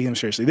you're not taking them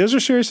seriously. Those are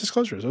serious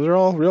disclosures. Those are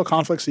all real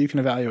conflicts that you can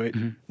evaluate.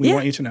 We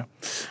want you to know.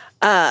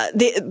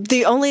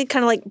 The only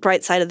kind of like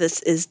bright side of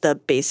this is the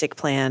basic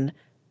plan,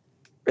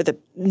 or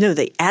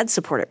the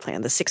ad-supported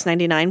plan, the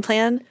 $6.99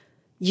 plan.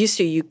 Used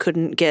to, you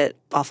couldn't get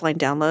offline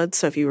downloads,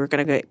 so if you were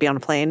going to be on a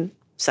plane,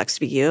 sucks to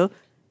be you.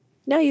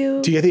 Now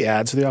you... Do you get the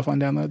ads for the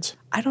offline downloads?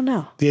 I don't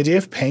know. The idea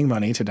of paying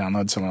money to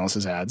download someone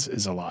else's ads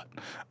is a lot.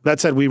 That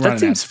said, we run. That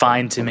seems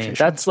fine to me.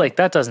 That's like,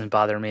 that doesn't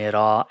bother me at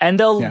all. And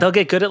they'll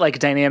get good at like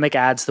dynamic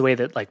ads the way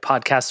that like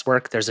podcasts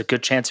work. There's a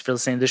good chance if you're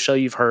listening to this show,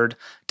 you've heard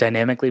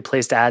dynamically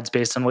placed ads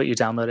based on what you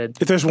downloaded.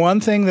 If there's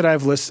one thing that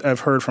I've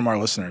heard from our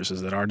listeners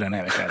is that our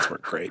dynamic ads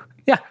work great.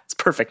 Yeah, it's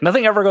perfect.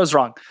 Nothing ever goes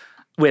wrong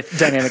with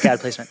dynamic ad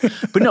placement.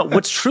 But no,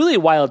 what's truly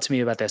wild to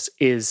me about this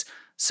is,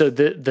 so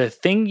the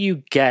thing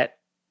you get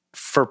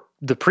for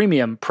the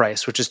premium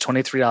price, which is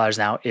 $23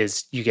 now,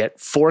 is you get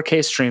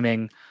 4K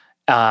streaming,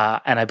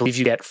 and I believe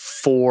you get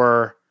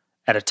 4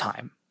 at a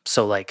time.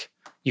 So like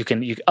you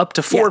up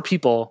to 4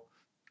 people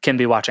can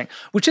be watching,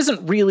 which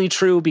isn't really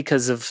true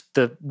because of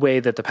the way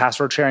that the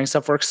password sharing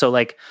stuff works. So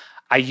like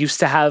I used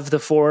to have the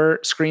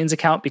 4 screens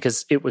account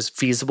because it was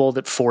feasible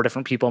that 4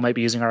 different people might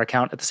be using our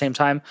account at the same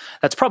time.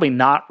 That's probably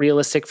not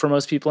realistic for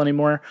most people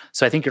anymore.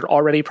 So I think you're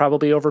already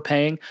probably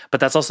overpaying, but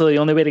that's also the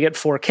only way to get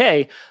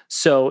 4K.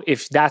 So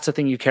if that's a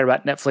thing you care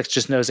about, Netflix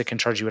just knows it can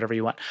charge you whatever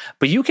you want.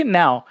 But you can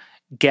now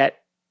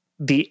get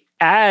the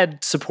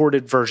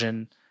ad-supported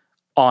version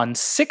on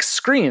 6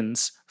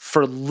 screens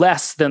for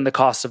less than the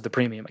cost of the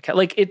premium account.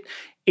 Like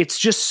it's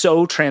just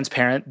so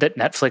transparent that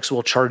Netflix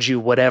will charge you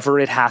whatever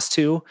it has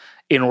to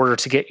in order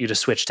to get you to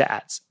switch to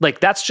ads.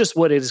 Like that's just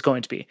what it is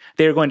going to be.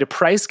 They're going to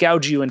price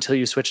gouge you until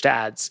you switch to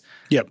ads.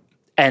 Yep.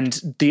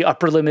 And the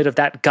upper limit of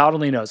that, God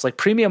only knows. Like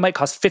premium might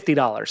cost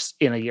 $50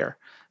 in a year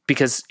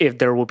because if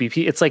there will be,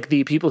 it's like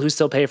the people who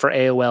still pay for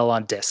AOL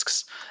on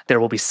discs. There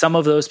will be some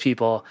of those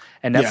people,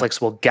 and Netflix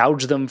will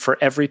gouge them for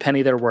every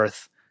penny they're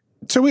worth.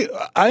 So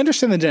I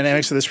understand the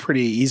dynamics of this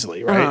pretty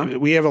easily, right?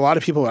 We have a lot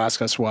of people who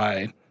ask us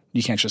why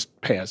you can't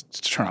just pay us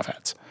to turn off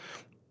ads.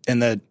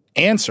 And the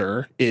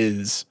answer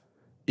is,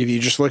 if you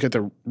just look at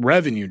the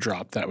revenue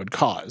drop that would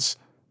cause,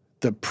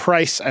 the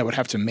price I would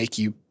have to make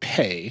you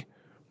pay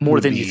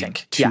more than you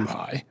think. Too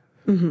high.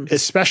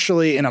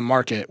 Especially in a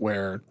market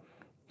where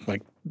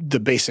like the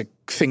basic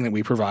thing that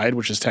we provide,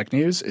 which is tech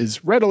news,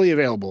 is readily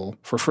available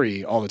for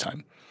free all the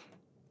time.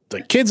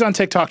 like kids on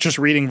TikTok just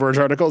reading Verge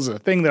articles is a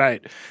thing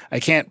that I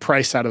can't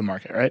price out of the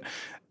market, right?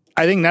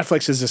 I think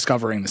Netflix is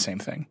discovering the same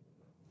thing.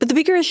 But the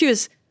bigger issue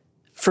is,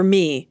 for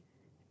me,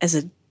 as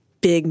a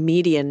big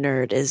media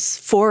nerd, is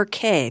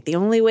 4K. The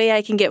only way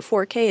I can get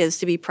 4K is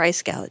to be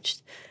price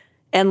gouged.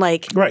 And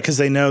like, right, because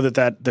they know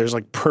that there's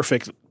like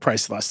perfect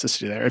price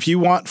elasticity there. If you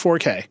want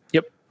 4K,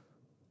 Yep.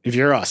 if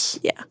you're us,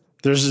 yeah.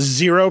 there's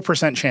a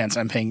 0% chance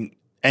I'm paying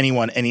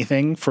anyone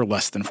anything for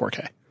less than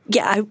 4K.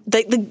 Yeah,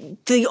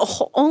 the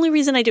only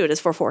reason I do it is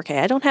for 4K.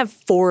 I don't have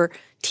 4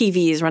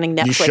 TVs running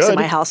Netflix in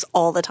my house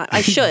all the time.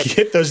 I should.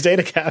 Get those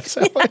data caps,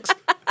 Alex.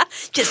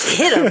 Just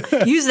hit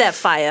them. Use that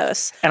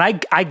Fios. And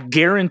I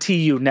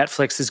guarantee you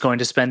Netflix is going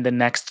to spend the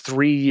next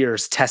 3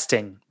 years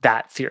testing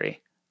that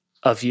theory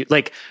of you.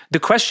 Like, the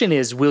question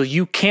is, will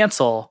you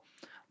cancel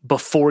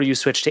before you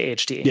switch to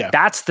HD? Yeah.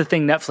 That's the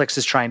thing Netflix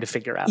is trying to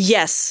figure out.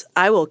 Yes,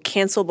 I will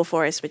cancel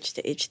before I switch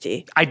to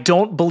HD. I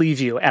don't believe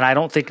you, and I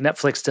don't think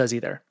Netflix does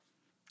either.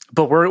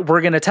 But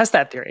we're going to test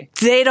that theory.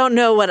 They don't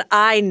know what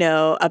I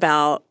know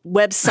about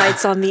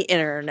websites on the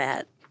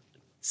internet.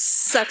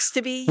 Sucks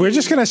to be. We're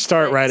just going to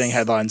start writing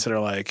headlines that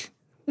are like,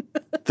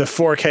 the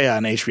 4K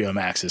on HBO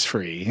Max is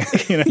free.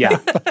 You know? Yeah.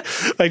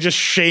 Like just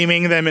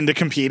shaming them into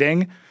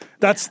competing.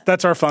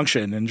 That's our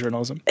function in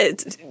journalism.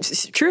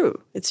 It's true.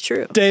 It's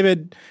true.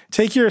 David,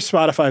 take your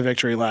Spotify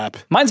victory lap.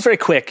 Mine's very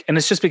quick, and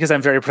it's just because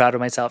I'm very proud of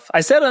myself.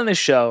 I said on this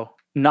show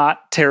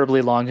not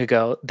terribly long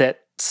ago that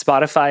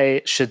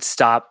Spotify should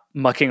stop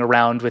mucking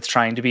around with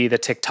trying to be the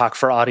TikTok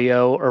for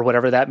audio or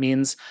whatever that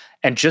means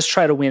and just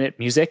try to win at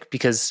music,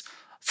 because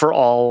for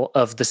all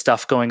of the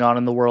stuff going on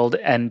in the world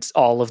and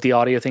all of the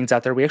audio things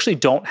out there, we actually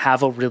don't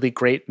have a really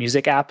great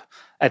music app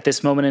at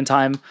this moment in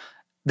time.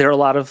 There are a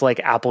lot of like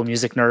Apple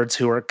Music nerds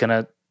who are going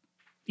to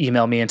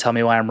email me and tell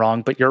me why I'm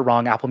wrong, but you're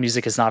wrong. Apple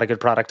Music is not a good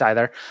product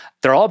either.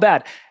 They're all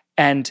bad.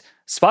 And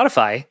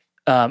Spotify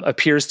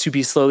appears to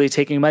be slowly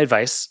taking my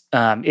advice.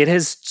 It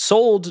has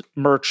sold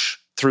merch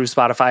through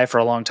Spotify for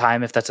a long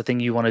time. If that's a thing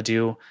you want to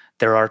do,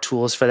 there are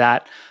tools for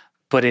that.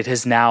 But it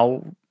is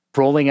now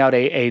rolling out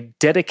a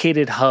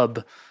dedicated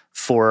hub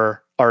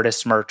for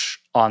artist merch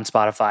on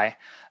Spotify.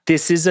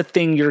 This is a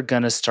thing you're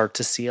going to start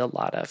to see a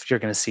lot of. You're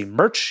going to see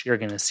merch. You're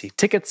going to see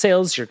ticket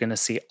sales. You're going to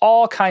see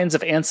all kinds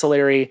of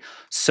ancillary.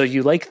 So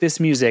you like this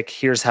music,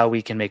 here's how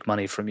we can make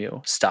money from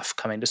you stuff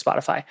coming to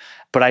Spotify.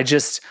 But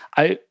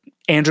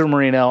Andrew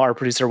Marino, our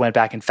producer, went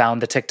back and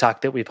found the TikTok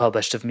that we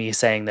published of me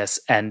saying this.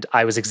 And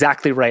I was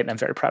exactly right. And I'm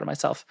very proud of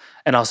myself.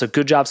 And also,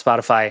 good job,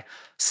 Spotify.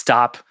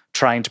 Stop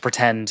trying to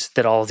pretend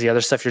that all of the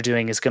other stuff you're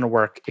doing is going to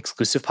work.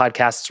 Exclusive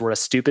podcasts were a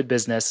stupid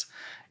business.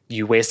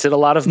 You wasted a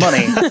lot of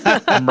money.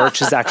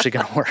 Merch is actually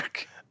going to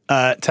work.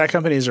 Tech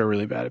companies are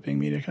really bad at being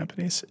media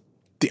companies.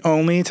 The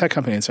only tech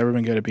company that's ever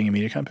been good at being a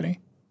media company,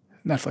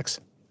 Netflix.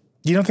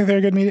 You don't think they're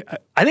a good media?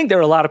 I think there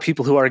are a lot of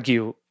people who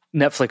argue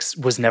Netflix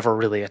was never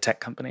really a tech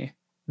company.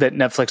 That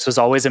Netflix was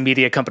always a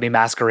media company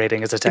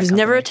masquerading as a tech company. It was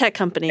never a tech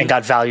company. And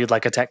got valued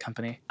like a tech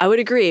company. I would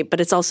agree,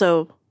 but it's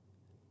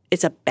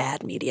a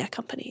bad media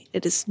company.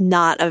 It is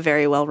not a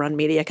very well-run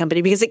media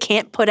company because it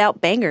can't put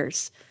out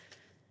bangers.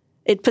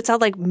 It puts out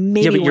like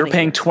maybe Yeah, but you're one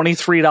paying year.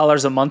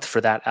 $23 a month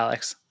for that,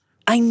 Alex.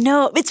 I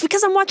know. It's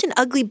because I'm watching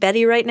Ugly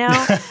Betty right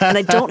now, and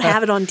I don't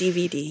have it on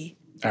DVD.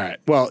 All right.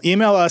 Well,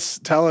 email us.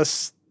 Tell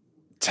us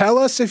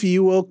if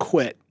you will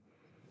quit.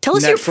 Tell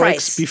us Netflix your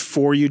price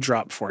before you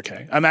drop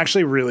 4K. I'm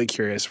actually really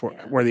curious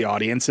where the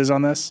audience is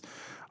on this.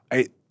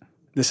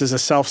 This is a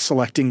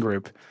self-selecting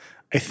group.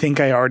 I think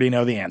I already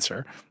know the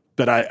answer,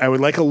 but I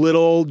would like a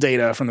little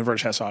data from the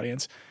Vergecast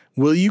audience.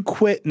 Will you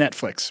quit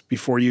Netflix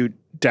before you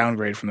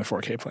downgrade from the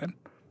 4K plan?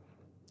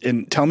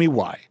 And tell me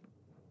why.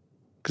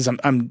 Because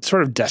I'm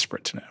sort of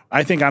desperate to know.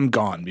 I think I'm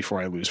gone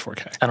before I lose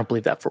 4K. I don't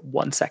believe that for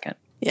 1 second.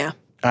 Yeah.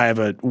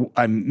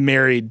 I'm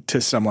married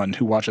to someone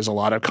who watches a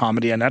lot of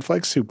comedy on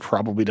Netflix who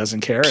probably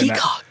doesn't care.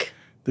 Peacock. And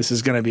this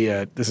is going to be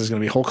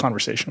a whole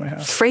conversation we have.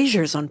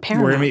 Frasier's on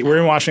Paramount. We're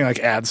gonna be watching like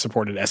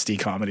ad-supported SD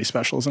comedy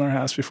specials in our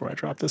house before I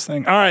drop this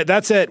thing. All right,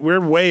 that's it. We're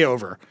way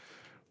over.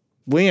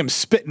 Liam's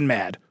spitting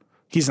mad.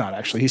 He's not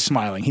actually. He's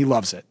smiling. He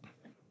loves it.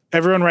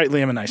 Everyone write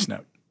Liam a nice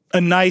note.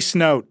 A nice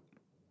note.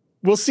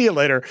 We'll see you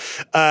later.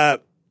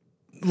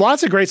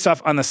 Lots of great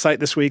stuff on the site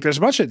this week. There's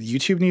a bunch of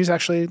YouTube news,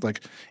 actually, like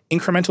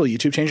incremental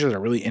YouTube changes that are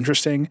really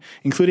interesting,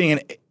 including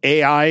an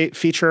AI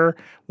feature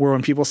where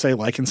when people say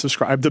like and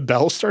subscribe, the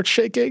bell starts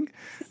shaking,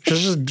 which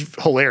is just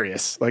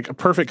hilarious, like a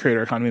perfect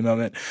creator economy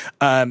moment.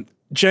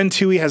 Jen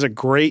Toohey has a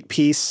great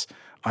piece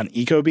on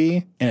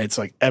Ecobee and its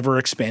like ever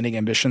expanding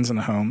ambitions in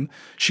the home.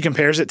 She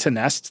compares it to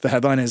Nest. The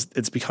headline is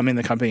it's becoming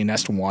the company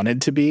Nest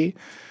wanted to be.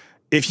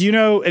 If you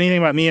know anything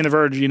about me and The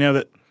Verge, you know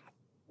that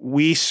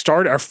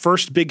our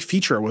first big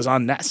feature was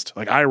on Nest.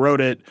 Like I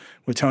wrote it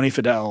with Tony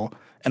Fadell,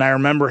 and I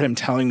remember him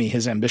telling me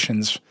his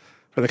ambitions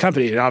for the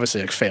company. It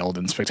obviously like failed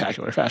in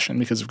spectacular fashion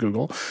because of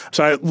Google.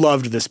 So I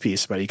loved this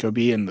piece about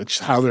Ecobee and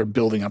just how they're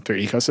building up their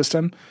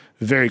ecosystem.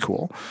 Very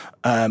cool.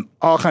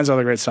 All kinds of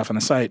other great stuff on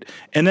the site.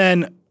 And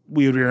then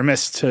we would be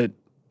remiss to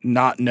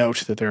not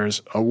note that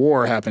there's a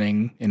war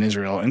happening in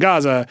Israel and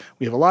Gaza.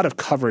 We have a lot of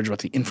coverage about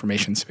the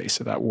information space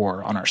of that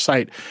war on our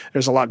site.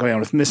 There's a lot going on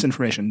with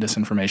misinformation,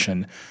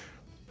 disinformation.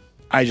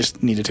 I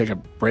just need to take a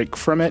break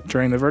from it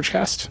during the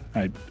Vergecast.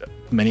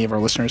 Many of our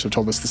listeners have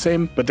told us the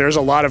same, but there's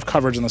a lot of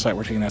coverage on the site.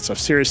 We're taking that stuff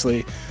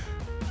seriously.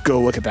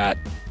 Go look at that.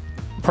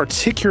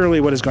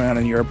 Particularly what is going on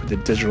in Europe with the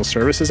Digital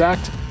Services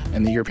Act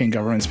and the European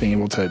governments being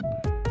able to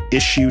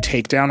issue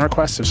takedown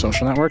requests of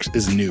social networks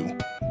is new.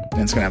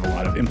 And it's going to have a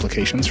lot of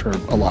implications for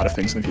a lot of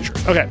things in the future.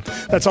 Okay,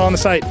 that's all on the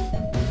site.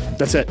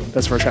 That's it.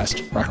 That's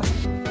Vergecast. Rock on.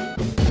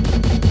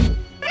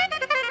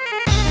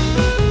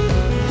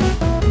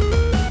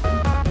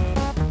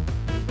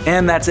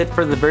 And that's it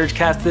for the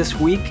Vergecast this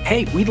week.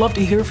 Hey, we'd love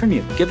to hear from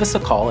you. Give us a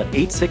call at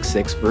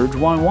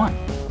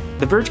 866-VERGE11.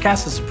 The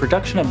Vergecast is a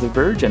production of The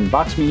Verge and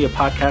Vox Media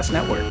Podcast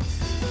Network.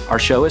 Our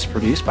show is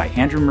produced by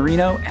Andrew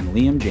Marino and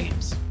Liam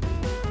James.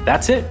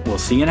 That's it. We'll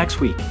see you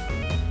next week.